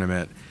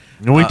 tournament.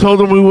 And we told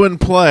him we wouldn't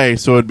play,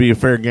 so it'd be a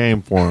fair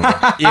game for him.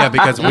 Yeah,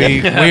 because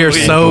we are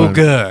so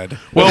good.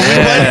 Well, we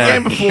played a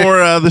game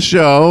before the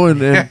show, and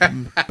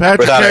Patrick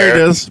Without carried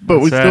Eric. us, but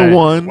we That's still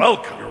right. won.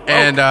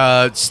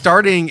 And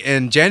starting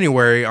in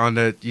January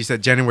you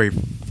said January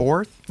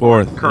 4th?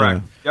 Fourth.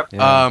 Correct. Yep.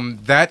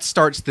 That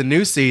starts the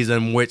new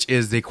season, which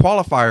is the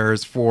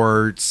qualifiers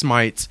for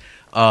Smite's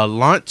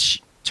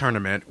launch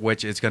tournament,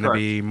 which is going to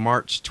be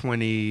March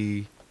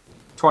 27th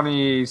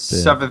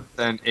 27th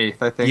and 8th,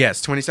 I think.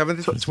 Yes,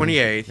 27th and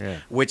 28th, Yeah.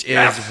 which is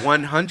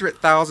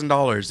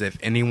 $100,000 if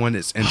anyone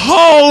is interested.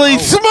 Holy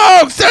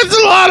smokes, that's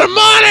a lot of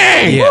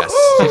money! Yes.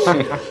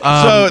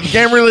 So, the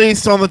game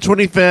released on the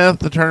 25th.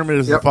 The tournament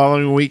is the Yep.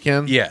 following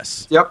weekend.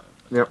 Yes. Yep.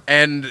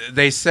 And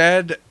they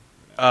said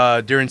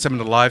during some of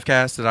the live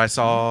casts that I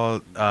saw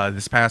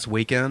this past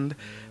weekend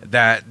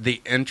that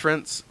the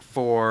entrance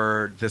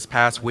for this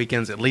past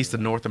weekend's, at least the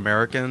North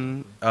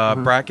American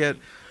bracket,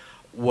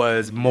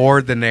 was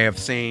more than they have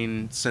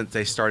seen since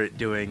they started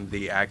doing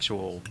the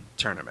actual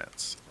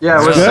tournaments. Yeah,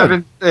 it was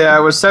Good.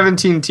 it was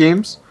 17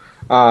 teams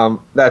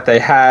that they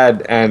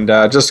had, and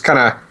just kind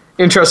of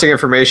interesting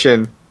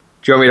information. Do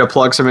you want me to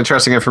plug some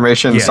interesting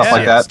information and stuff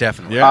like that?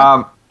 Definitely.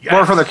 Yeah.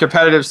 More from the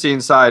competitive scene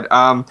side.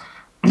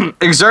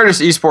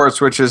 Exertus Esports,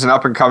 which is an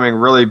up-and-coming,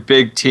 really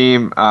big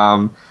team.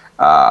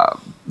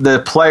 The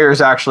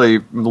players actually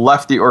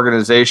left the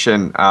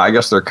organization. I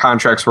guess their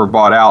contracts were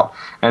bought out,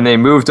 and they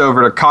moved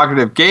over to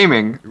Cognitive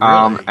Gaming,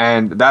 Really?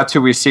 and that's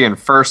who we see in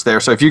first there.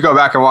 So if you go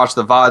back and watch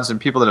the VODs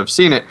and people that have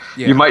seen it,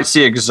 Yeah. you might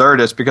see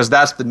Exertus, because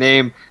that's the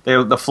name,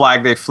 the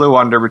flag they flew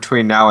under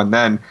between now and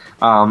then.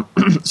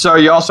 So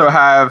you also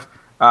have...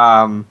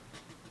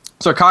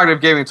 so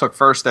Cognitive Gaming took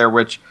first there,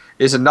 which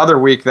is another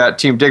week that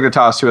Team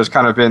Dignitas, who has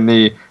kind of been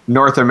the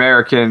North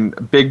American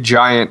big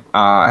giant,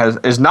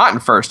 is not in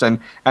first, and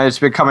it's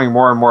becoming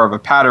more and more of a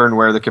pattern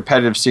where the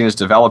competitive scene is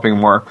developing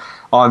more.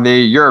 On the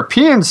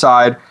European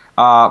side,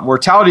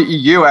 Mortality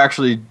EU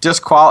actually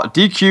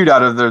DQ'd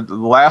out of the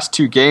last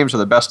 2 games of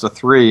the best of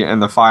 3 in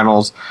the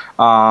finals,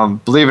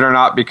 believe it or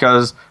not,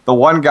 because the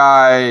one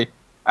guy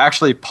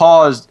actually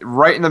paused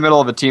right in the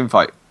middle of a team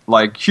fight.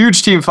 Like,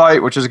 huge team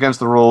fight, which is against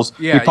the rules.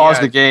 He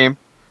paused the game,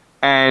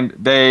 and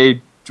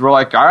they were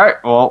like, all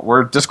right, well,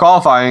 we're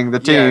disqualifying the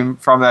team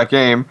from that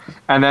game.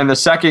 And then the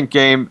second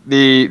game,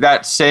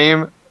 that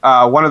same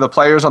one of the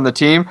players on the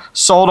team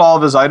sold all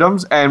of his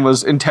items and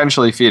was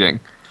intentionally feeding.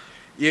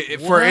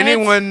 For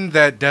anyone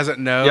that doesn't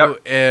know,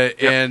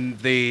 in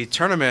the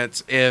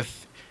tournaments,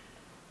 if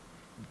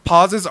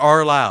pauses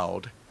are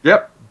allowed,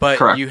 but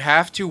correct. you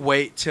have to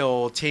wait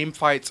till team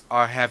fights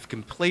have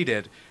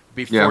completed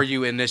before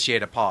you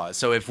initiate a pause.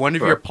 So if one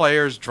of your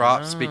players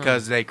drops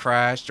because they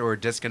crashed or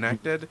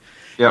disconnected,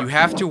 you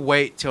have to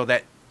wait till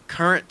that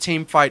current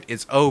team fight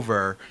is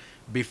over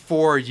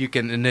before you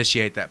can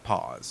initiate that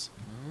pause.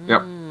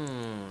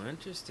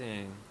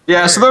 Interesting.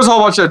 Yeah, so there's a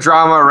whole bunch of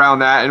drama around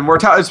that, and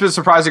it's been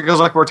surprising because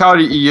like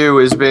Mortality EU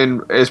is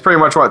pretty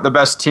much the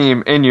best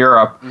team in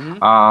Europe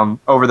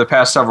over the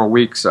past several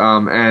weeks,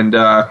 and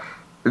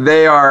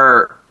they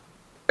are.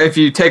 If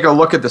you take a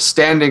look at the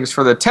standings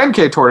for the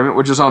 10K tournament,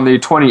 which is on the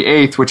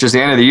 28th, which is the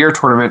end of the year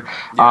tournament,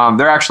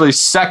 they're actually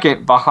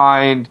second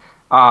behind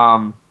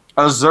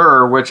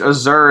Azure, which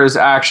Azure is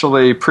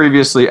actually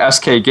previously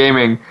SK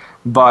Gaming,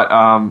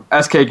 but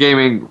SK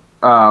Gaming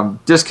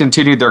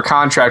discontinued their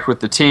contract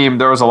with the team.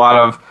 There was a lot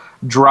of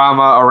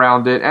drama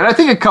around it, and I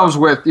think it comes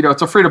with,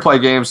 it's a free-to-play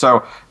game,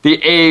 so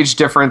the age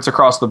difference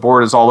across the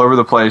board is all over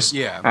the place.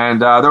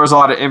 And there was a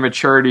lot of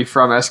immaturity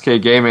from SK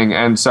Gaming,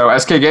 and so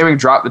SK Gaming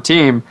dropped the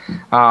team,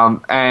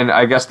 and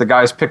I guess the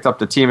guys picked up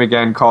the team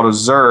again called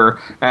Azure,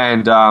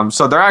 and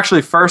so they're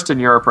actually first in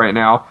Europe right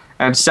now,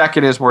 and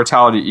second is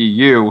Mortality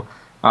EU.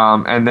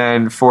 And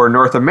then for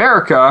North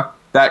America,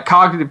 that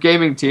Cognitive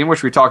Gaming team,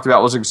 which we talked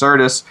about, was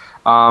Exertus.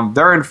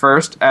 They're in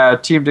first.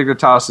 Team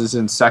Dignitas is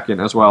in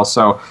second as well.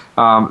 So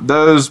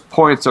those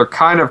points are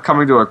kind of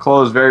coming to a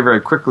close very,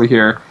 very quickly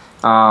here.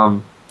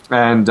 So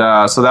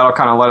that'll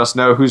kind of let us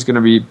know who's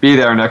going to be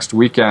there next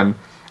weekend.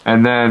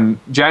 And then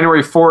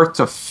January 4th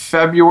to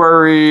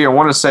February, I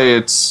want to say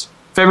it's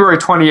February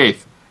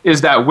 28th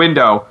is that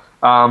window.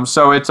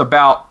 So it's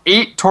about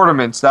 8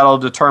 tournaments that'll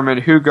determine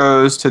who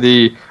goes to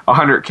the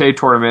 100K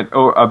tournament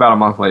about a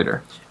month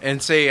later. And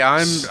see,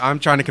 I'm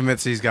trying to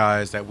convince these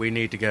guys that we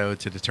need to go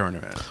to the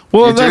tournament.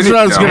 Well, that's what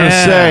I was going to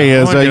say.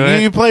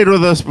 Is you played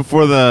with us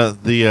before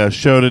the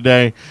show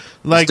today.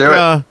 Like,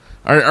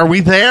 are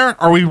we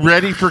there? Are we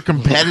ready for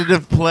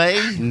competitive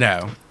play?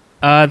 No.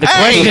 The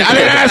question I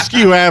didn't ask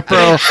you, Afro.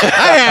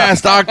 I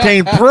asked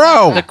Octane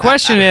Pro. The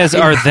question is,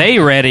 are they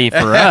ready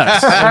for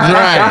us?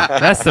 Right.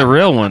 That's the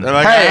real one.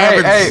 Like,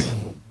 hey.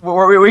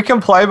 We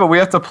can play, but we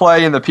have to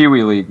play in the Pee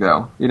Wee League,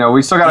 though.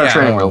 We still got our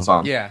training wheels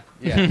on. Pee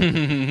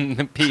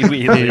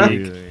Wee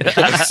League.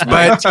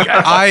 But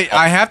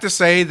I have to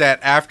say that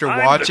after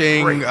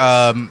watching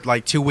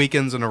like 2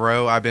 weekends in a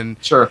row, I've been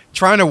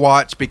trying to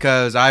watch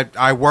because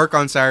I work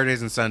on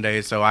Saturdays and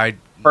Sundays, so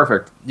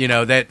perfect.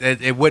 That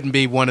it wouldn't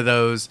be one of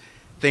those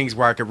things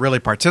where I could really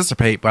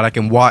participate, but I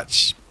can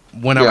watch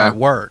when I'm at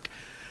work.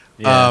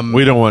 Yeah.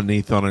 We don't want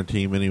Neith on our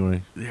team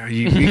anyway.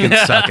 You can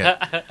suck it.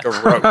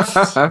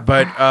 Gross.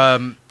 But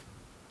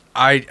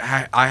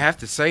I have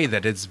to say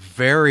that it's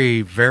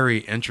very, very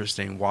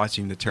interesting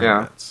watching the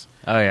tournaments.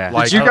 Oh yeah.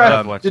 Like,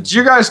 did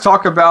you guys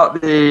talk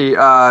about the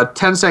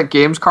Tencent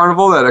Games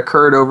Carnival that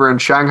occurred over in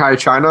Shanghai,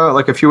 China,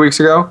 like a few weeks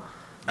ago?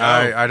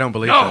 I don't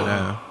believe so.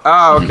 No.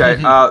 Oh, okay.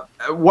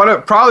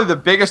 Probably the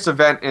biggest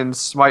event in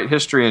Smite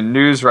history and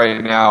news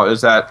right now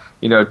is that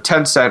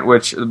Tencent,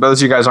 which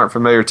those of you guys aren't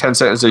familiar,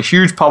 Tencent is a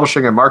huge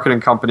publishing and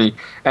marketing company,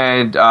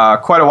 and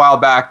quite a while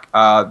back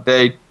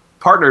they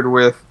partnered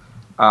with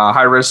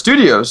Hi-Rez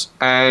Studios,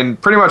 and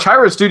pretty much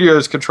Hi-Rez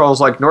Studios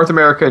controls like North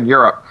America and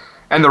Europe.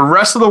 And the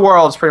rest of the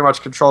world is pretty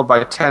much controlled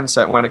by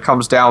Tencent when it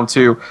comes down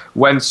to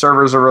when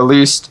servers are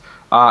released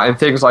and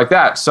things like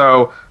that.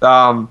 So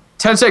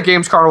Tencent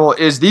Games Carnival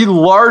is the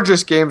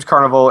largest games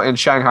carnival in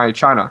Shanghai,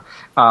 China.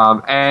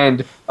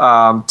 And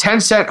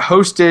Tencent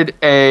hosted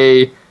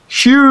a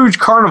huge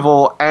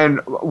carnival,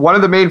 and one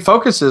of the main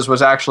focuses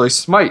was actually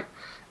Smite.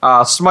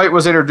 Smite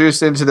was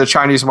introduced into the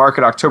Chinese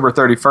market October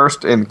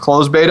 31st in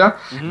closed beta,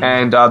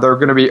 and they're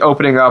going to be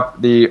opening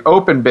up the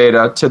open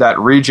beta to that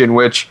region,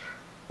 which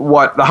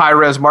what the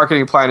Hi-Rez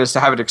marketing plan is to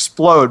have it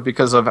explode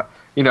because of,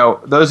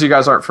 those of you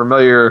guys aren't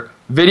familiar,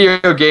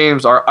 video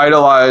games are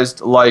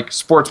idolized like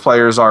sports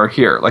players are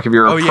here. Like if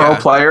you're a pro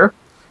player,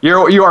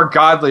 you are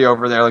godly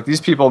over there. Like these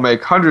people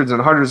make hundreds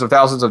and hundreds of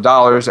thousands of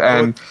dollars,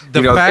 and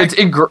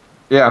the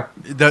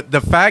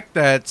fact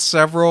that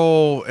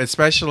several,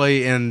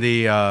 especially in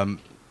the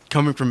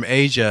coming from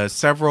Asia,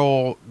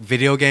 several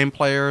video game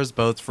players,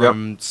 both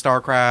from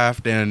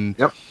StarCraft and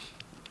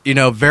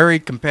very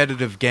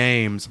competitive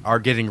games are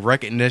getting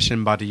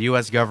recognition by the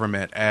U.S.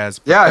 government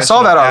as I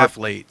saw that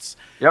athletes.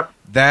 Yep.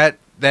 That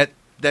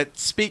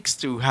speaks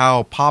to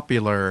how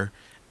popular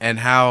and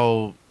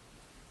how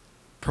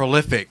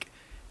prolific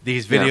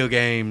these video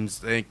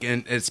games,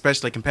 and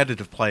especially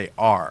competitive play,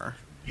 are.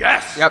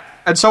 Yes. Yep.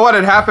 And so what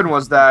had happened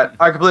was that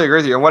I completely agree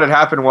with you. And what had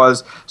happened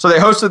was, so they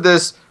hosted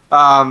this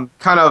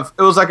it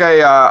was like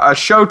a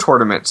show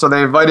tournament. So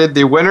they invited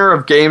the winner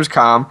of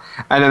Gamescom,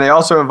 and then they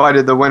also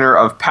invited the winner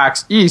of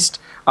PAX East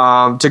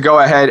to go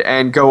ahead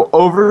and go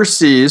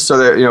overseas. So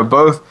that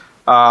both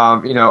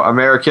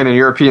American and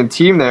European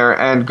team there,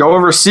 and go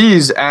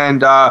overseas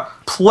and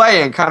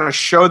play and kind of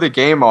show the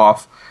game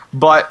off.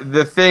 But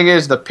the thing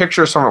is, the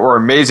pictures from it were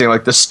amazing.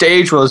 Like, the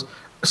stage was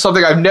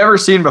something I've never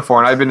seen before,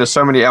 and I've been to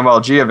so many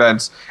MLG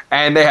events,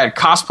 and they had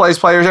cosplays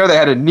players there. They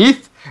had a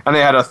Neith, and they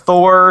had a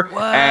Thor.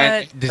 What?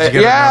 And did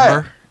you get a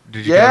number?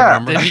 Did you get her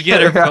number? Did you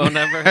get her phone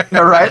number? Yeah,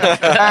 right.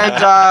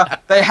 And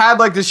they had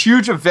like this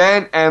huge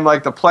event, and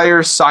like the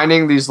players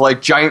signing these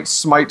like giant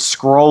Smite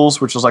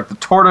scrolls, which was like the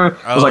tournament,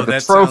 was like the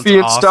trophy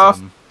and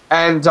stuff.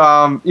 And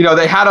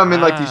they had them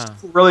in like these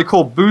really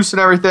cool booths and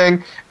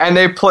everything. And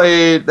they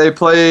played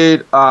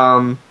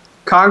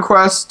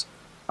Conquest,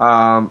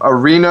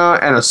 Arena,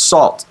 and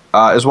Assault.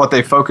 Is what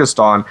they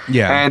focused on.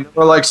 Yeah. And there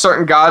were like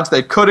certain gods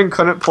they couldn't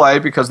play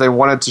because they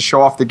wanted to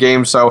show off the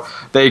game, so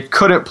they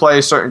couldn't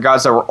play certain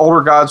gods that were older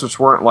gods, which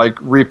weren't like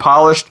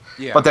repolished.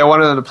 Yeah. But they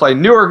wanted them to play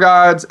newer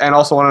gods, and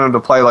also wanted them to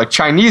play like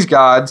Chinese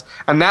gods,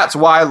 and that's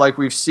why like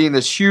we've seen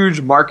this huge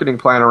marketing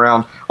plan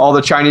around all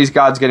the Chinese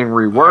gods getting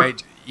reworked.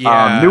 Right.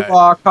 Yeah.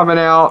 Nuwa coming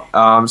out,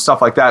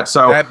 stuff like that.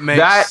 So that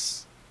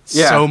makes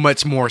so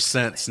much more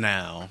sense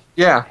now.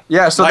 Yeah.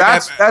 So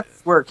like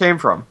that's where it came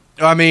from.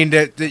 I mean,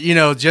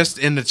 just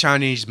in the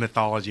Chinese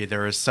mythology,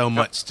 there is so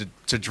much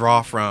to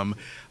draw from.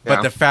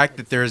 But the fact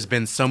that there has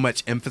been so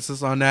much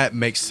emphasis on that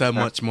makes so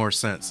much more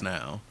sense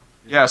now.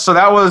 Yeah, so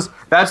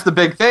that's the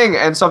big thing.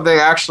 And something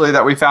actually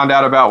that we found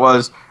out about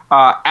was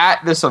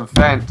at this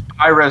event,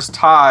 Hi-Rez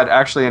Todd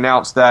actually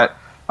announced that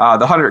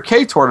the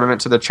 100K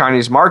tournament to the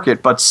Chinese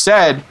market, but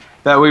said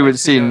that we would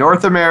see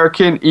North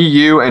American,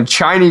 EU, and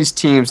Chinese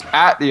teams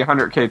at the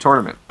 100K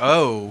tournament.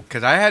 Oh,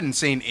 because I hadn't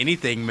seen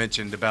anything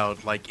mentioned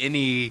about like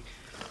any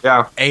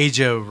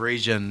Asia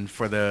region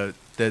for the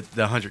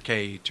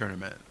 100K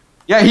tournament.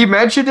 Yeah, he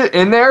mentioned it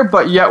in there,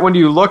 but yet when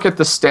you look at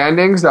the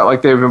standings that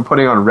like they've been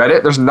putting on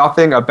Reddit, there's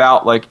nothing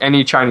about like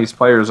any Chinese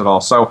players at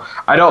all. So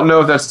I don't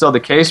know if that's still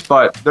the case,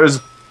 but there's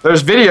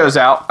videos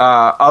out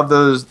of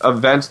those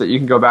events that you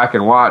can go back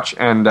and watch,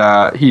 and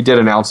he did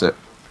announce it.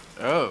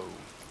 Oh.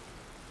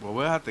 Well,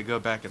 we'll have to go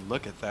back and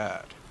look at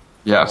that.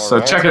 Yeah,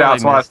 so check it out.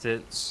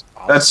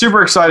 That's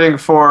super exciting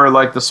for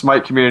like the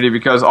Smite community,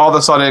 because all of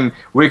a sudden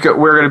we're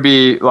going to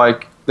be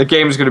like, the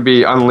game is going to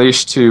be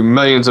unleashed to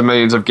millions and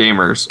millions of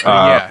gamers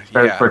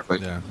very quickly.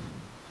 Yeah.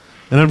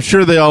 And I'm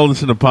sure they all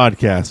listen to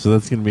podcasts, so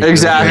that's going to be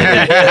exactly.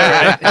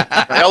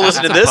 They all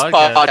listen to this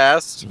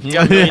podcast. You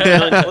got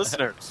millions of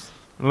listeners.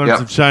 Learn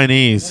some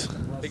Chinese.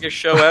 Biggest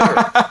show ever.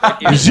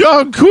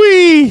 Jean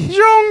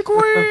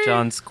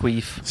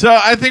Squeef. So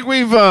I think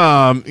we've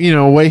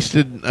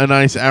wasted a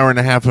nice hour and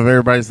a half of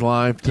everybody's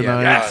live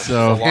tonight. Yeah,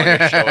 so the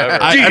longest show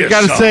ever. I've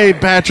got to say,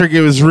 Patrick,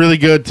 it was really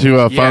good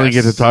to finally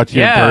get to talk to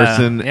you in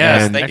person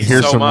and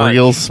hear some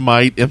real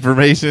Smite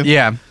information.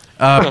 Yeah.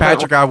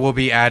 Patrick, I will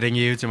be adding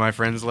you to my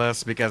friends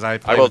list because I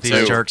play with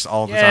these jerks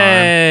all the time.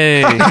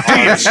 And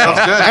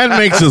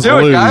makes us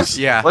lose. Guys.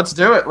 Yeah. Let's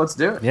do it.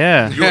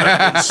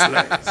 Yeah.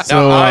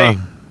 So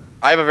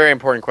I have a very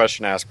important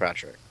question to ask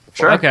Patrick.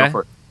 Sure. Okay.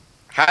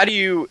 How do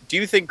you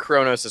think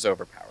Kronos is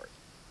overpowered?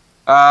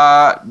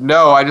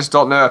 No, I just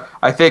don't know.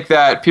 I think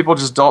that people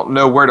just don't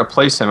know where to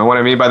place him. And what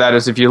I mean by that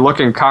is if you look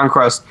in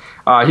Conquest,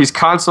 he's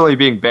constantly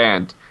being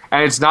banned.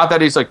 And it's not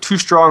that he's like too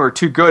strong or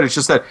too good. It's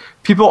just that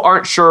people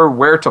aren't sure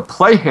where to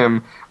play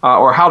him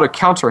or how to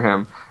counter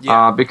him.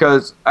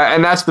 Because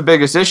that's the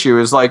biggest issue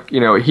is like,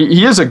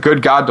 he is a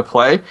good god to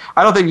play.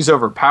 I don't think he's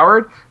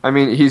overpowered. I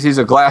mean, he's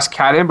a glass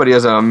cannon, but he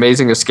has an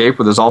amazing escape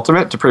with his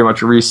ultimate to pretty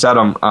much reset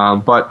him.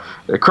 But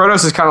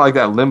Kronos is kind of like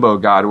that limbo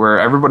god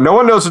where no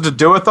one knows what to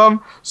do with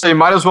him. So you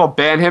might as well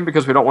ban him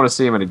because we don't want to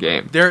see him in a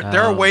game. There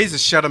are ways to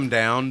shut him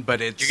down,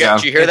 but it's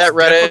did you hear that,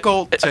 Reddit?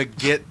 difficult to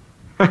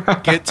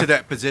get to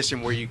that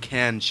position where you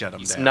can shut them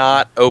down. It's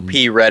not OP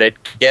Reddit.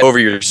 Get over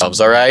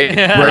yourselves, all right?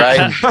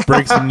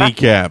 Break some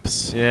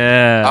kneecaps.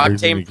 Yeah.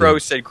 Octane Pro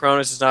said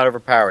Kronos is not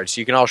overpowered,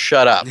 so you can all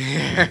shut up.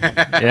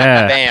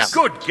 Yeah. Bam.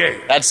 Good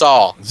game. That's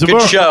all. So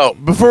Good show.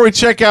 Before we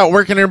check out,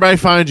 where can everybody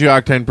find you,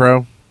 Octane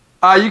Pro?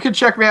 You can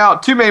check me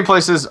out. Two main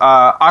places.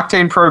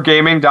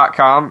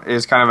 OctaneProGaming.com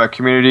is kind of a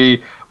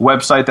community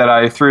website that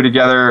I threw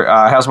together.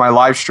 Has my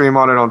live stream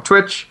on it on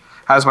Twitch.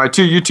 Has my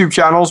two YouTube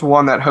channels,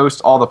 one that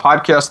hosts all the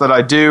podcasts that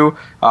I do,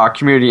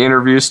 community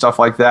interviews, stuff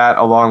like that,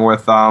 along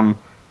with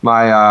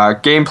my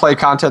gameplay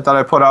content that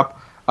I put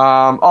up.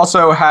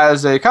 Also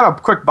has a kind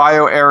of quick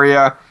bio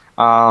area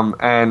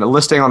and a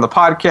listing on the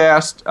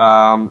podcast,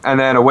 and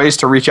then a ways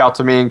to reach out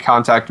to me and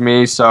contact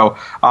me. So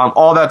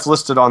all that's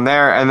listed on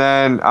there. And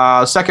then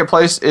second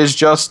place is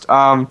just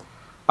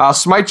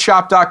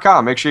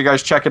SmiteShop.com. Make sure you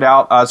guys check it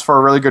out. It's for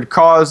a really good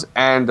cause,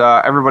 and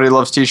everybody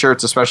loves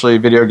T-shirts, especially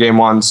video game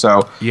ones.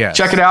 So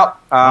check it out.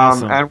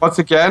 Awesome. And once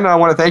again, I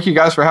want to thank you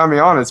guys for having me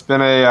on. It's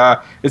been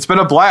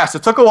a blast.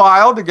 It took a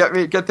while to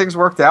get things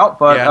worked out,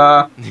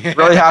 but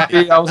really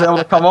happy I was able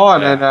to come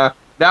on and.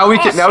 Now we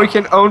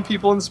can own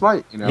people in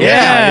Smite. You know?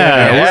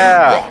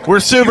 Yeah. We're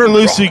super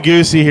loosey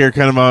goosey here,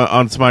 kind of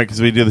on Smite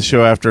because we do the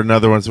show after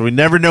another one, so we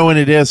never know when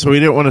it is. So we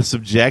didn't want to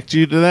subject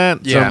you to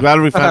that. So I'm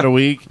glad we found a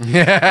week.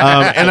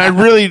 And I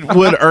really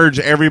would urge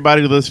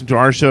everybody to listen to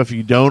our show if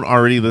you don't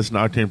already listen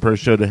to Octane Pro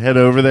Show to head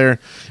over there.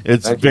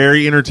 It's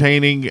very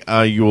entertaining.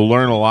 You will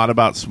learn a lot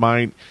about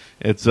Smite.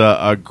 It's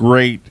a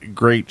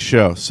great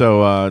show.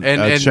 So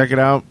check it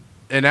out.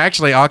 And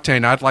actually,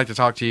 Octane, I'd like to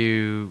talk to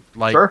you,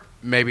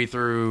 maybe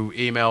through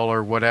email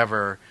or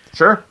whatever.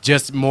 Sure.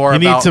 Just more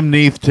about... You need some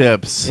Neath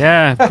tips.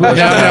 Yeah.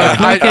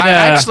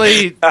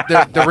 Actually,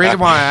 the reason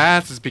why I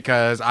asked is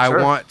because I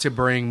want to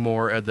bring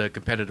more of the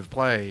competitive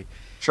play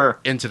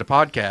into the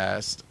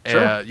podcast.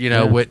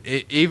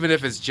 Even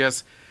if it's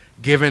just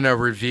giving a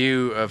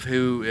review of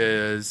who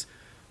is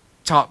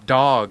top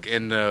dog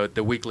in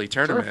the weekly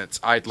tournaments.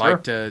 I'd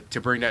like to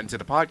bring that into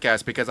the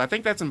podcast because I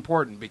think that's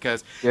important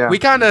because we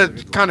kind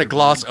of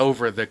gloss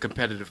over the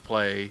competitive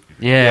play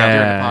during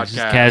the podcast.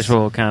 Just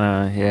casual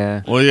kind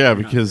of Well,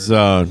 because we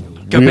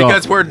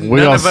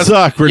all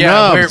suck. We're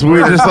nubs.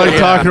 We're just like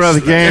talking about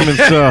the game, and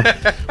so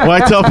I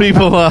tell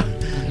people.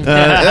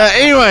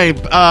 Anyway,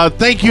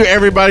 thank you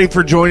everybody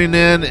for joining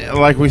in.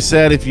 Like we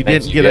said, if you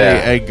didn't get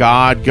a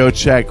god, go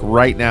check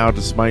right now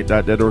to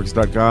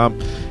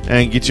smite.deadorcs.com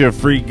and get you a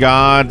free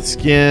god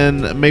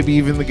skin, maybe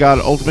even the god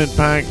ultimate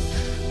pack.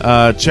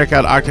 Check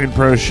out Octane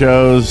Pro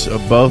shows,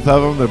 both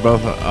of them. They're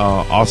both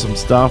awesome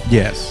stuff.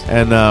 Yes.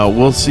 And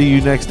we'll see you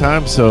next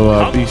time,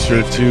 so be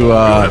sure to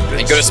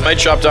and go to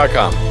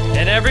SmiteShop.com.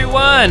 And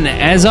everyone,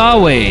 as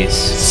always,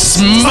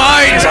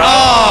 Smite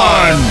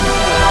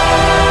on!